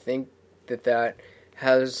 and you think that that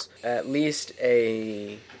has at least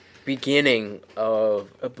a... beginning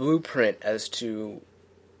of a blueprint as to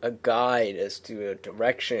a guide, as to a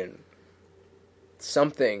direction,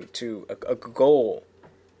 something to a goal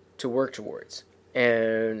to work towards.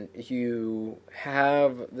 And you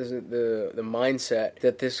have the mindset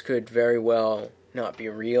that this could very well not be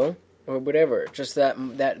real or whatever. Just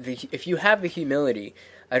if you have the humility,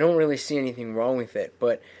 I don't really see anything wrong with it.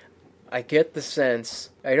 But I get the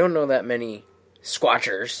sense, I don't know that many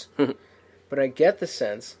Squatchers, but I get the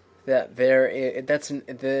sense that there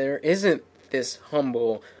isn't this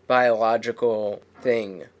humble biological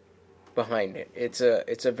thing behind it. It's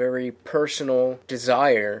a very personal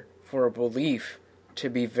desire for a belief to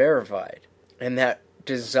be verified. And that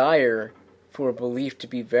desire for a belief to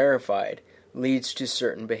be verified leads to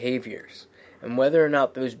certain behaviors. And whether or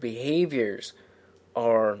not those behaviors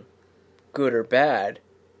are good or bad,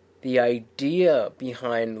 the idea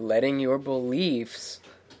behind letting your beliefs,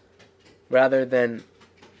 rather than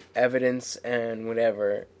evidence and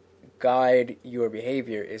whatever, guide your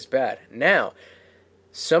behavior is bad. Now,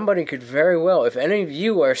 somebody could very well, if any of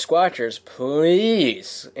you are Squatchers,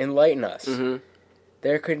 please enlighten us. Mm-hmm.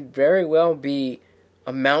 There could very well be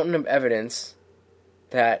a mountain of evidence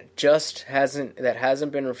that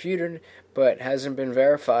hasn't been refuted, but hasn't been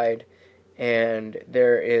verified, and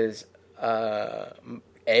there is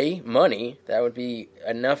money. That would be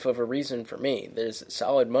enough of a reason for me. There's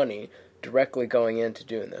solid money directly going into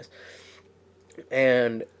doing this,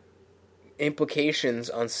 and implications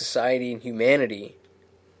on society and humanity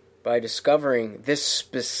by discovering this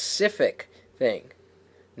specific thing,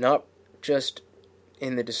 not just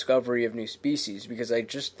in the discovery of new species, because I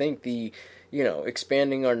just think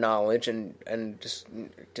expanding our knowledge and just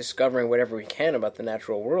discovering whatever we can about the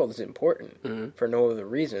natural world is important for no other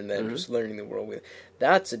reason than just learning the world with.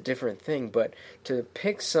 That's a different thing, but to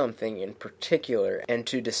pick something in particular and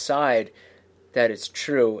to decide that it's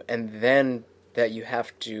true and then that you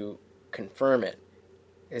have to confirm it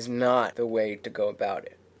is not the way to go about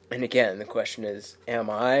it. And again, the question is, am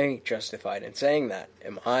I justified in saying that?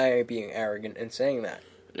 Am I being arrogant in saying that?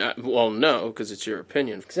 Well, no, because it's your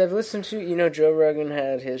opinion. Because I've listened to, Joe Rogan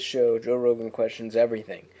had his show, Joe Rogan Questions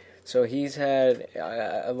Everything. So he's had,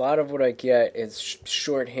 a lot of what I get is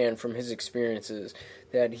shorthand from his experiences,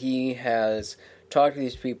 that he has talked to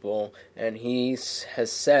these people, and he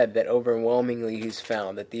has said that overwhelmingly he's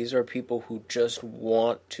found that these are people who just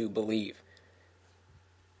want to believe.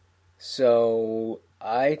 So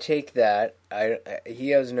I take that. He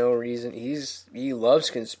has no reason. He loves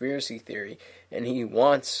conspiracy theory, and he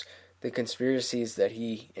wants the conspiracies that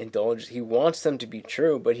he indulges. He wants them to be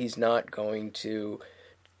true, but he's not going to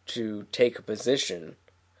take a position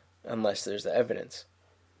unless there's the evidence.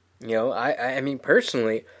 I mean,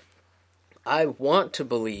 personally, I want to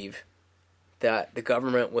believe that the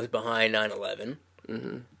government was behind 9/11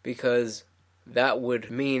 because that would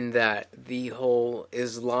mean that the whole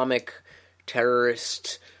Islamic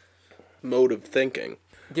terrorist mode of thinking.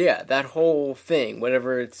 Yeah, that whole thing,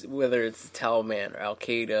 whether it's Taliban or Al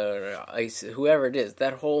Qaeda or ISIS, whoever it is,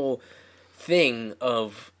 that whole thing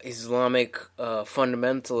of Islamic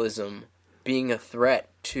fundamentalism being a threat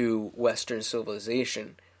to Western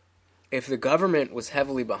civilization. If the government was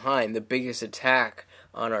heavily behind the biggest attack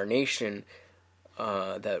on our nation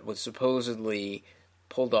that was supposedly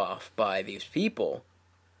pulled off by these people,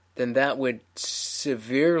 then that would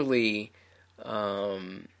severely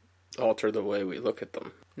alter the way we look at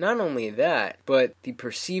them. Not only that, but the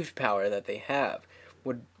perceived power that they have.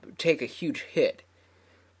 would take a huge hit.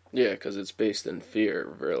 Yeah, because it's based in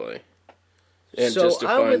fear, really. And So just to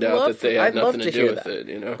I would find out love that they for- had I'd love nothing to to do hear with that. it,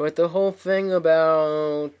 you know? But the whole thing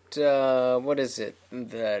about, what is it,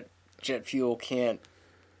 that jet fuel can't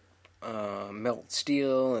melt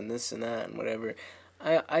steel and this and that and whatever.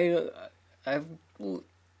 I've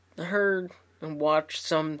heard and watched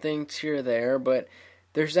some things here or there, but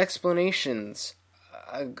there's explanations.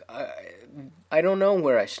 I don't know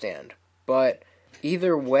where I stand, but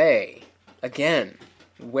either way, again,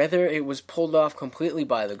 whether it was pulled off completely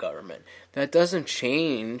by the government, that doesn't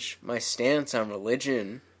change my stance on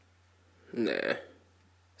religion. Nah.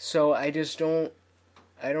 So I don't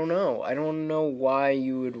know. I don't know why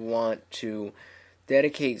you would want to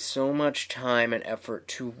dedicate so much time and effort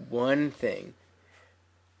to one thing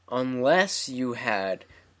unless you had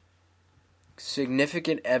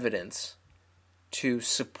significant evidence to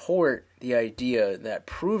support the idea that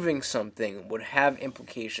proving something would have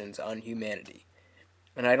implications on humanity.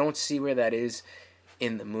 And I don't see where that is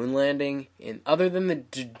in the moon landing, other than the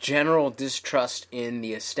general distrust in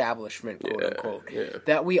the establishment, quote unquote,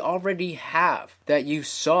 that we already have, that you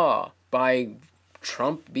saw by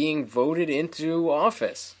Trump being voted into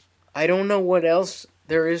office. I don't know what else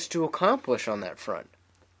there is to accomplish on that front.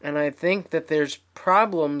 And I think that there's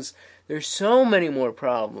so many more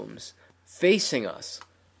problems facing us,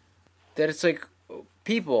 that it's like,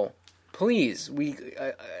 people, please,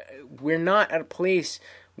 we're not at a place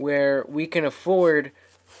where we can afford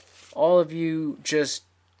all of you just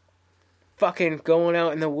fucking going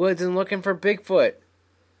out in the woods and looking for Bigfoot.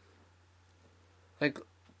 Like,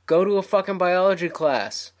 go to a fucking biology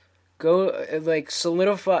class. Go, like,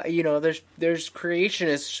 solidify, there's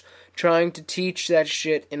creationists trying to teach that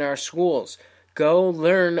shit in our schools. Go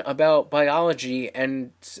learn about biology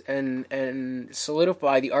and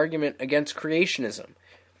solidify the argument against creationism.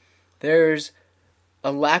 There's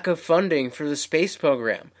a lack of funding for the space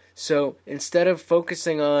program. So instead of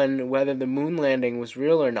focusing on whether the moon landing was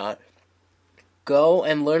real or not, go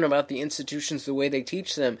and learn about the institutions, the way they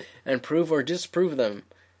teach them, and prove or disprove them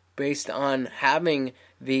based on having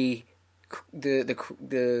the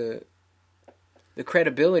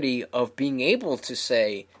credibility of being able to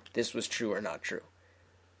say this was true or not true.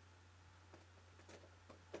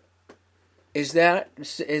 Is that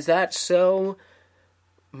so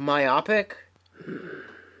myopic?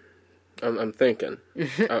 I'm thinking.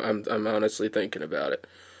 I'm honestly thinking about it.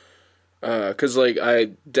 'Cause like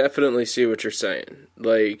I definitely see what you're saying.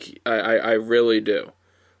 Like I really do,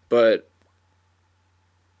 but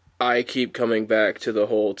I keep coming back to the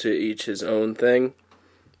whole to each his own thing.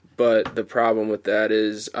 But the problem with that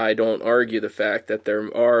is I don't argue the fact that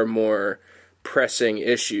there are more pressing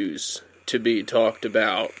issues to be talked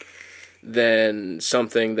about than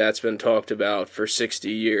something that's been talked about for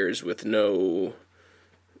 60 years with no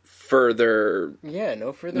advancing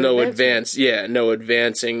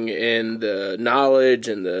in the knowledge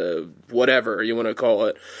and the whatever you want to call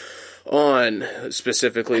it on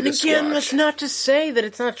specifically and the again, Squatch. That's not to say that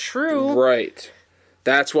it's not true. Right.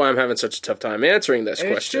 That's why I'm having such a tough time answering this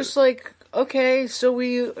question. It's just like, okay, so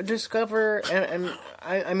we discover, and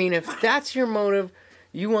I mean, if that's your motive,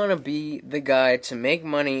 you want to be the guy to make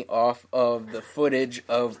money off of the footage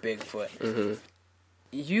of Bigfoot. Mm-hmm.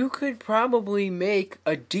 You could probably make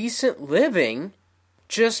a decent living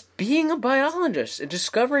just being a biologist and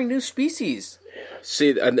discovering new species.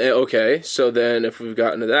 See, okay, so then if we've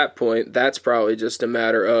gotten to that point, that's probably just a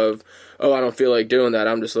matter of, oh, I don't feel like doing that,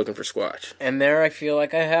 I'm just looking for Squatch. And there I feel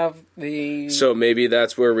like I have the... So maybe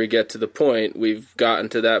that's where we get to the point, we've gotten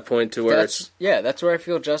to that point to where it's... Yeah, that's where I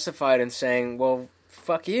feel justified in saying, well,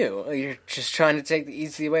 fuck you. You're just trying to take the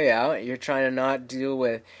easy way out, you're trying to not deal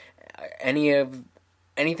with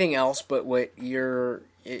anything else but what you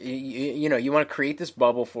want to create this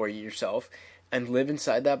bubble for yourself and live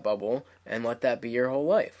inside that bubble and let that be your whole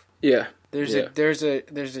life. Yeah. There's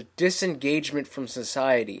a disengagement from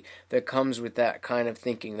society that comes with that kind of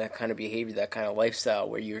thinking, that kind of behavior, that kind of lifestyle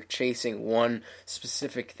where you're chasing one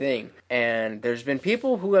specific thing. And there's been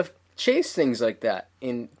people who have chased things like that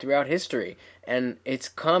throughout history, and it's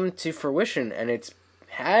come to fruition, and it's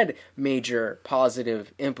had major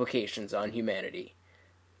positive implications on humanity.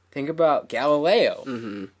 Think about Galileo.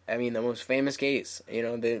 Mm-hmm. I mean, the most famous case.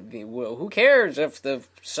 Who cares if the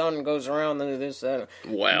sun goes around this, that?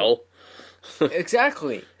 Well.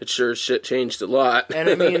 Exactly. It sure shit changed a lot. And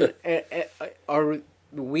I mean, are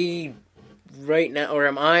we right now, or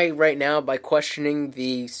am I right now, by questioning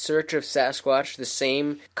the search of Sasquatch, the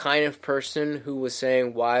same kind of person who was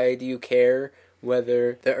saying, why do you care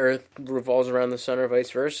whether the Earth revolves around the sun or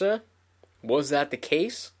vice versa? Was that the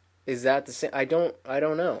case? Is that the same? I don't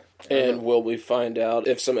know. And will we find out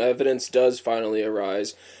if some evidence does finally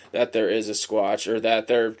arise that there is a Squatch, or that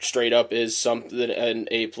there straight up is something, an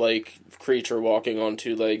ape-like creature walking on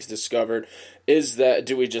two legs discovered?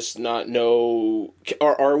 Do we just not know?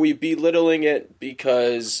 Are we belittling it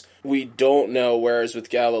because we don't know? Whereas with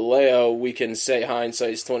Galileo, we can say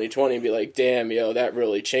hindsight's 20/20 and be like, damn, yo, that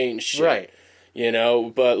really changed shit. Right.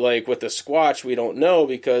 But like with the Squatch, we don't know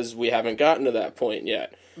because we haven't gotten to that point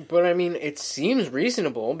yet. But I mean, it seems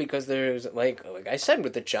reasonable because there's like I said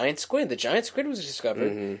with the giant squid. The giant squid was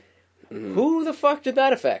discovered. Mm-hmm. Mm-hmm. Who the fuck did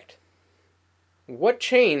that affect? What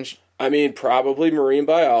changed? I mean, probably marine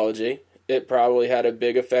biology. It probably had a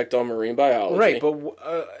big effect on marine biology. Right,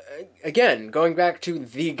 but again, going back to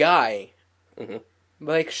the guy, mm-hmm.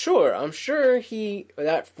 Like, sure, I'm sure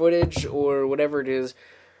that footage or whatever it is,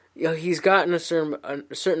 he's gotten a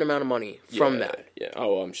certain amount of money from that. Yeah.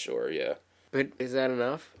 Oh, I'm sure. Yeah. But is that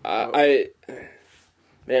enough? Man,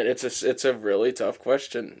 it's a really tough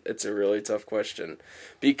question. It's a really tough question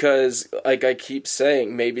because, like I keep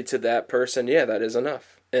saying, maybe to that person, yeah, that is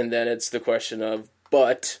enough. And then it's the question of,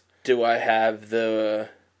 but do I have the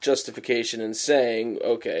justification in saying,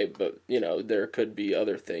 okay, but there could be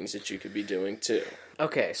other things that you could be doing too.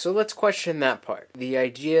 Okay, so let's question that part. The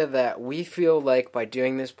idea that we feel like by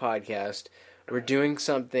doing this podcast, we're doing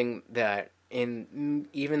something that, in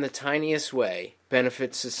even the tiniest way,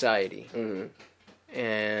 benefits society. Mm-hmm.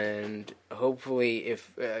 And hopefully,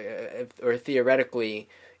 or theoretically,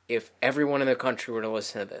 if everyone in the country were to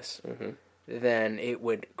listen to this, mm-hmm. then it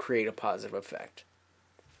would create a positive effect.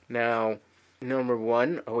 Now, number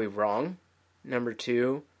one, are we wrong? Number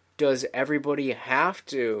two, does everybody have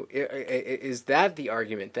to? Is that the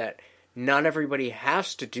argument that not everybody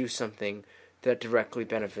has to do something that directly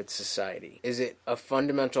benefits society? Is it a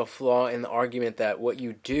fundamental flaw in the argument that what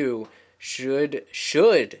you do should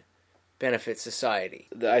benefit society?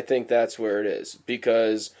 I think that's where it is,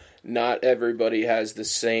 because not everybody has the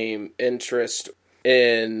same interest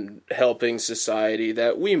in helping society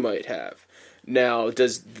that we might have. Now,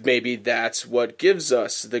 maybe that's what gives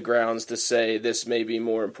us the grounds to say this may be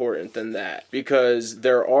more important than that, because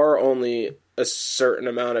there are only a certain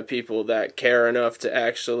amount of people that care enough to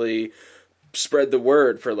actually spread the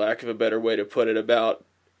word, for lack of a better way to put it, about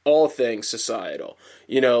all things societal.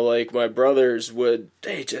 Like my brothers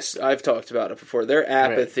I've talked about it before, their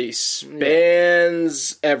apathy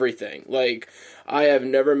spans everything. Like, I have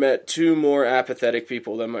never met two more apathetic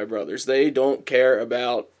people than my brothers. They don't care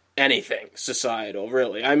about anything societal,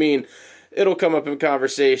 really. I mean, it'll come up in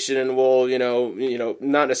conversation and we'll,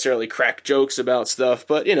 not necessarily crack jokes about stuff,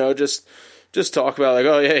 but, just talk about, like,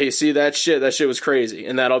 oh, yeah, you see that shit was crazy,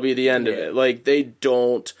 and that'll be the end of it. Like, they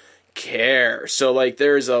don't care. So, like,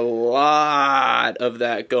 there's a lot of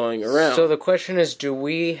that going around. So the question is, do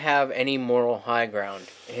we have any moral high ground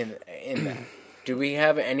in that? Do we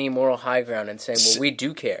have any moral high ground in saying, well, we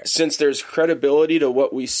do care? Since there's credibility to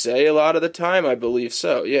what we say a lot of the time, I believe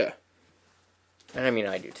so, yeah. And I mean,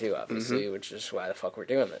 I do too, obviously, mm-hmm. which is why the fuck we're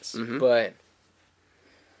doing this. Mm-hmm. But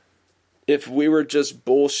if we were just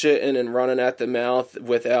bullshitting and running at the mouth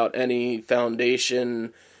without any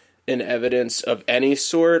foundation and evidence of any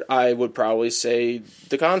sort, I would probably say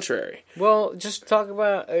the contrary. Well, just talk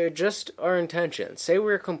about just our intention. Say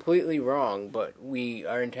we're completely wrong, but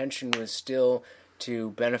our intention was still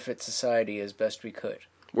to benefit society as best we could.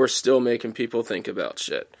 We're still making people think about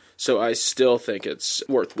shit. So I still think it's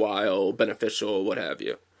worthwhile, beneficial, what have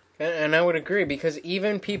you. And I would agree, because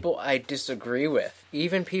even people I disagree with,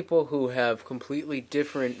 even people who have completely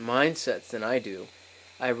different mindsets than I do,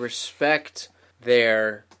 I respect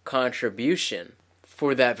their contribution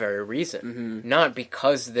for that very reason. Mm-hmm. Not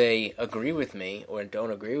because they agree with me or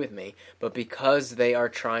don't agree with me, but because they are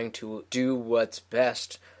trying to do what's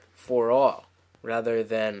best for all, rather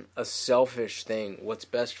than a selfish thing, what's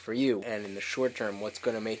best for you, and in the short term, what's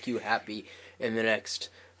going to make you happy in the next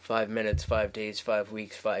 5 minutes, 5 days, 5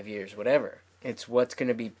 weeks, 5 years, whatever. It's what's going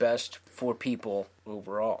to be best for people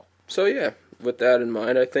overall. So yeah, with that in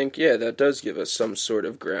mind, I think, that does give us some sort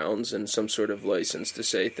of grounds and some sort of license to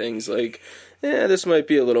say things like, this might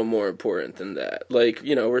be a little more important than that. Like,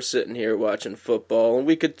 we're sitting here watching football, and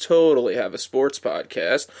we could totally have a sports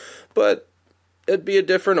podcast, but it'd be a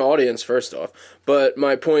different audience, first off. But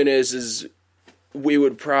my point is we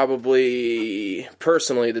would probably,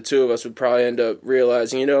 personally, the two of us would probably end up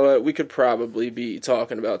realizing, you know what, we could probably be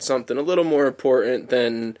talking about something a little more important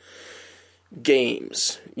than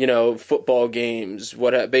games, football games,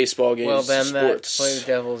 baseball games, well, then sports. Let's play the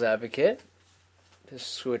devil's advocate.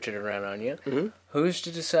 Just switch it around on you. Mm-hmm. Who's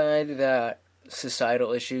to decide that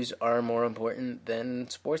societal issues are more important than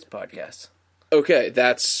sports podcasts? Okay,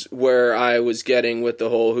 that's where I was getting with the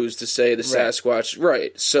whole who's to say the Right. Sasquatch.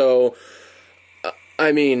 Right. So,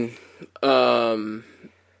 I mean,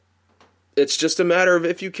 it's just a matter of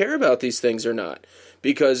if you care about these things or not.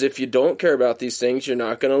 Because if you don't care about these things, you're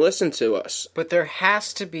not going to listen to us. But there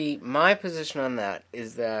has to be, my position on that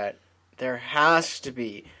is that there has to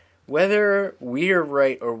be, whether we are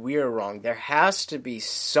right or we are wrong, there has to be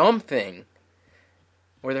something,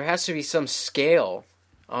 or there has to be some scale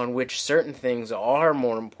on which certain things are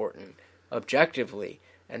more important objectively,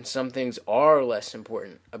 and some things are less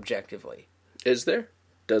important objectively. Is there?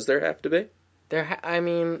 Does there have to be? I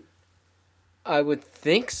mean, I would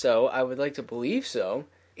think so. I would like to believe so.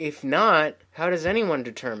 If not, how does anyone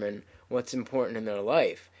determine what's important in their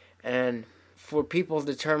life? And for people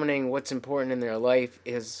determining what's important in their life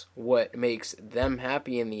is what makes them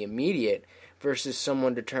happy in the immediate, versus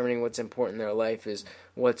someone determining what's important in their life is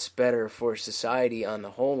what's better for society on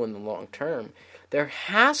the whole in the long term. There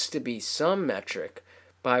has to be some metric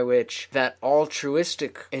by which that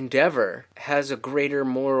altruistic endeavor has a greater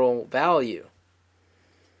moral value.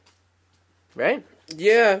 Right?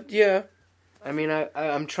 Yeah. I mean,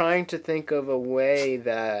 I'm trying to think of a way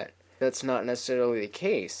that's not necessarily the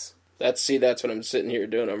case. That's what I'm sitting here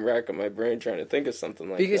doing. I'm racking my brain trying to think of something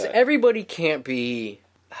like Because that. everybody can't be,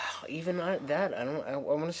 even that, I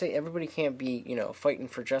want to say everybody can't be, fighting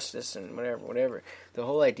for justice and whatever. The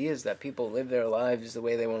whole idea is that people live their lives the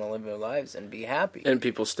way they want to live their lives and be happy. And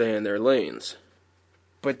people stay in their lanes.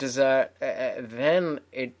 But does that, then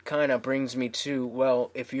it kind of brings me to,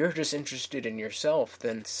 well, if you're just interested in yourself,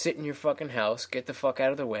 then sit in your fucking house, get the fuck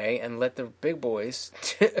out of the way, and let the big boys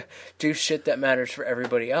do shit that matters for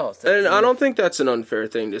everybody else. And I don't think that's an unfair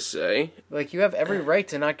thing to say. Like, you have every right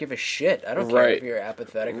to not give a shit. I don't care if you're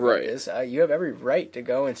apathetic about this. You have every right to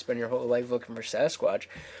go and spend your whole life looking for Sasquatch.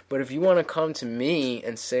 But if you want to come to me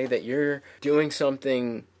and say that you're doing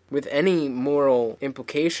something with any moral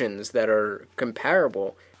implications that are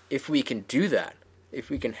comparable, if we can do that, if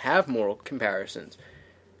we can have moral comparisons,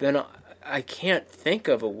 then I can't think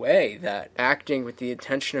of a way that acting with the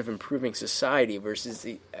intention of improving society versus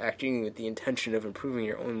acting with the intention of improving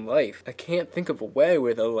your own life, I can't think of a way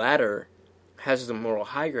where the latter has the moral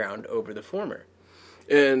high ground over the former.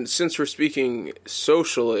 And since we're speaking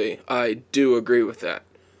socially, I do agree with that.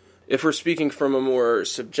 If we're speaking from a more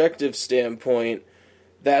subjective standpoint,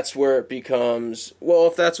 that's where it becomes, well,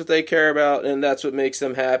 if that's what they care about and that's what makes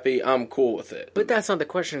them happy, I'm cool with it. But that's not the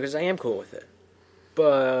question, because I am cool with it.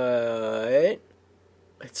 But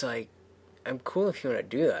it's like, I'm cool if you want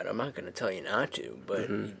to do that. I'm not going to tell you not to,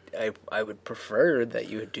 but I would prefer that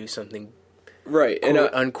you would do something right, quote,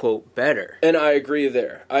 and unquote better. And I agree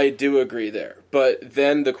there. I do agree there. But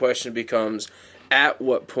then the question becomes, at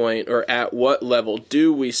what point or at what level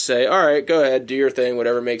do we say, all right, go ahead, do your thing,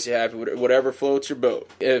 whatever makes you happy, whatever floats your boat.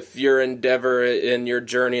 If your endeavor in your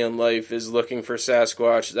journey in life is looking for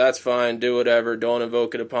Sasquatch, that's fine, do whatever, don't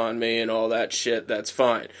invoke it upon me and all that shit, that's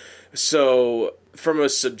fine. So from a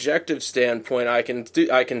subjective standpoint, I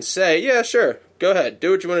can say, yeah, sure, go ahead,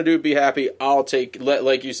 do what you want to do, be happy.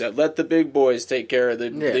 Like you said, let the big boys take care of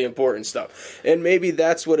the important stuff. And maybe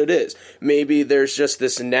that's what it is. Maybe there's just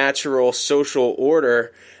this natural social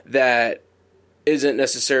order that isn't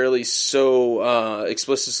necessarily so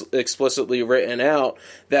explicitly written out,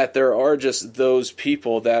 that there are just those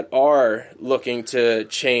people that are looking to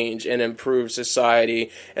change and improve society,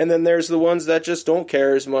 and then there's the ones that just don't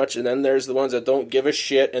care as much, and then there's the ones that don't give a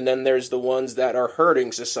shit, and then there's the ones that are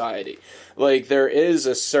hurting society. Like, there is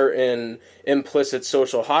a certain implicit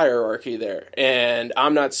social hierarchy there, and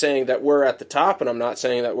I'm not saying that we're at the top, and I'm not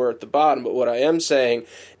saying that we're at the bottom, but what I am saying,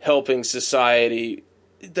 helping society,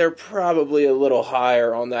 they're probably a little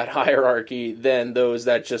higher on that hierarchy than those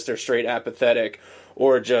that just are straight apathetic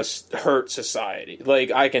or just hurt society.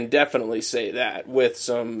 Like, I can definitely say that with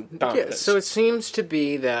some confidence. Yeah, so it seems to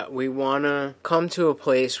be that we want to come to a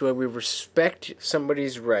place where we respect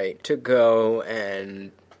somebody's right to go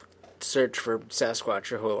and search for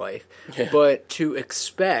Sasquatch your whole life, but to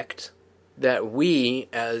expect that we,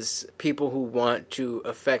 as people who want to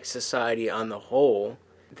affect society on the whole,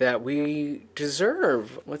 that we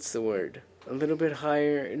deserve, what's the word? A little bit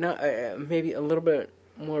higher, not maybe a little bit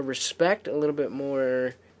more respect, a little bit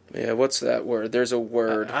more. Yeah, what's that word? There's a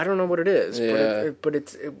word. I don't know what it is. Yeah. But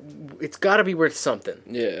it's got to be worth something.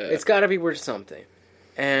 Yeah. It's got to be worth something,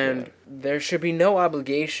 and there should be no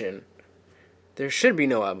obligation. There should be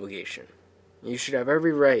no obligation. You should have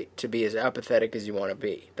every right to be as apathetic as you want to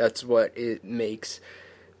be. That's what it makes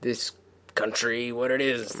this country what it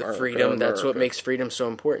is, the freedom. That's what makes freedom so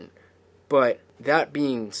important. But that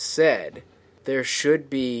being said, there should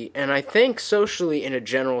be, and I think socially in a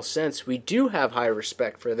general sense, we do have high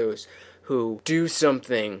respect for those who do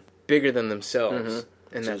something bigger than themselves.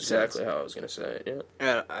 In That's that exactly sense. how I was going to say it,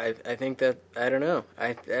 yeah. I think that, I don't know,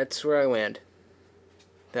 that's where I land.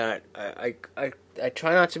 That I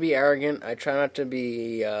try not to be arrogant, I try not to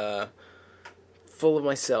be full of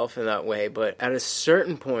myself in that way, but at a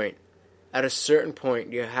certain point,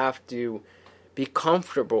 you have to be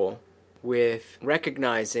comfortable with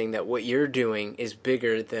recognizing that what you're doing is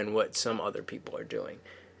bigger than what some other people are doing.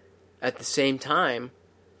 At the same time,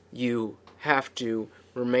 you have to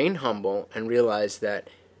remain humble and realize that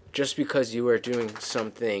just because you are doing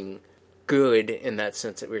something good in that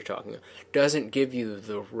sense that we were talking about doesn't give you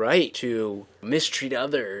the right to mistreat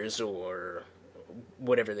others or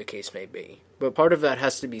whatever the case may be. But part of that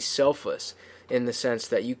has to be selfless in the sense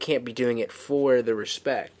that you can't be doing it for the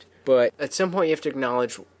respect. But at some point you have to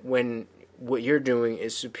acknowledge when what you're doing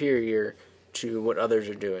is superior to what others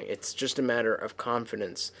are doing. It's just a matter of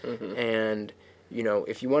confidence. And, you know,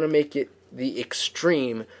 if you want to make it the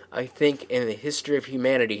extreme, I think in the history of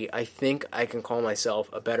humanity, I think I can call myself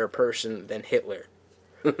a better person than Hitler.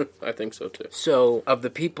 I think so too. So, of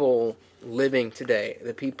the people living today,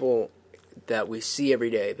 the people that we see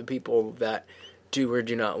every day, the people that do or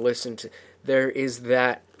do not listen to, there is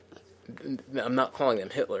that. I'm not calling them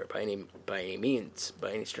Hitler by any means,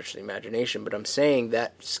 by any stretch of the imagination, but I'm saying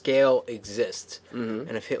that scale exists. And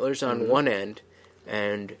if Hitler's on one end,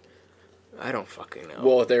 and I don't fucking know.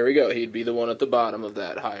 Well, there we go. He'd be the one at the bottom of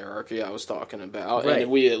that hierarchy I was talking about. Right.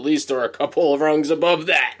 And we at least are a couple of rungs above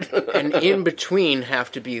that. And in between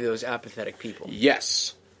have to be those apathetic people.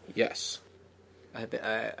 Yes.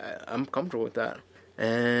 I'm comfortable with that.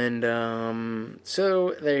 And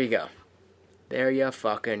so there you go. There you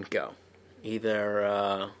fucking go. Either,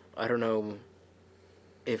 I don't know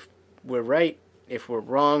if we're right, if we're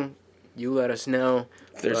wrong, you let us know.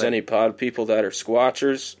 If there's any pod people that are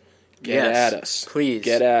squatchers, get at us. Please.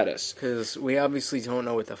 Get at us. Because we obviously don't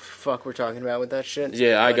know what the fuck we're talking about with that shit.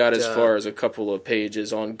 Yeah, I got as far as a couple of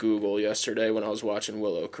pages on Google yesterday when I was watching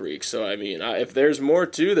Willow Creek. So, I mean, if there's more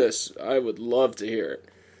to this, I would love to hear it.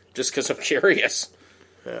 Just because I'm curious.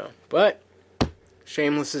 Yeah. But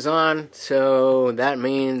Shameless is on, so that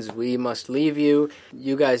means we must leave you.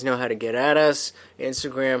 You guys know how to get at us.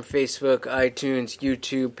 Instagram, Facebook, iTunes,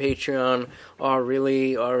 YouTube, Patreon, Our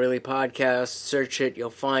Really Podcast. Search it, you'll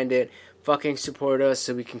find it. Fucking support us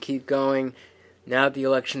so we can keep going. Now that the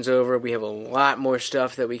election's over, we have a lot more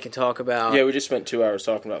stuff that we can talk about. Yeah, we just spent 2 hours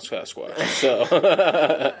talking about Squatch, so.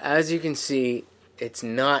 As you can see, it's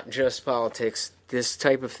not just politics. This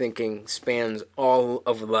type of thinking spans all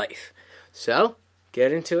of life. So,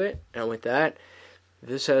 get into it, and with that,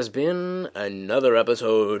 this has been another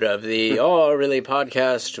episode of the All Really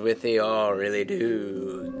Podcast with the All Really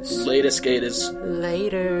Dudes. Later, skaters.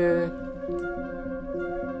 Later.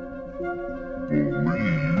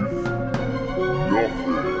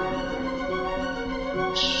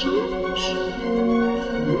 Believe nothing except